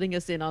just letting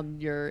us in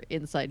on your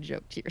inside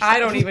joke to yourself. I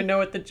don't even know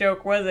what the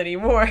joke was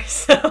anymore.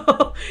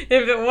 So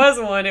if it was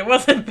one, it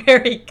wasn't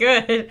very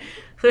good.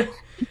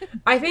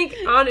 I think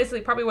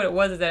honestly, probably what it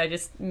was is that I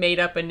just made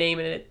up a name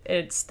and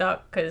it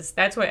stuck because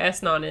that's what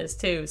Esnon is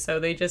too. So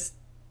they just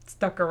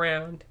stuck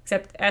around.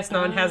 Except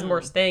Esnon has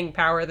more staying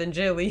power than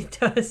Jilly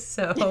does.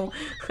 So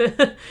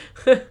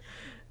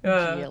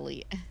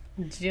Jilly.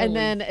 And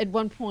then at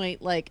one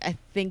point, like I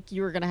think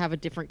you were gonna have a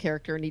different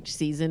character in each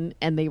season,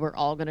 and they were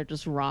all gonna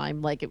just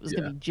rhyme. Like it was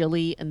gonna be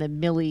Jilly, and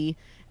then Millie,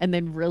 and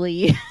then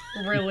Really.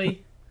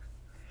 Really.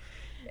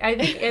 I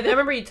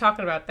remember you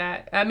talking about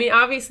that. I mean,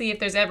 obviously, if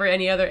there's ever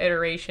any other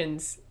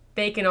iterations,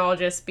 they can all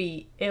just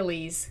be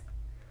Illies.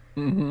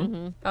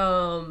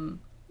 Mm-hmm.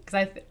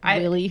 Because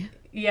Billy.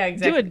 Yeah,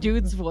 exactly. Do a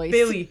dude's voice.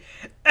 Billy.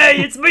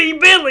 Hey, it's me,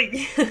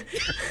 Billy. That's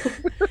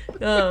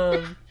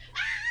the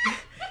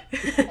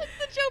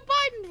Joe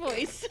Biden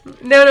voice.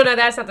 No,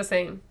 that's not the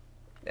same.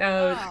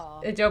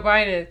 Joe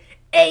Biden is,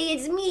 hey,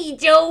 it's me,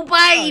 Joe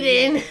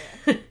Biden.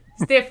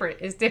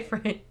 It's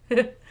different.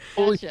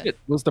 Holy shit!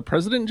 Was the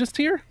president just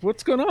here?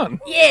 What's going on?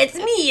 Yeah, it's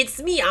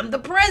me. I'm the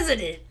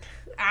president.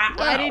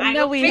 I didn't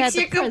know we fix had the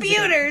your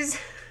computers.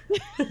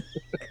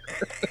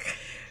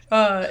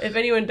 If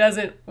anyone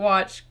doesn't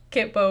watch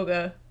Kit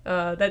Boga,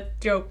 That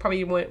joke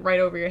probably went right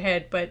over your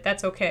head, but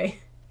that's okay.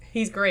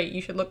 He's great.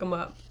 You should look him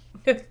up.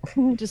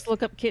 Just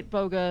look up Kit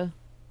Boga,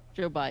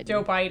 Joe Biden.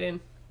 Joe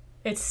Biden.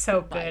 It's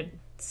so good.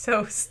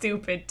 So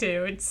stupid,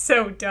 too. It's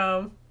so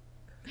dumb.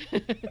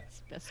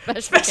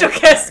 Special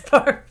guest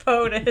star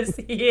bonus.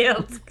 Yeah,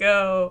 let's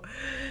go.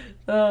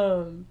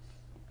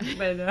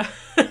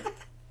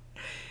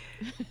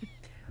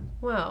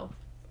 Well,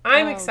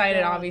 I'm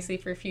excited, obviously,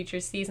 for future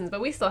seasons, but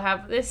we still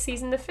have this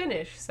season to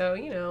finish, so,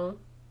 you know.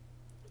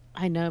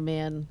 I know,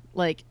 man.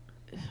 Like,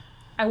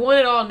 I want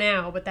it all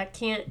now, but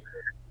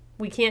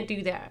we can't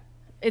do that.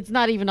 It's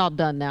not even all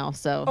done now,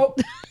 so. Oh.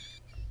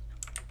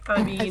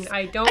 I mean,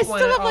 I don't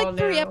want it all now. I still have like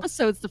 3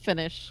 episodes to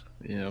finish.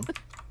 Yeah.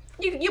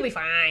 You'll be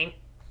fine.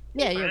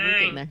 Yeah, we're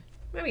getting there.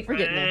 We'll be we're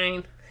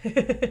fine.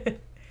 Getting there.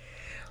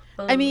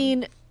 I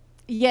mean,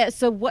 yeah,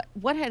 so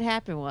what had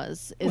happened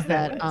is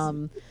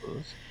that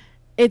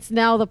it's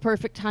now the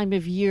perfect time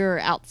of year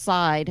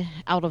outside,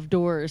 out of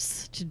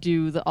doors, to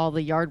do all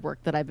the yard work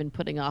that I've been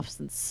putting off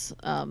since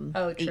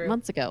 8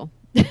 months ago.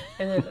 And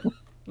then,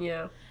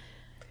 yeah.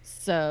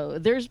 So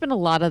there's been a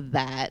lot of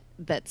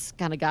that's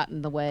kind of gotten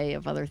in the way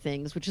of other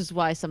things, which is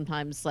why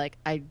sometimes like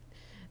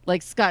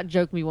Scott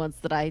joked me once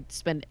that I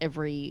spend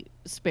every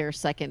spare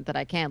second that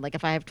I can. Like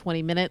if I have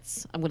 20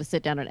 minutes, I'm going to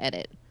sit down and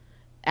edit.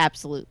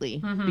 Absolutely.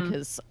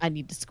 Because I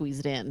need to squeeze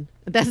it in.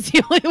 That's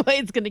the only way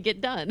it's going to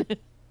get done.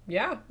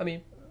 Yeah. I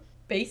mean,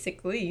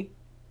 basically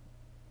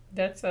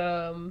that's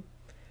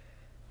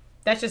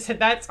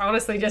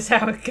honestly just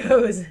how it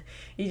goes.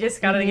 You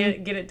just got to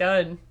get it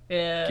done.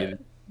 Yeah.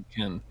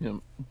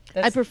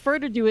 I prefer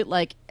to do it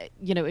like,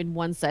 in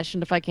one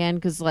session if I can,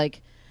 because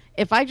like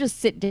if I just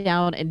sit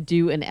down and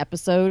do an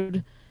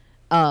episode,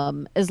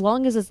 as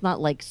long as it's not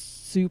like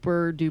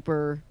super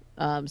duper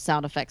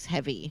sound effects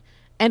heavy,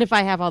 and if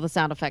I have all the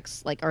sound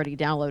effects like already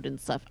downloaded and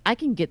stuff, I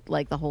can get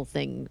like the whole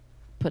thing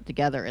put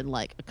together in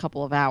like a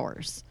couple of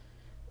hours.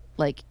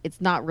 Like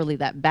it's not really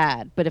that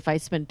bad. But if I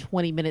spend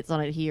 20 minutes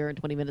on it here and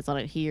 20 minutes on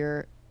it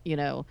here,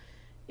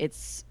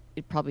 it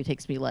probably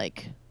takes me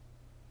like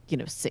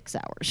 6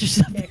 hours or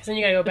something. Yeah, because then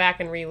you gotta go back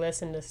and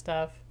re-listen to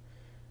stuff.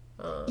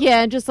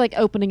 Yeah, and just like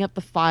opening up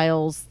the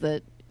files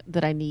that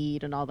I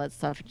need and all that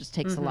stuff, it just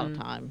takes a lot of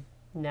time.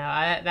 No,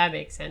 that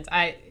makes sense.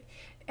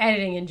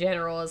 Editing in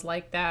general is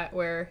like that,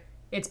 where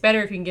it's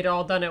better if you can get it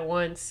all done at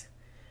once.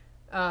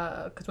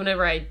 Because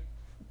whenever I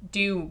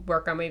do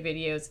work on my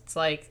videos, it's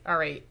like, all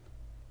right,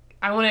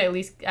 I want to at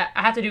least, I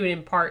have to do it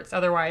in parts,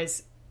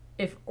 otherwise,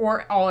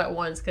 or all at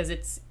once, because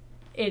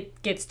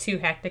it gets too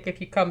hectic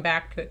if you come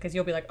back to it, because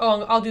you'll be like,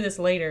 oh, I'll do this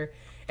later,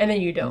 and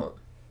then you don't.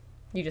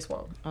 You just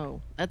won't. Oh,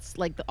 that's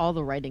like all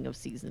the writing of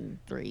season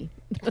 3.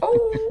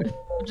 Oh,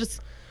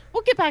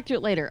 we'll get back to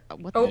it later.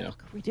 What the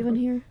fuck are we doing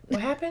here?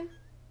 What happened?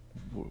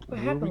 What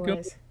happened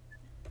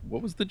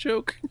What was the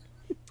joke?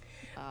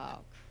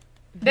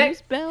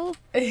 Who's Belle?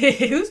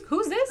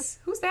 Who's this?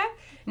 Who's that?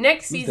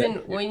 Next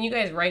season, when you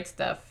guys write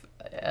stuff,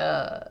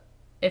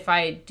 if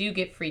I do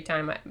get free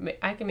time,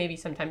 I can maybe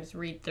sometimes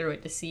read through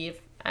it to see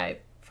if I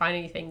find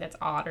anything that's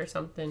odd or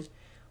something.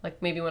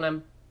 Like maybe when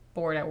I'm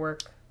bored at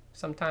work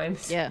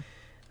sometimes. Yeah.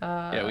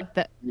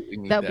 That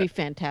would be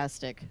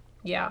fantastic.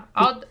 Yeah,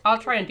 I'll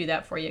try and do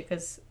that for you,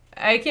 because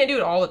I can't do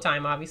it all the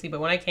time, obviously,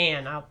 but when I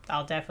can,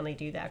 I'll definitely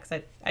do that,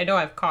 because I know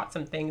I've caught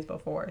some things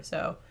before,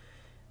 so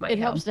it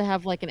helps to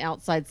have like an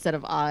outside set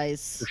of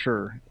eyes. For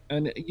sure.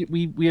 And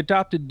we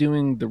adopted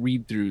doing the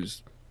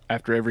read-throughs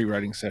after every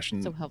writing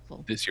session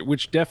this year,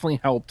 which definitely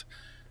helped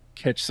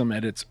catch some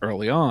edits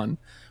early on.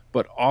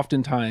 But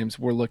oftentimes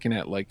we're looking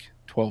at like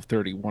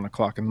 12:30, 1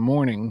 o'clock in the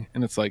morning,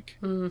 and it's like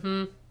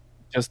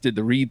just did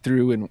the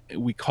read-through and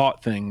we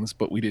caught things,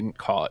 but we didn't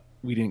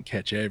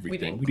catch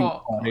everything. We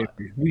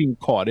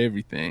didn't caught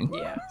everything.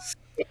 Yeah.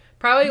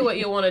 Probably what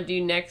you'll want to do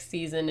next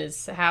season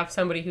is have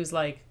somebody who's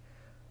like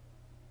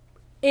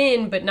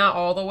in, but not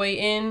all the way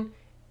in.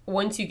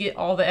 Once you get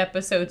all the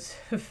episodes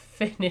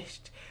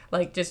finished,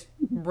 like just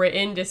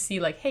written, to see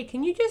like, hey,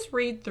 can you just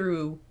read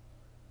through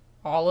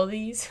all of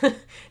these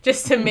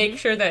just to make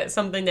sure that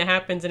something that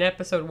happens in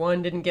episode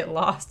 1 didn't get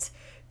lost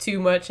too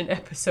much in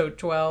episode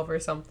 12 or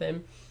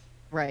something.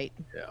 Right.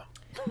 Yeah.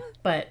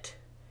 But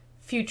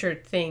future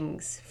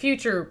things,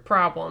 future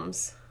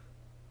problems.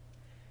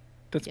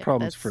 That's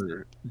problems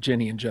for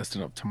Jennie and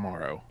Justin of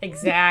tomorrow.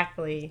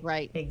 Exactly.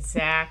 Right.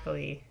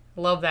 Exactly.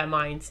 Love that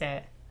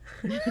mindset.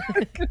 And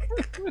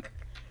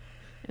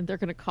they're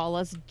going to call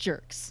us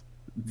jerks.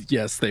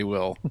 Yes, they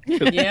will.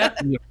 Yeah.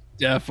 We've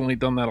definitely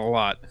done that a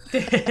lot.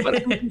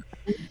 But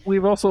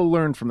we've also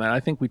learned from that.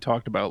 I think we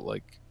talked about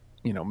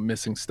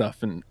missing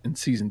stuff in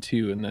season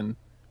 2 and then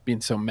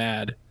being so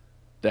mad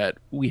that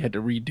we had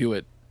to redo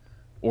it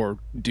or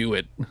do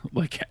it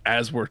like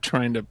as we're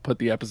trying to put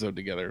the episode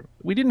together.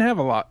 We didn't have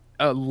a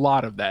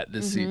lot of that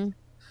this season.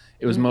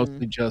 It was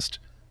mostly just,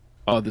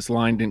 oh, this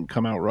line didn't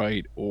come out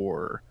right,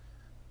 or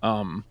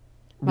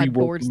my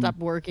board stopped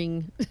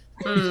working.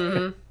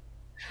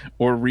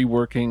 Or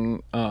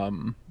reworking a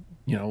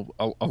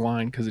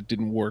line because it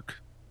didn't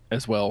work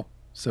as well.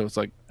 So it's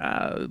like,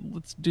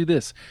 let's do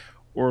this.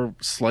 Or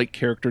slight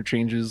character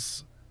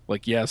changes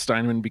like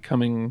Steineman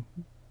becoming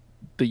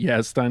the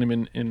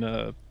Steineman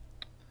in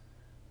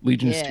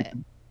Legion of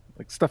Stupid,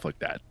 like stuff like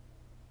that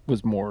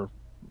was more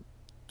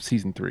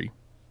season 3.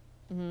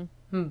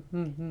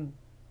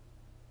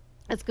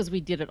 That's because we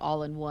did it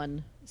all in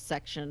one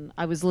section.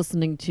 I was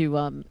listening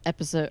to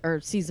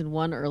season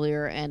 1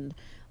 earlier, and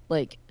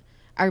like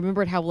I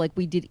remembered how like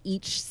we did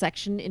each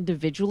section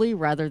individually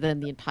rather than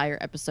the entire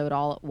episode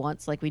all at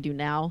once like we do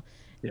now.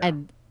 Yeah.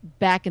 And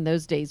back in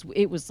those days,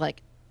 it was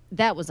like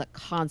that was a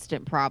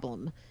constant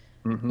problem.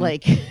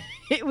 Like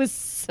it was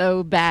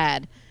so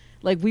bad.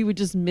 Like we would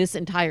just miss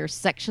entire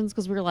sections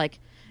because we were like,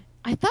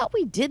 I thought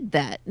we did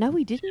that. No,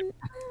 we didn't.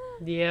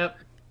 Yep.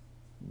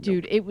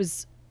 Dude, it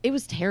was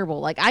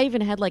terrible. Like I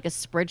even had like a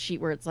spreadsheet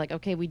where it's like,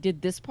 okay, we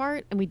did this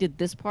part and we did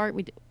this part.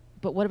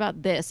 But what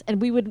about this? And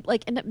we would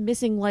like end up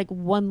missing like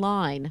one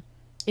line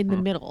in the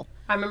middle.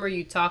 I remember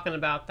you talking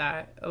about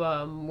that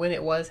when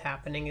it was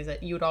happening. Is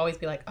that you would always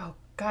be like, oh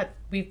God,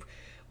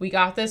 we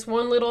got this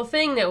one little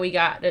thing that we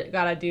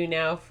gotta do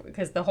now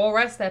because the whole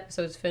rest of the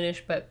episode's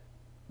finished, but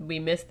we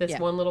missed this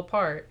one little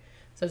part.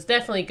 So it's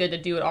definitely good to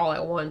do it all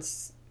at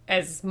once,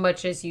 as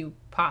much as you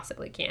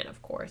possibly can,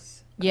 of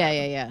course.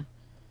 Yeah.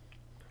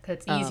 Because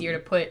it's easier to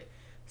put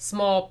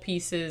small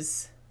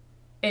pieces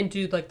and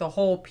do like the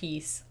whole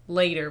piece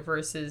later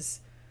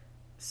versus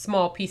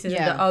small pieces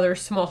into other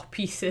small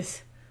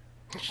pieces.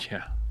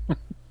 Yeah.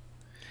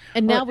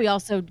 And now we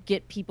also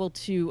get people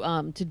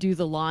to do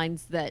the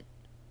lines that,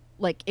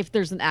 like, if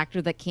there's an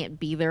actor that can't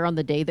be there on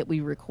the day that we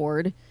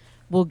record,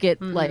 we'll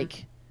get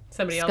like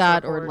somebody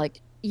Scott else or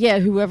like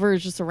whoever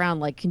is just around.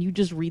 Like, can you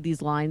just read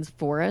these lines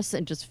for us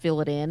and just fill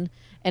it in?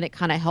 And it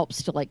kind of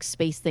helps to like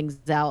space things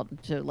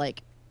out to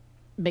like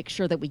make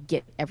sure that we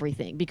get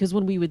everything, because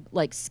when we would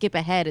like skip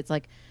ahead, it's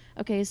like,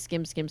 okay,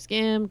 skim,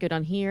 go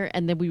down here,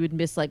 and then we would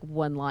miss like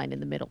one line in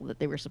the middle that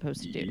they were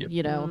supposed to do,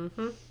 you know?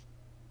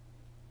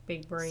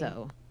 Big brain.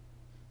 So,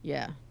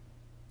 yeah.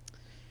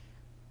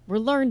 We're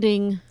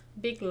learning.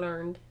 Big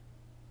learned.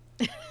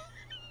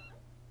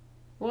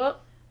 Well,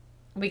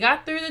 we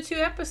got through the 2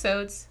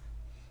 episodes.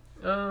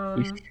 We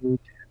sure did.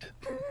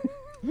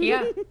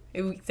 Yeah,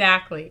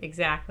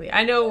 exactly.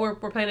 I know we're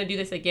planning to do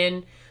this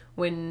again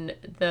when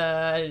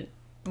the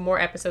more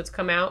episodes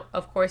come out.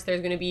 Of course,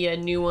 there's going to be a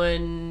new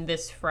one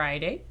this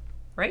Friday,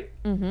 right?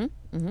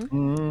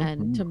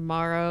 And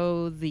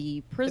tomorrow,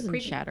 the prison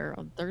chatter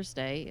on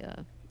Thursday.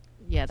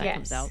 That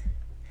comes out.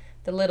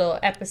 The little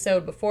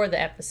episode before the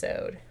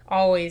episode.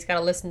 Always got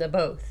to listen to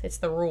both. It's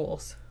the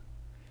rules.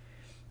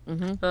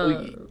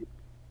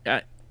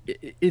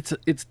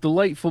 It's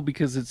delightful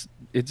because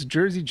it's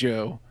Jersey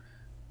Joe,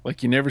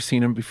 like you never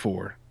seen him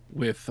before,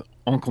 with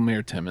Uncle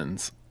Mayor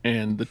Timmons,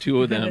 and the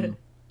two of them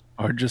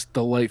are just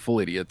delightful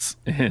idiots,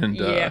 and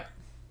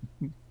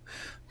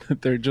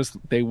they're just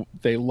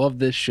they love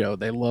this show.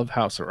 They love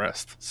House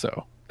Arrest,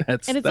 so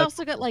that's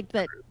also got like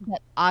that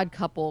odd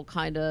couple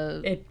kind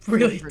of. It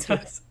really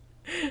does.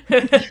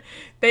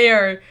 They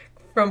are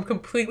from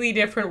completely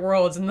different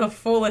worlds in the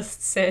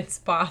fullest sense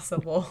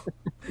possible.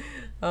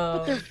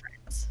 But they're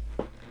friends.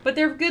 But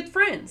they're good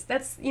friends.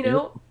 That's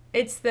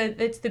it's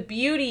the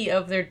beauty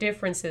of their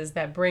differences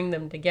that bring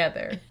them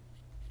together.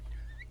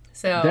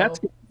 So that's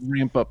going to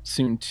ramp up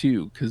soon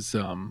too, because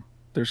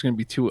there's going to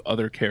be 2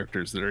 other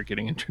characters that are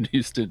getting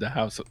introduced into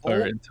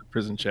into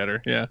Prison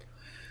Chatter. Yeah.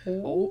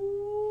 More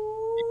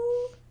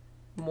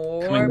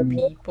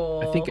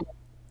people. I think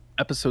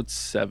episode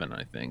 7,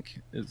 I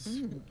think,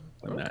 is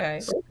when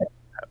that's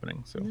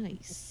happening. So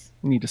nice.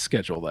 We need to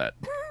schedule that.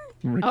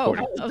 I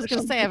was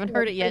going to say I haven't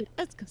heard it yet.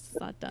 That's because it's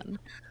not done.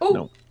 Oh.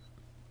 No.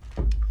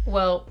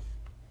 Well,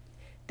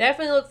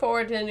 definitely look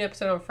forward to the new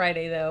episode on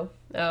Friday, though.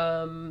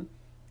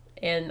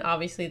 And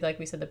obviously, like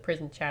we said, the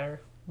Prison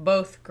Chatter.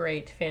 Both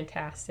great,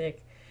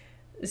 fantastic.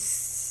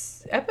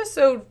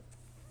 Episode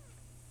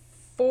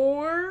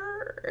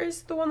 4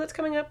 is the one that's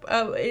coming up.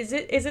 Is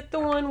it the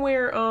one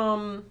where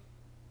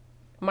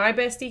my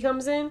bestie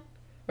comes in?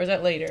 Or is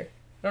that later?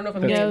 I don't know if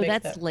I'm getting mixed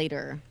up. No, that's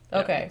later.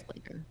 Okay. That's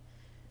later.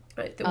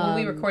 When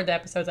we record the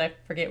episodes, I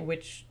forget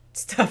which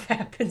stuff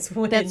happens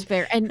when. That's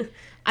fair. And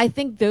I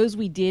think those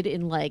we did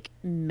in like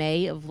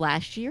May of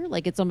last year.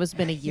 Like it's almost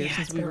been a year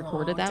since we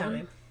recorded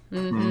that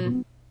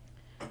one.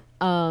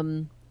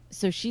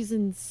 So she's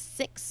in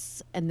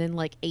 6 and then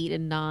like 8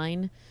 and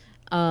 9.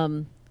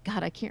 God,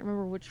 I can't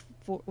remember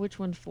which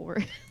one for.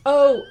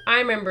 Oh, I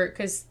remember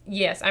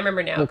I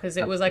remember now because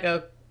it was like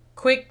a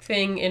quick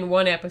thing in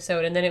one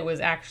episode and then it was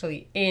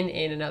actually in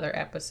another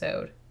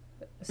episode.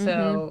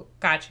 So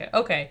gotcha.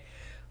 Okay,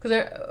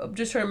 because I'm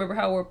just trying to remember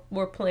how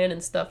we're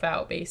planning stuff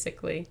out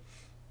basically.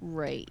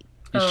 Right.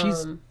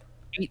 She's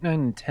 8, 9,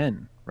 and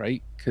 10,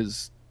 right?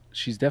 Because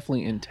she's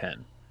definitely in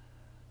 10.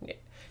 Yeah.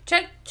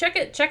 Check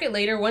it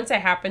later once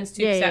it happens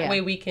too. That way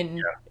we can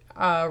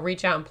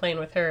reach out and plan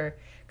with her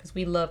because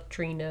we love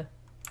Trina.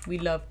 We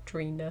love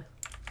Trina.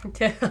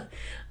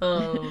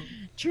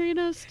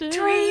 Trina still.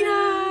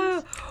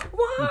 Trina!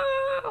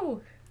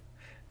 Wow!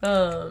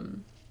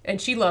 And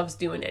she loves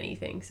doing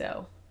anything,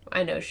 so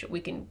I know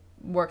we can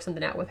work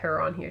something out with her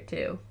on here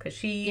too, because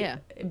she's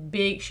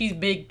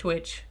big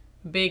Twitch.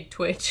 big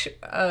Twitch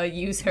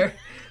user.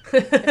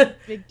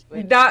 Big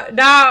Twitch.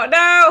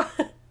 No.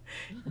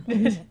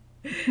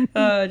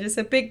 Just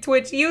a big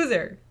Twitch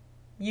user.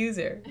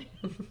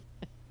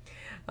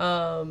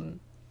 But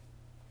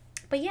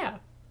yeah,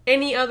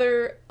 any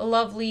other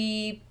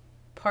lovely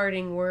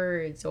parting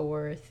words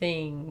or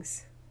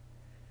things?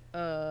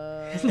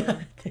 Oh,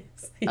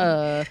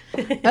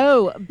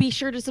 be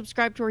sure to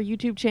subscribe to our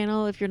YouTube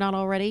channel if you're not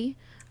already,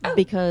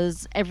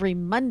 because every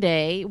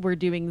Monday we're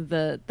doing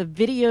the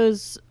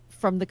videos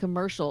from the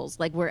commercials.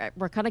 Like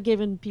we're kind of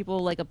giving people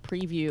like a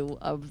preview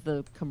of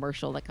the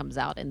commercial that comes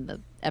out in the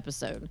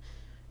episode.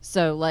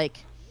 So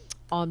like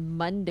on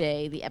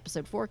Monday, the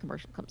episode 4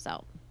 commercial comes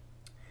out.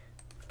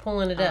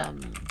 Pulling it up.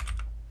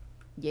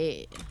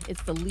 Yeah,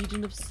 it's the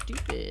Legion of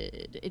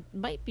Stupid. It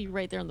might be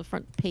right there on the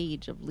front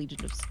page of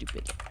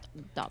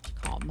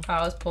legionofstupid.com.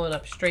 I was pulling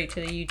up straight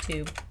to the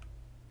YouTube.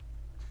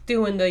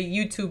 Doing the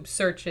YouTube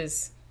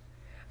searches.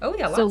 Oh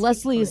yeah, so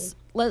Leslie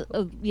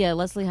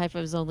High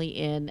Five is only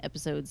in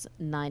episodes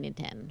 9 and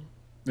 10.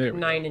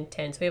 9 and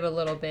 10, so we have a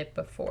little bit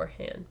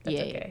beforehand. That's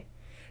okay.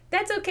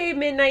 That's okay,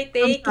 Midnight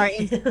Thake.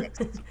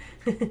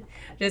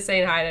 Just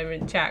saying hi to them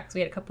in chat, because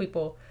we had a couple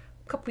people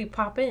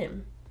pop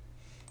in.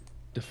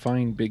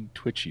 Define big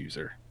Twitch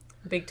user.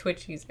 Big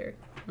Twitch user.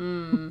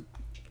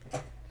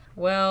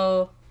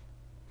 Well,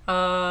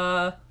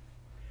 putting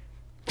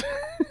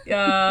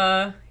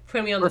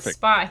me on the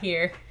spot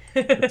here.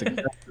 That's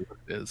exactly what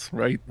it is.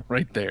 Right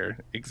there.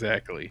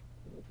 Exactly.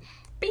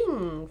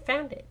 Bing!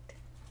 Found it.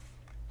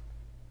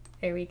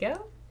 There we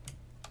go.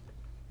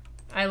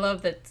 I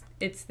love that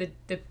it's the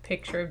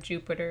picture of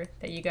Jupiter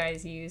that you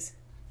guys use.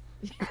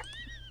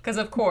 Because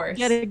of course.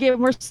 You gotta get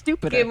more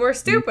stupider. Get more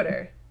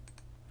stupider.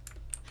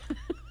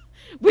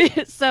 We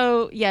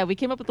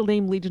came up with the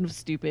name Legion of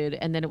Stupid,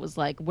 and then it was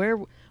like, where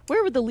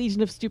would the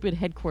Legion of Stupid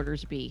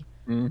headquarters be?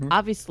 Mm-hmm.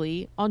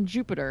 Obviously on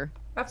Jupiter.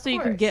 You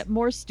can get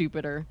more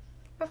stupider.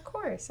 Of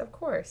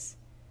course.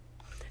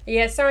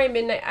 Yeah, sorry,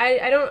 Midnight.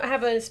 I don't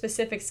have a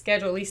specific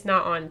schedule, at least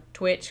not on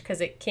Twitch,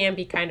 because it can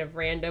be kind of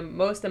random.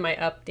 Most of my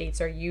updates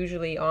are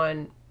usually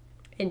on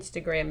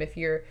Instagram if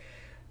you're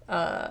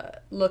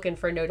looking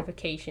for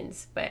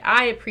notifications. But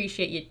I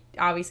appreciate you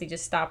obviously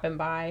just stopping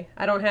by.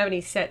 I don't have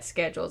any set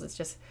schedules. It's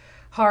just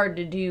hard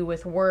to do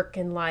with work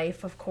and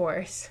life, of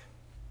course.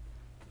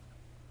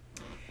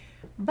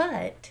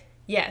 But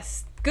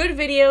yes, good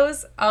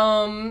videos.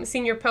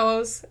 Senior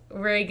Pillows,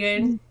 very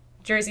good.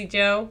 Jersey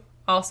Joe,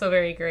 also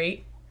very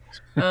great.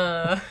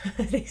 They're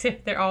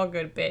all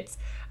good bits.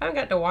 I haven't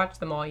got to watch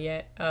them all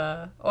yet.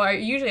 Or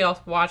usually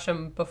I'll watch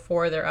them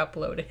before they're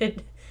uploaded,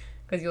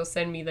 because you'll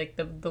send me like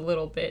the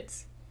little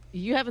bits.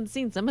 You haven't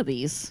seen some of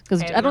these,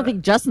 because I don't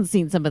think Justin's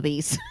seen some of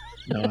these.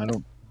 No, I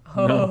don't.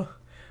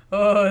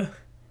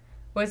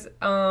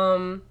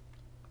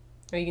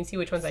 You can see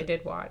which ones I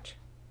did watch.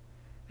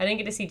 I didn't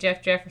get to see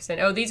Jeff Jefferson.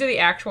 Oh, these are the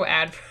actual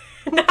ad,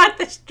 not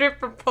the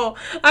stripper pole.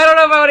 I don't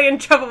know if I want to get in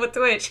trouble with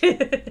Twitch.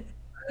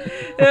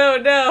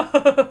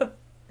 No.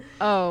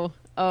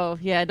 Oh,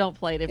 yeah, don't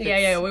play it.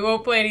 Yeah, we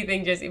won't play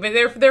anything, Jesse. But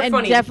they're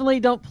funny.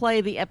 Definitely don't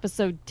play the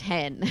episode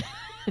 10.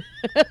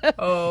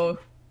 Oh,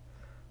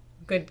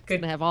 good. It's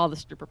gonna have all the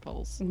stripper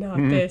poles. Not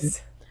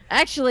this.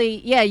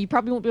 Actually, yeah, you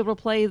probably won't be able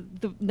to play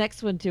the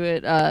next one to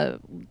it.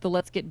 The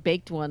Let's Get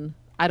Baked one.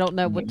 I don't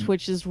know what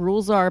Twitch's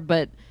rules are,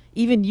 but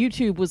even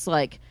YouTube was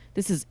like,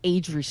 "This is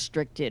age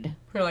restricted."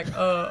 We're like,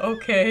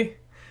 okay.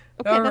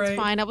 Okay, all that's right.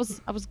 fine. I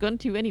was going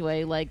to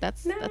anyway. Like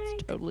that's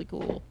totally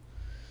cool.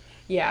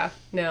 Yeah,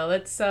 no,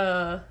 let's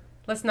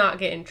not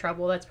get in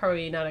trouble. That's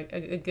probably not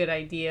a good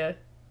idea.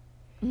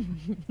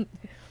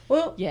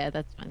 Well, yeah,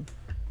 that's fine.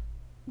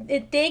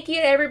 Thank you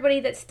to everybody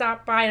that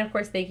stopped by, and of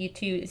course, thank you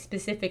to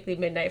specifically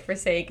Midnight for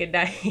saying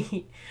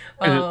goodnight.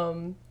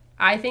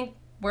 I think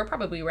we're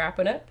probably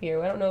wrapping up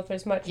here. I don't know if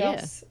there's much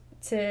else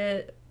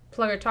to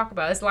plug or talk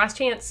about. It's last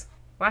chance.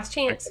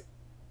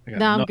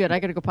 No, I'm good. I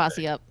gotta go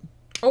posse up.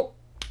 Oh,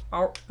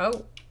 all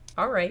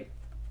right.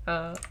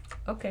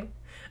 Okay.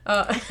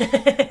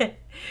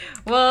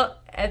 Well,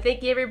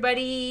 thank you,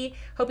 everybody.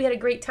 Hope you had a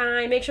great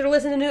time. Make sure to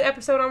listen to the new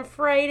episode on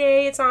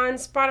Friday. It's on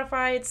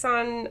Spotify. It's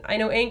on, I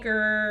know,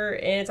 Anchor,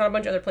 and it's on a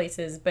bunch of other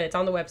places, but it's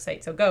on the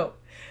website, so go.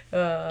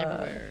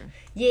 Everywhere.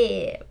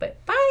 Yeah,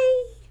 but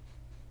bye.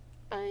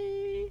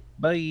 Bye.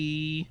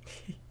 Bye.